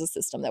really is a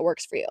system that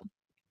works for you.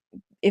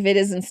 If it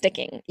isn't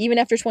sticking, even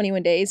after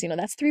 21 days,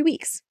 that's 3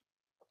 weeks.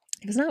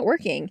 If it's not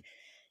working,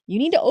 you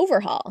need to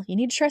overhaul. You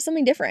need to try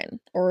something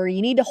different, or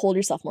you need to hold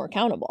yourself more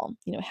accountable.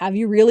 Have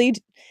you really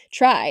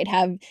tried?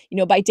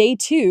 By day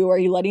 2, are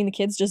you letting the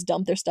kids just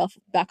dump their stuff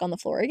back on the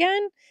floor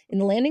again in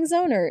the landing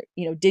zone? Or,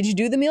 did you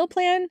do the meal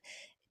plan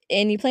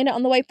and you planned it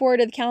on the whiteboard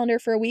or the calendar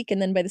for a week,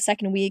 and then by the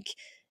second week,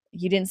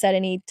 you didn't set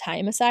any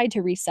time aside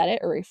to reset it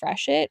or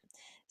refresh it?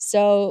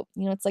 So,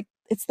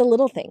 it's the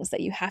little things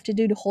that you have to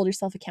do to hold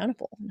yourself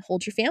accountable and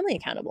hold your family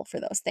accountable for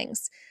those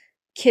things.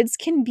 Kids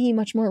can be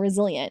much more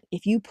resilient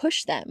if you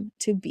push them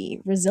to be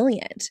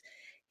resilient.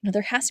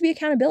 There has to be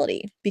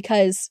accountability,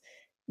 because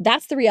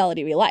that's the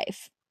reality of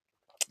life.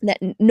 That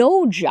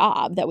no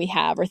job that we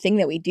have or thing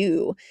that we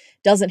do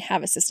doesn't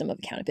have a system of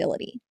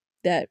accountability.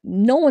 That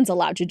no one's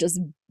allowed to just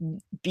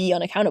be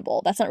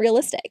unaccountable. That's not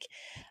realistic.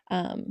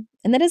 And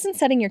that isn't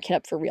setting your kid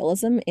up for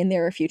realism in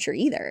their future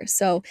either.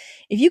 So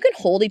if you can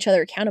hold each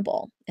other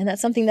accountable, and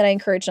that's something that I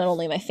encourage not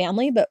only my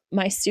family, but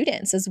my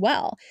students as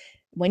well.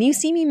 When you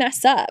see me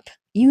mess up,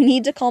 you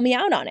need to call me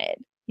out on it.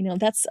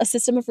 That's a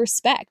system of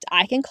respect.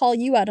 I can call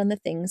you out on the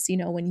things,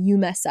 when you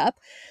mess up,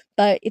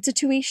 but it's a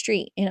two-way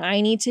street, and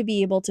I need to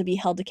be able to be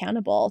held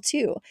accountable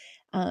too.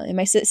 And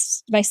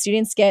my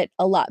students get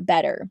a lot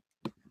better.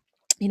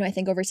 I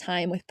think over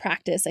time with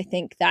practice, I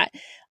think that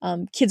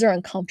kids are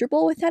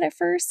uncomfortable with that at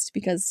first,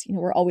 because,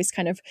 we're always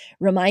kind of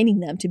reminding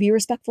them to be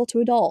respectful to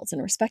adults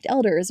and respect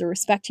elders, or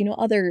respect,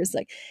 others.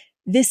 Like,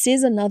 this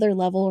is another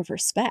level of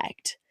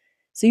respect.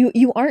 So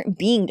you aren't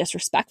being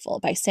disrespectful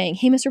by saying,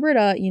 "Hey, Mr.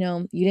 Berta, you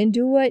didn't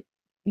do what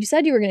you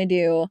said you were going to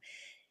do,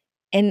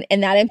 and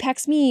that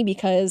impacts me,"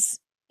 because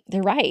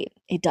they're right.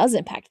 It does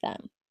impact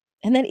them.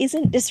 And that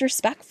isn't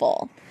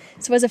disrespectful.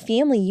 So as a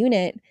family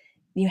unit,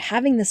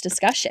 having this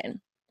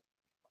discussion,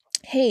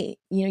 "Hey,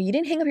 you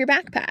didn't hang up your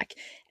backpack,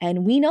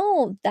 and we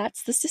know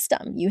that's the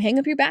system. You hang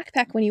up your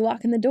backpack when you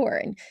walk in the door,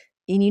 and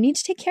you need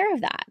to take care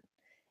of that,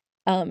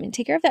 and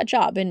take care of that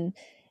job. And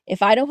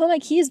if I don't put my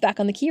keys back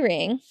on the key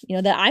ring,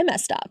 that I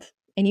messed up,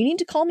 and you need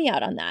to call me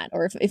out on that.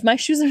 Or if my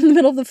shoes are in the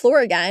middle of the floor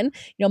again,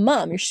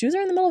 Mom, your shoes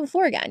are in the middle of the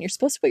floor again. You're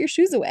supposed to put your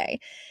shoes away,"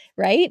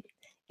 right?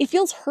 It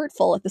feels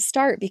hurtful at the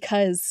start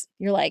because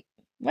you're like,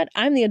 "What?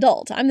 I'm the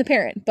adult. I'm the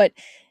parent." But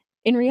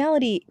in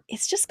reality,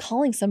 it's just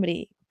calling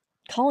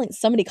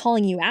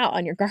you out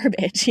on your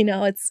garbage.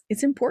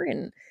 It's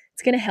important.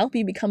 It's going to help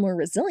you become more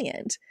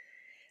resilient.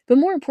 But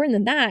more important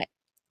than that,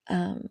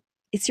 um,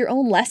 it's your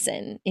own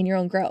lesson in your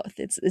own growth.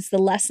 It's the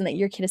lesson that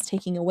your kid is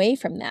taking away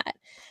from that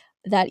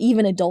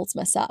even adults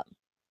mess up,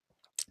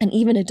 and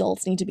even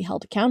adults need to be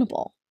held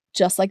accountable,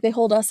 just like they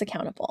hold us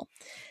accountable.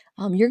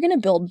 You're going to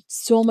build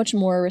so much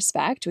more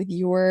respect with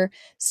your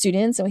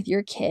students and with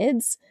your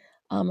kids,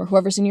 or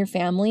whoever's in your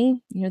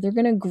family. They're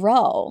going to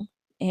grow,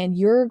 and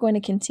you're going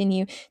to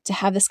continue to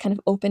have this kind of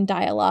open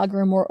dialogue,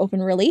 or a more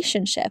open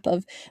relationship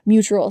of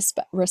mutual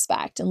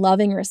respect, and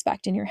loving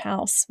respect in your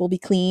house will be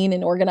clean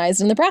and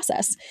organized in the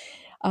process.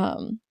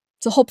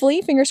 So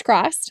hopefully, fingers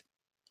crossed.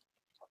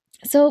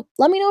 So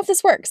let me know if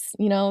this works.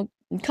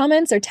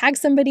 Comments, or tag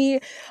somebody,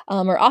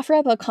 or offer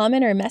up a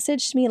comment or a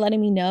message to me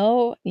letting me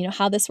know,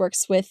 how this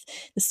works with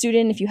the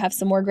student. If you have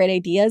some more great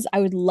ideas,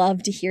 I would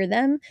love to hear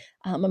them.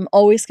 I'm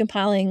always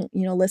compiling,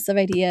 lists of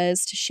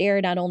ideas to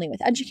share, not only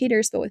with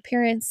educators, but with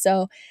parents.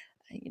 So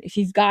if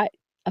you've got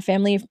a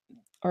family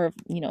or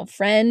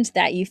friend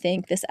that you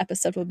think this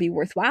episode would be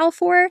worthwhile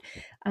for,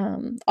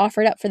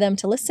 offer it up for them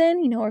to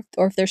listen, or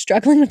if they're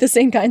struggling with the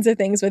same kinds of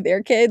things with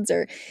their kids,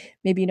 or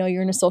maybe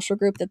you're in a social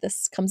group that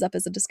this comes up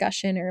as a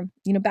discussion, or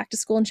back to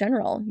school in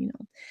general,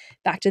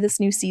 back to this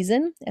new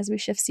season as we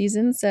shift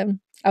seasons. So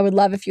I would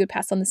love if you would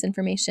pass on this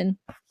information,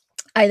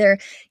 either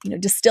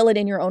distill it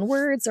in your own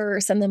words, or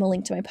send them a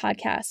link to my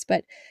podcast.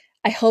 But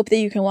I hope that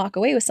you can walk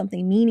away with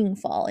something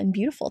meaningful and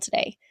beautiful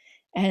today,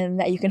 and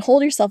that you can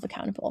hold yourself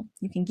accountable.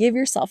 You can give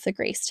yourself the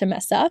grace to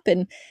mess up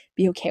and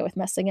be okay with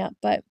messing up,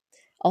 but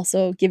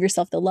also give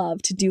yourself the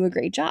love to do a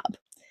great job,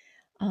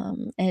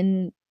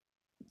 and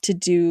to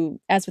do,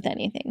 as with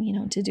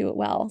anything, to do it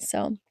well.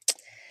 So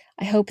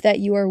I hope that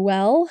you are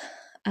well,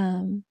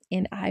 and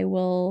I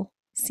will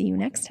see you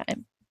next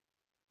time.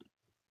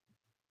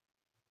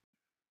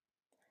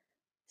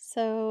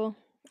 So,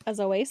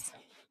 as always,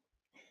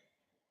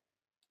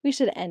 we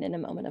should end in a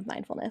moment of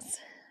mindfulness.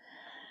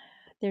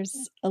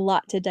 There's a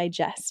lot to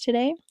digest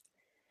today,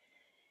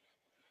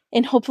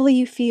 and hopefully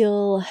you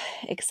feel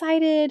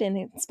excited and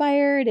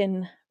inspired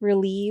and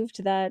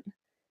relieved that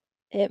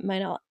it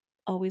might not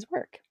always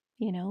work,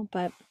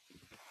 but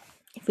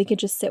if we could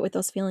just sit with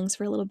those feelings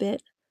for a little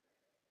bit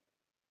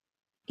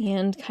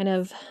and kind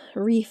of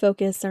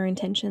refocus our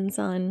intentions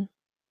on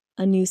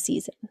a new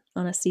season,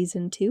 on a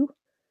season two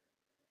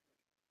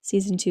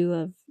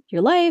of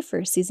your life,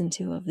 or season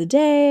 2 of the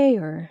day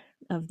or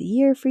of the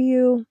year for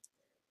you,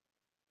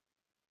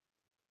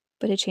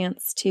 but a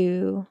chance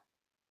to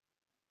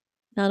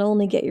not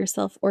only get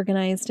yourself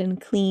organized and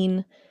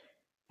clean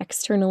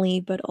externally,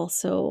 but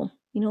also,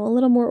 a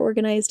little more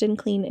organized and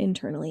clean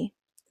internally,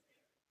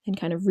 and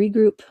kind of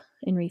regroup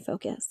and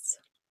refocus.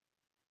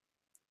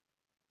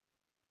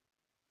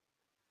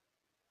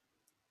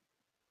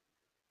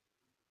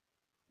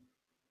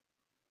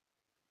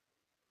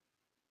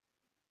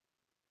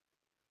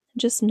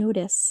 Just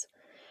notice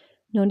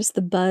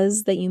the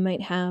buzz that you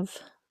might have.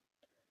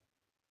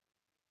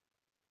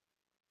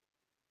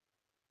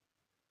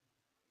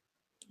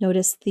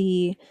 Notice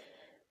the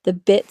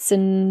bits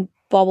and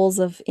bubbles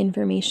of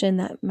information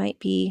that might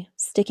be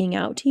sticking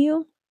out to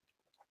you.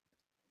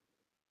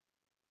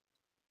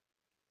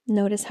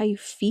 Notice how you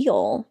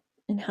feel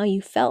and how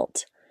you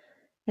felt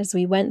as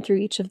we went through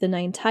each of the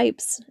 9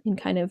 types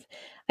and kind of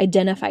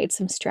identified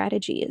some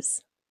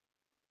strategies.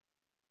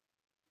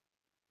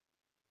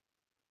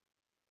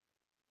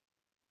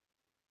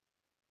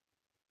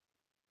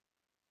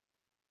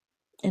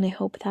 And I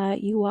hope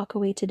that you walk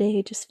away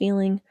today just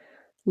feeling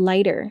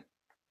lighter.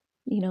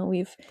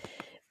 We've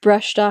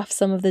brushed off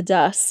some of the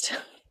dust,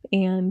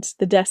 and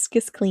the desk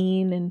is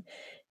clean, and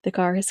the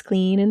car is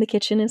clean, and the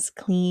kitchen is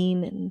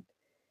clean, and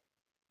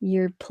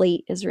your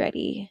plate is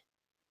ready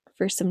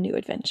for some new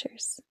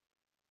adventures.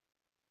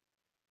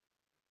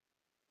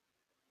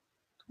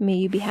 May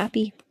you be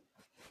happy,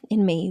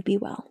 and may you be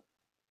well.